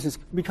different voices,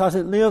 because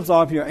it lives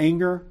off your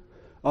anger,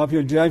 off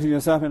your judging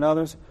yourself and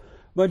others.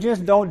 But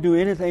just don't do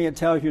anything it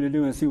tells you to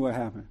do and see what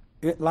happens.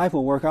 Life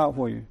will work out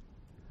for you.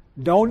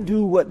 Don't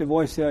do what the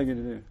voice tells you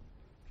to do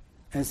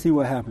and see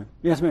what happens.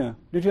 Yes, ma'am.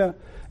 Did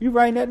you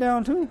writing that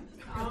down too?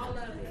 All of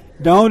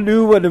it. Don't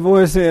do what the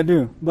voice said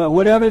do, but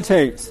whatever it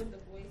takes.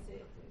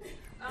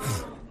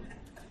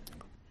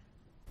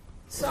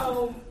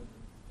 So,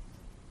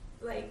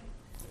 like,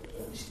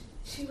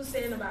 she was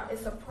saying about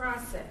it's a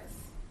process,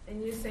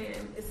 and you're saying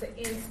it's an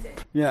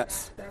instant.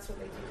 Yes. That's what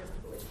they teach us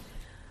to believe.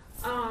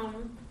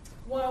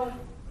 Well,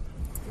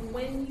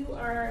 when you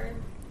are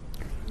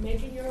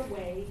making your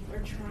way, or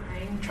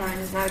trying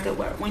is not a good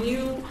word, when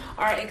you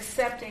are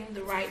accepting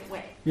the right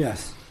way.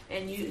 Yes.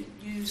 And you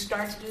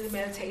start to do the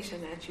meditation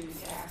that you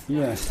asked.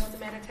 Yes. You do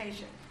the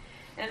meditation.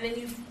 And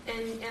then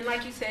and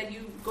like you said,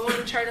 you go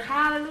to church,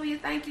 hallelujah,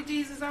 thank you,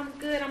 Jesus, I'm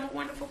good, I'm a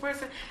wonderful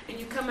person. And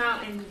you come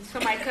out and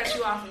somebody cuts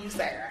you off and you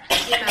say,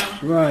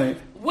 Right.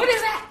 What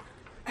is that?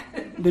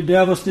 The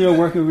devil's still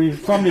working with you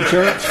from the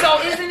church.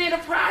 So isn't it a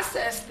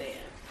process then?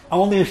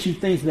 Only if she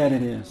thinks that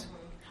it is.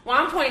 Well,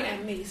 I'm pointing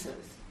at me, sis.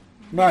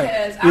 Right.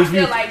 Because I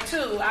feel like,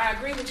 too, I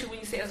agree with you when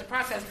you say it's a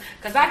process.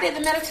 Because I did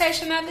the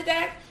meditation the other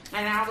day,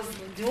 and I was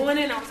doing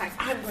it, and I was like,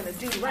 I'm going to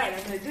do right.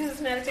 I'm going to do this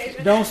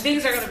meditation.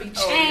 Things are going to be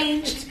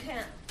changed.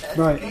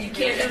 Right. You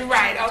can't do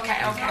right.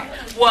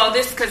 Okay. Well,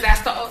 because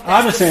that's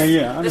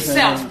the the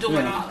self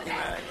doing all of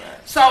that.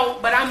 So,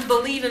 but I'm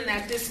believing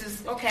that this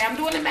is, okay, I'm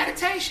doing the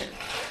meditation.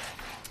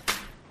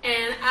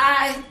 And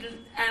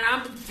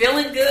I'm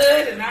feeling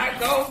good, and I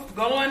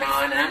going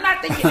on, and I'm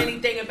not thinking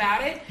anything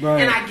about it.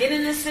 Right. And I get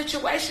in this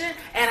situation,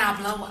 and I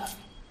blow up.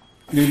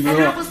 And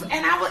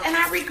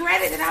I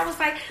regretted it. I was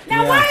like,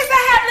 now why is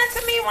that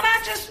happening to me when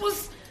I just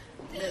was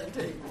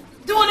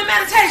doing the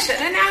meditation,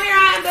 and now here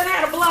I am done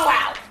had a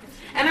blowout,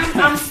 and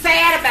I'm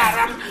sad about it.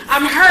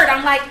 I'm hurt.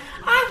 I'm like,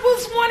 I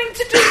was wanting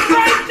to do the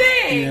right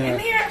thing, and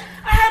here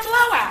I had a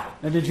blowout.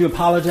 And did you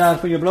apologize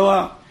for your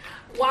blowout?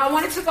 Well, I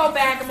wanted to go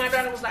back, and my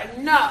daughter was like,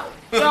 "No,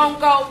 don't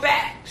go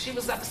back." She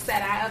was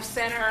upset. I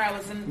upset her. I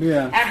was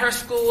at her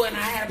school, and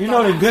I had to You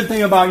know the good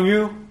thing about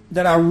you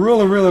that I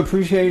really, really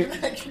appreciate?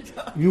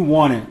 You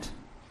want it.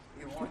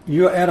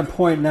 You're at a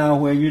point now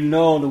where you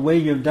know the way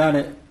you've done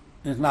it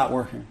is not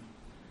working.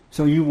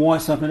 So you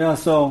want something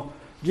else. So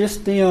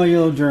just stay on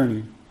your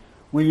journey.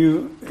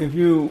 If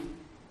you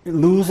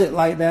lose it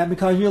like that,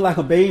 because you're like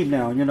a babe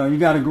now, you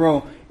got to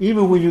grow.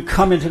 Even when you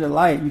come into the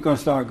light, you're going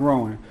to start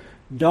growing.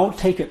 Don't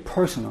take it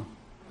personal.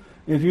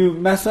 If you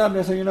mess up,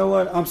 they say, you know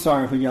what, I'm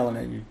sorry for yelling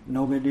at you.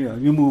 No big deal.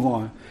 You move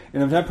on.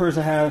 And if that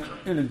person has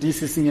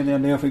decency in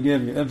them, they'll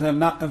forgive you. If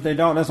they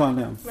don't, that's on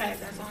them. Right,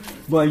 that's on them.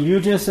 But you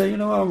just say, you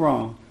know what, I'm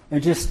wrong.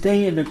 And just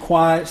stay in the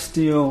quiet,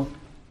 still,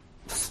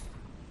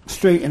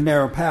 straight and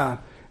narrow path.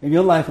 And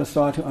your life will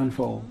start to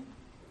unfold.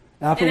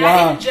 After a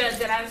while, I didn't judge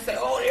that. I didn't say,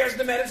 "Oh, there's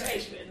the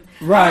meditation."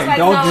 Right. Like,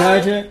 don't no.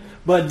 judge it.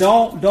 But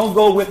don't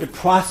go with the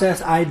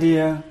process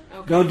idea.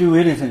 Okay. Don't do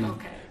anything.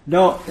 Okay.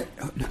 Don't,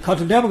 because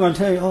the devil's going to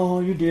tell you, "Oh,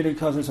 you did it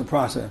because it's a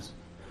process."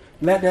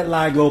 Let that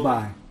lie go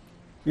by.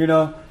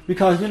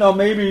 Because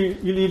maybe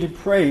you need to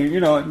pray.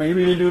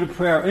 Maybe you need to do the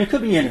prayer. It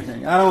could be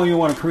anything. I don't even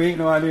want to create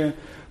no idea.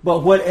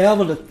 But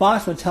whatever the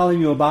thoughts are telling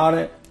you about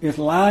it is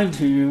lying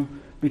to you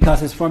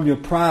because it's from your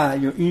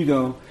pride, your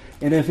ego.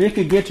 And if it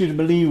could get you to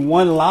believe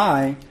one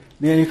lie,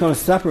 then it's going to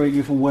separate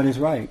you from what is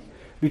right.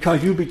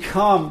 Because you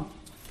become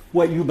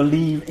what you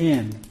believe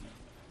in.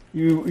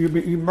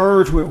 You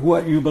merge with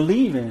what you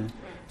believe in.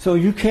 So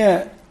you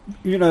can't,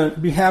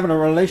 be having a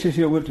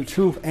relationship with the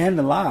truth and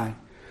the lie.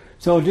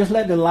 So just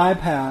let the lie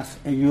pass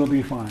and you'll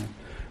be fine.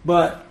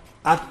 But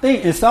I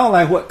think it sounds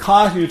like what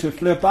caused you to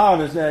flip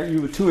out is that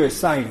you were too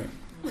excited.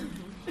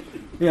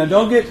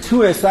 Don't get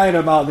too excited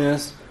about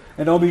this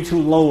and don't be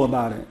too low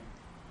about it.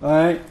 All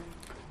right?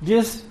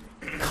 Just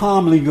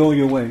calmly go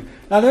your way.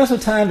 Now, there's a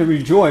time to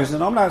rejoice,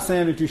 and I'm not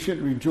saying that you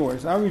shouldn't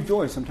rejoice. I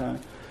rejoice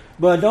sometimes.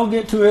 But don't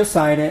get too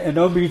excited and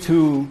don't be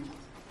too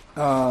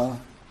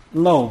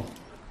low.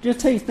 Just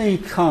take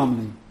things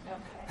calmly. Okay.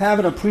 Have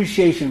an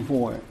appreciation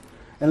for it.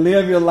 And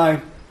live your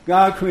life.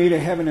 God created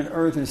heaven and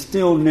earth in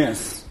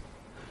stillness.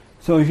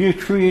 So if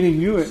He's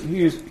creating you,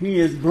 He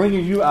is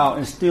bringing you out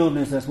in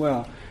stillness as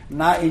well,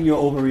 not in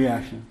your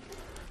overreaction.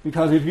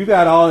 Because if you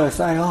got all that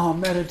excited, I'm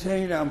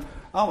meditating,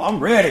 I'm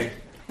ready.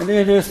 And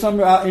then there's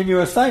something in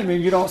your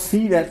excitement, you don't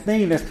see that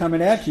thing that's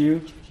coming at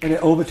you, and it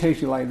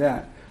overtakes you like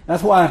that.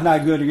 That's why it's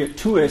not good to get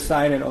too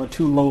excited or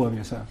too low of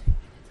yourself.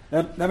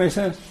 That makes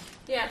sense?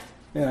 Yeah.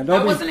 Yeah.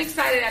 I wasn't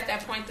excited at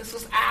that point. This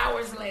was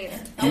hours later.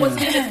 I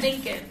wasn't even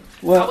thinking.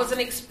 I wasn't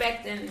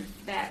expecting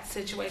that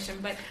situation.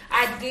 But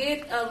I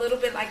did a little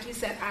bit, like you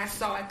said, I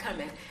saw it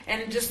coming.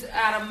 And just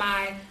out of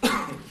my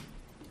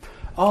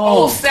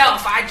old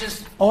self, I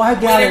just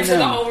went into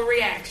the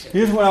overreaction.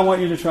 Here's what I want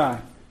you to try.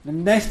 The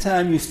next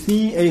time you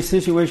see a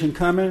situation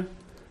coming,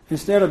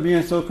 instead of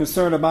being so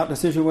concerned about the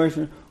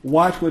situation,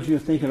 watch what you're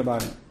thinking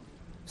about it.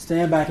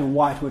 Stand back and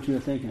watch what you're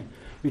thinking.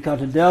 Because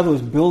the devil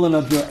is building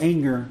up your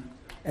anger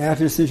as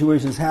this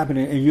situation is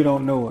happening and you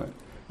don't know it.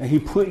 And he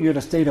put you in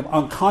a state of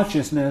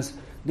unconsciousness,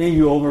 then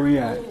you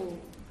overreact. Ooh,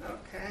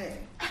 okay.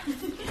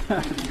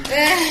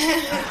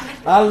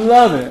 I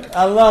love it.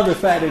 I love the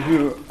fact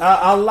that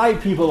I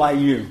like people like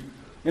you.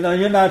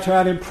 You're not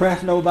trying to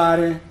impress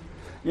nobody.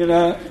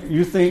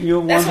 You think you're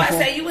wonderful. That's why I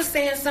say you were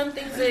saying some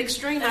things are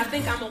extreme. I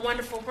think I'm a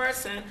wonderful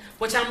person,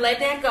 which I'm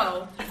letting that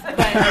go. But,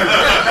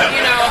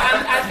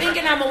 I'm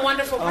thinking I'm a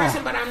wonderful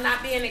person, but I'm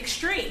not being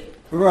extreme.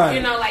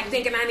 Right. Like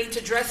thinking I need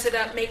to dress it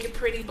up, make it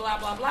pretty, blah,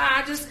 blah, blah.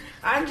 I just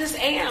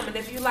am. And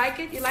if you like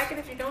it, you like it.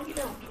 If you don't, you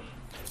don't.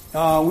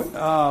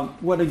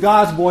 What the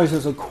God's voice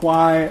is a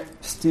quiet,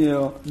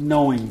 still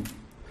knowing.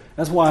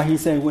 That's why He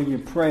said when you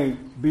pray,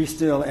 be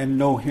still and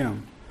know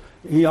Him.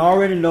 He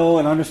already know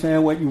and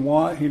understand what you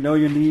want. He know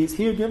your needs.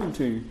 He'll give them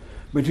to you.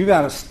 But you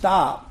got to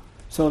stop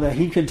so that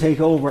He can take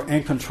over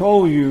and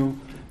control you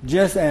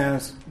just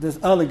as this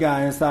other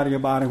guy inside of your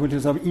body, which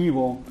is of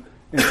evil,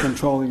 is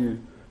controlling you.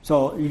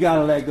 So you got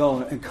to let go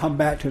and come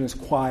back to this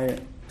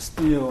quiet,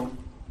 still,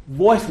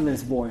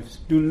 voiceless voice.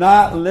 Do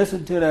not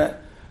listen to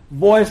that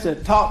voice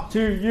that talks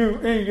to you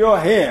in your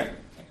head.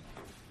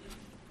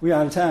 We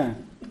out of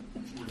time.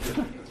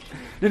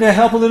 Did that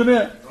help a little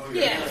bit?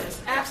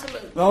 Yes,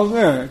 absolutely. Oh,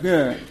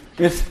 good.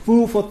 It's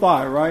food for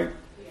thought, right?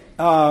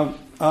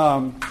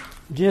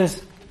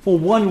 Just for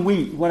 1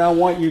 week, what I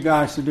want you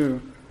guys to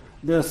do,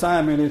 the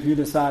assignment, if you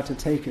decide to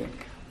take it,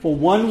 for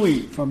 1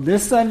 week, from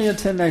this Sunday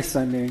until next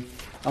Sunday,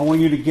 I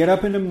want you to get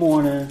up in the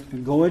morning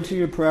and go into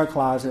your prayer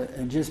closet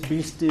and just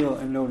be still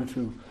and know the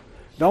truth.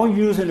 Don't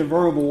use any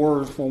verbal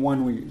words for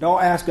 1 week.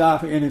 Don't ask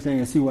God for anything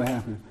and see what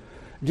happens.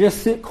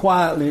 Just sit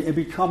quietly and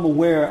become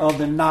aware of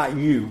the not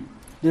you.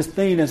 This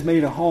thing that's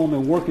made a home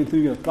and working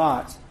through your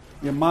thoughts,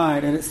 your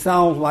mind, and it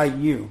sounds like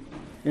you.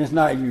 It's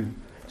not you.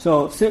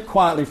 So sit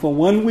quietly for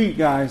 1 week,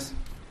 guys,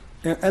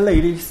 and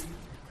ladies,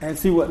 and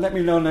see what. Let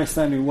me know next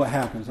Sunday what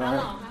happens. All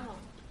right? How long?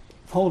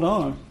 Hold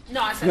on.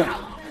 No, I said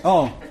how long.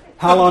 Oh,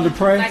 how long to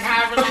pray? Like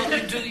however long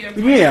you do your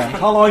prayer. Yeah,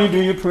 how long you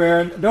do your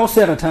prayer. Don't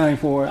set a time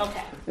for it.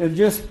 Okay. and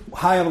just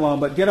however long,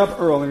 but get up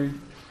early,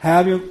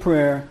 have your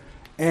prayer,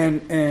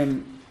 and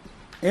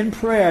in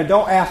prayer,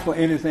 don't ask for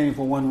anything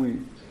for 1 week.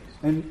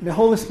 And the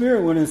Holy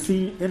Spirit will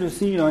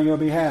intercede on your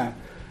behalf.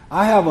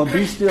 I have a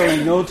Be Still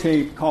and Know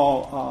tape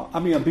called,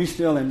 a Be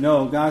Still and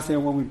Know. God said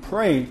when we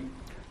pray,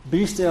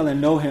 be still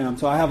and know Him.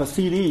 So I have a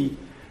CD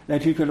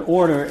that you can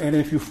order, and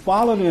if you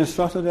follow the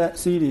instructions of that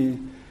CD,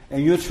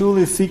 and you're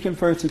truly seeking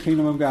first the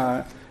kingdom of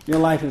God, your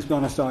life is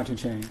going to start to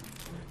change.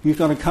 He's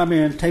going to come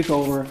in, take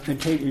over, and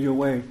take you your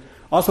way.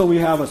 Also, we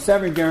have a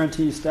 7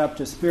 guaranteed step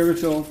to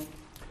spiritual,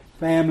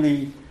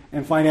 family,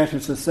 and financial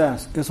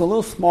success. It's a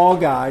little small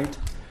guide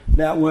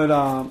that would,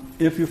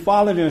 if you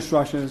follow the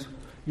instructions,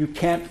 you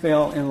can't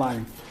fail in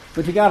life.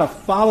 But you got to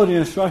follow the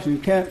instructions.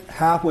 You can't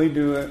halfway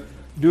do it.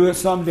 Do it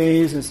some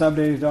days and some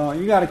days don't.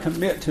 You got to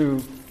commit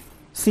to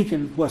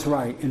seeking what's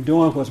right and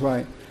doing what's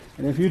right.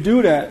 And if you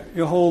do that,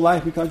 your whole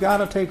life, because God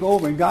will take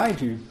over and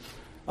guide you.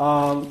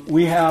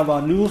 We have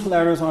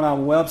newsletters on our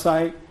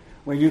website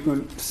where you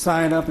can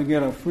sign up and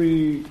get a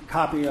free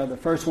copy of the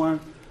first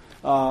one.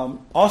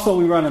 Also,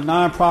 we run a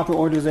nonprofit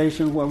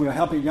organization where we're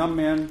helping young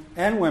men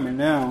and women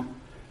now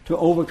to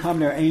overcome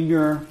their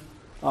anger,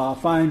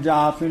 find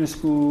jobs, finish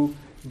school,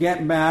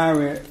 get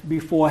married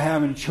before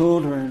having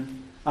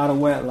children out of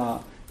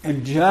wedlock,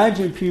 and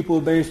judging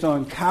people based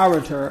on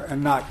character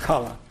and not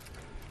color.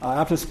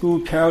 After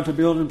school character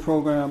building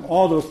program,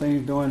 all those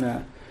things doing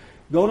that.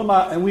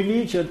 And we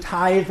need your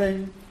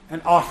tithing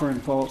and offering,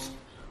 folks.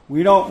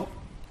 We don't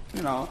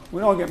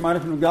get money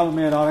from the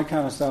government, all that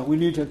kind of stuff. We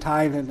need your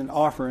tithing and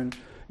offering,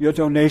 your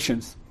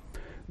donations.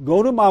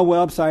 Go to my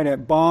website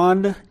at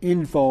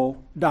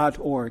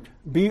bondinfo.org,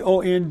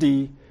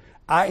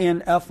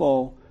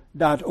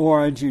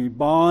 bondinfo.org,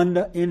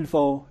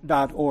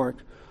 bondinfo.org,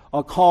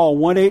 or call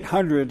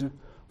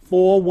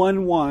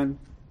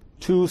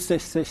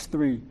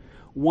 1-800-411-2663,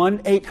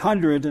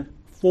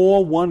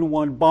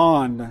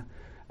 1-800-411-BOND,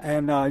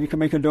 and you can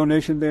make a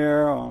donation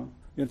there, or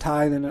your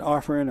tithing and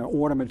offering, or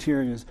order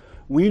materials.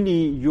 We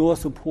need your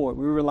support.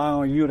 We rely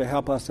on you to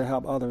help us to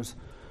help others.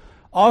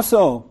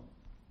 Also,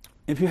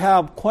 if you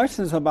have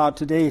questions about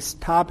today's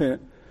topic,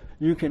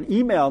 you can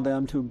email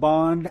them to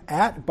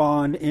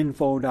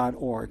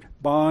bond@bondinfo.org,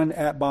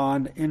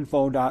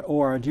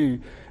 bond@bondinfo.org,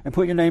 and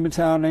put your name in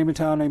town,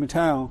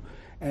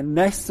 and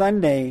next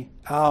Sunday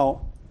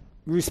I'll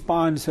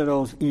respond to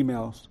those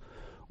emails.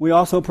 We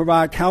also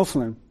provide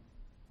counseling,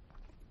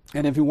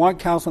 and if you want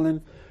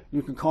counseling,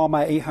 you can call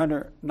my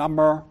 800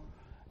 number,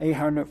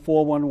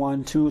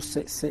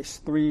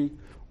 800-411-2663,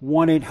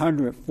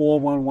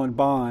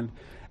 1-800-411-BOND,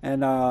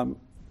 and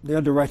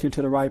they'll direct you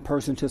to the right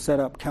person to set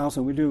up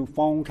counseling. We do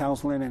phone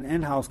counseling and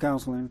in-house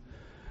counseling.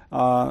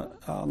 A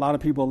lot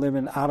of people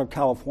living out of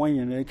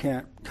California, and they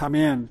can't come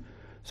in,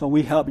 so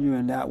we help you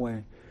in that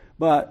way.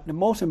 But the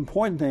most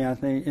important thing, I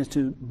think, is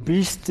to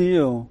be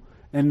still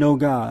and know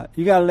God.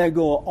 You got to let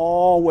go of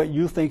all what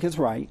you think is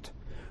right,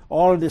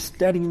 all of the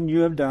studying you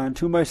have done.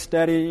 Too much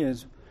study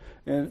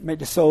make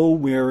the soul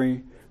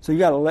weary. So you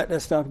got to let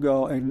that stuff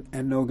go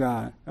and know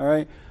God. All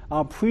right?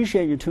 I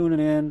appreciate you tuning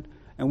in.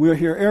 And we're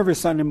here every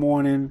Sunday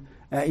morning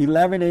at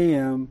 11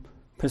 a.m.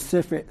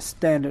 Pacific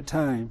Standard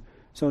Time.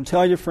 So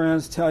tell your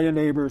friends, tell your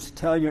neighbors,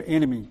 tell your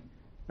enemy.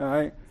 All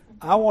right?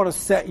 I want to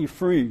set you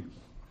free.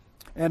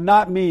 And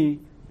not me,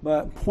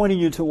 but pointing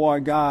you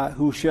toward God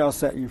who shall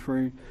set you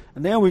free.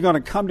 And then we're going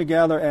to come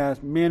together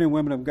as men and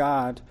women of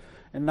God,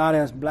 and not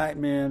as black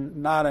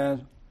men, not as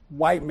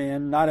white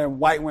men, not as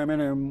white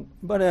women,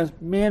 but as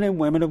men and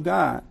women of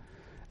God.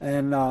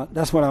 And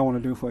that's what I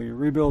want to do for you.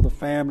 Rebuild the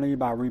family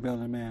by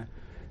rebuilding man.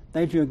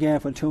 Thank you again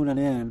for tuning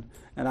in,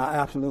 and I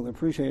absolutely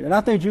appreciate it. And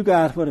I thank you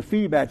guys for the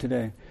feedback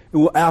today. It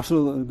was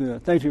absolutely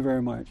good. Thank you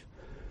very much.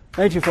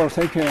 Thank you, folks.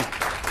 Take care.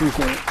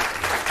 Appreciate it.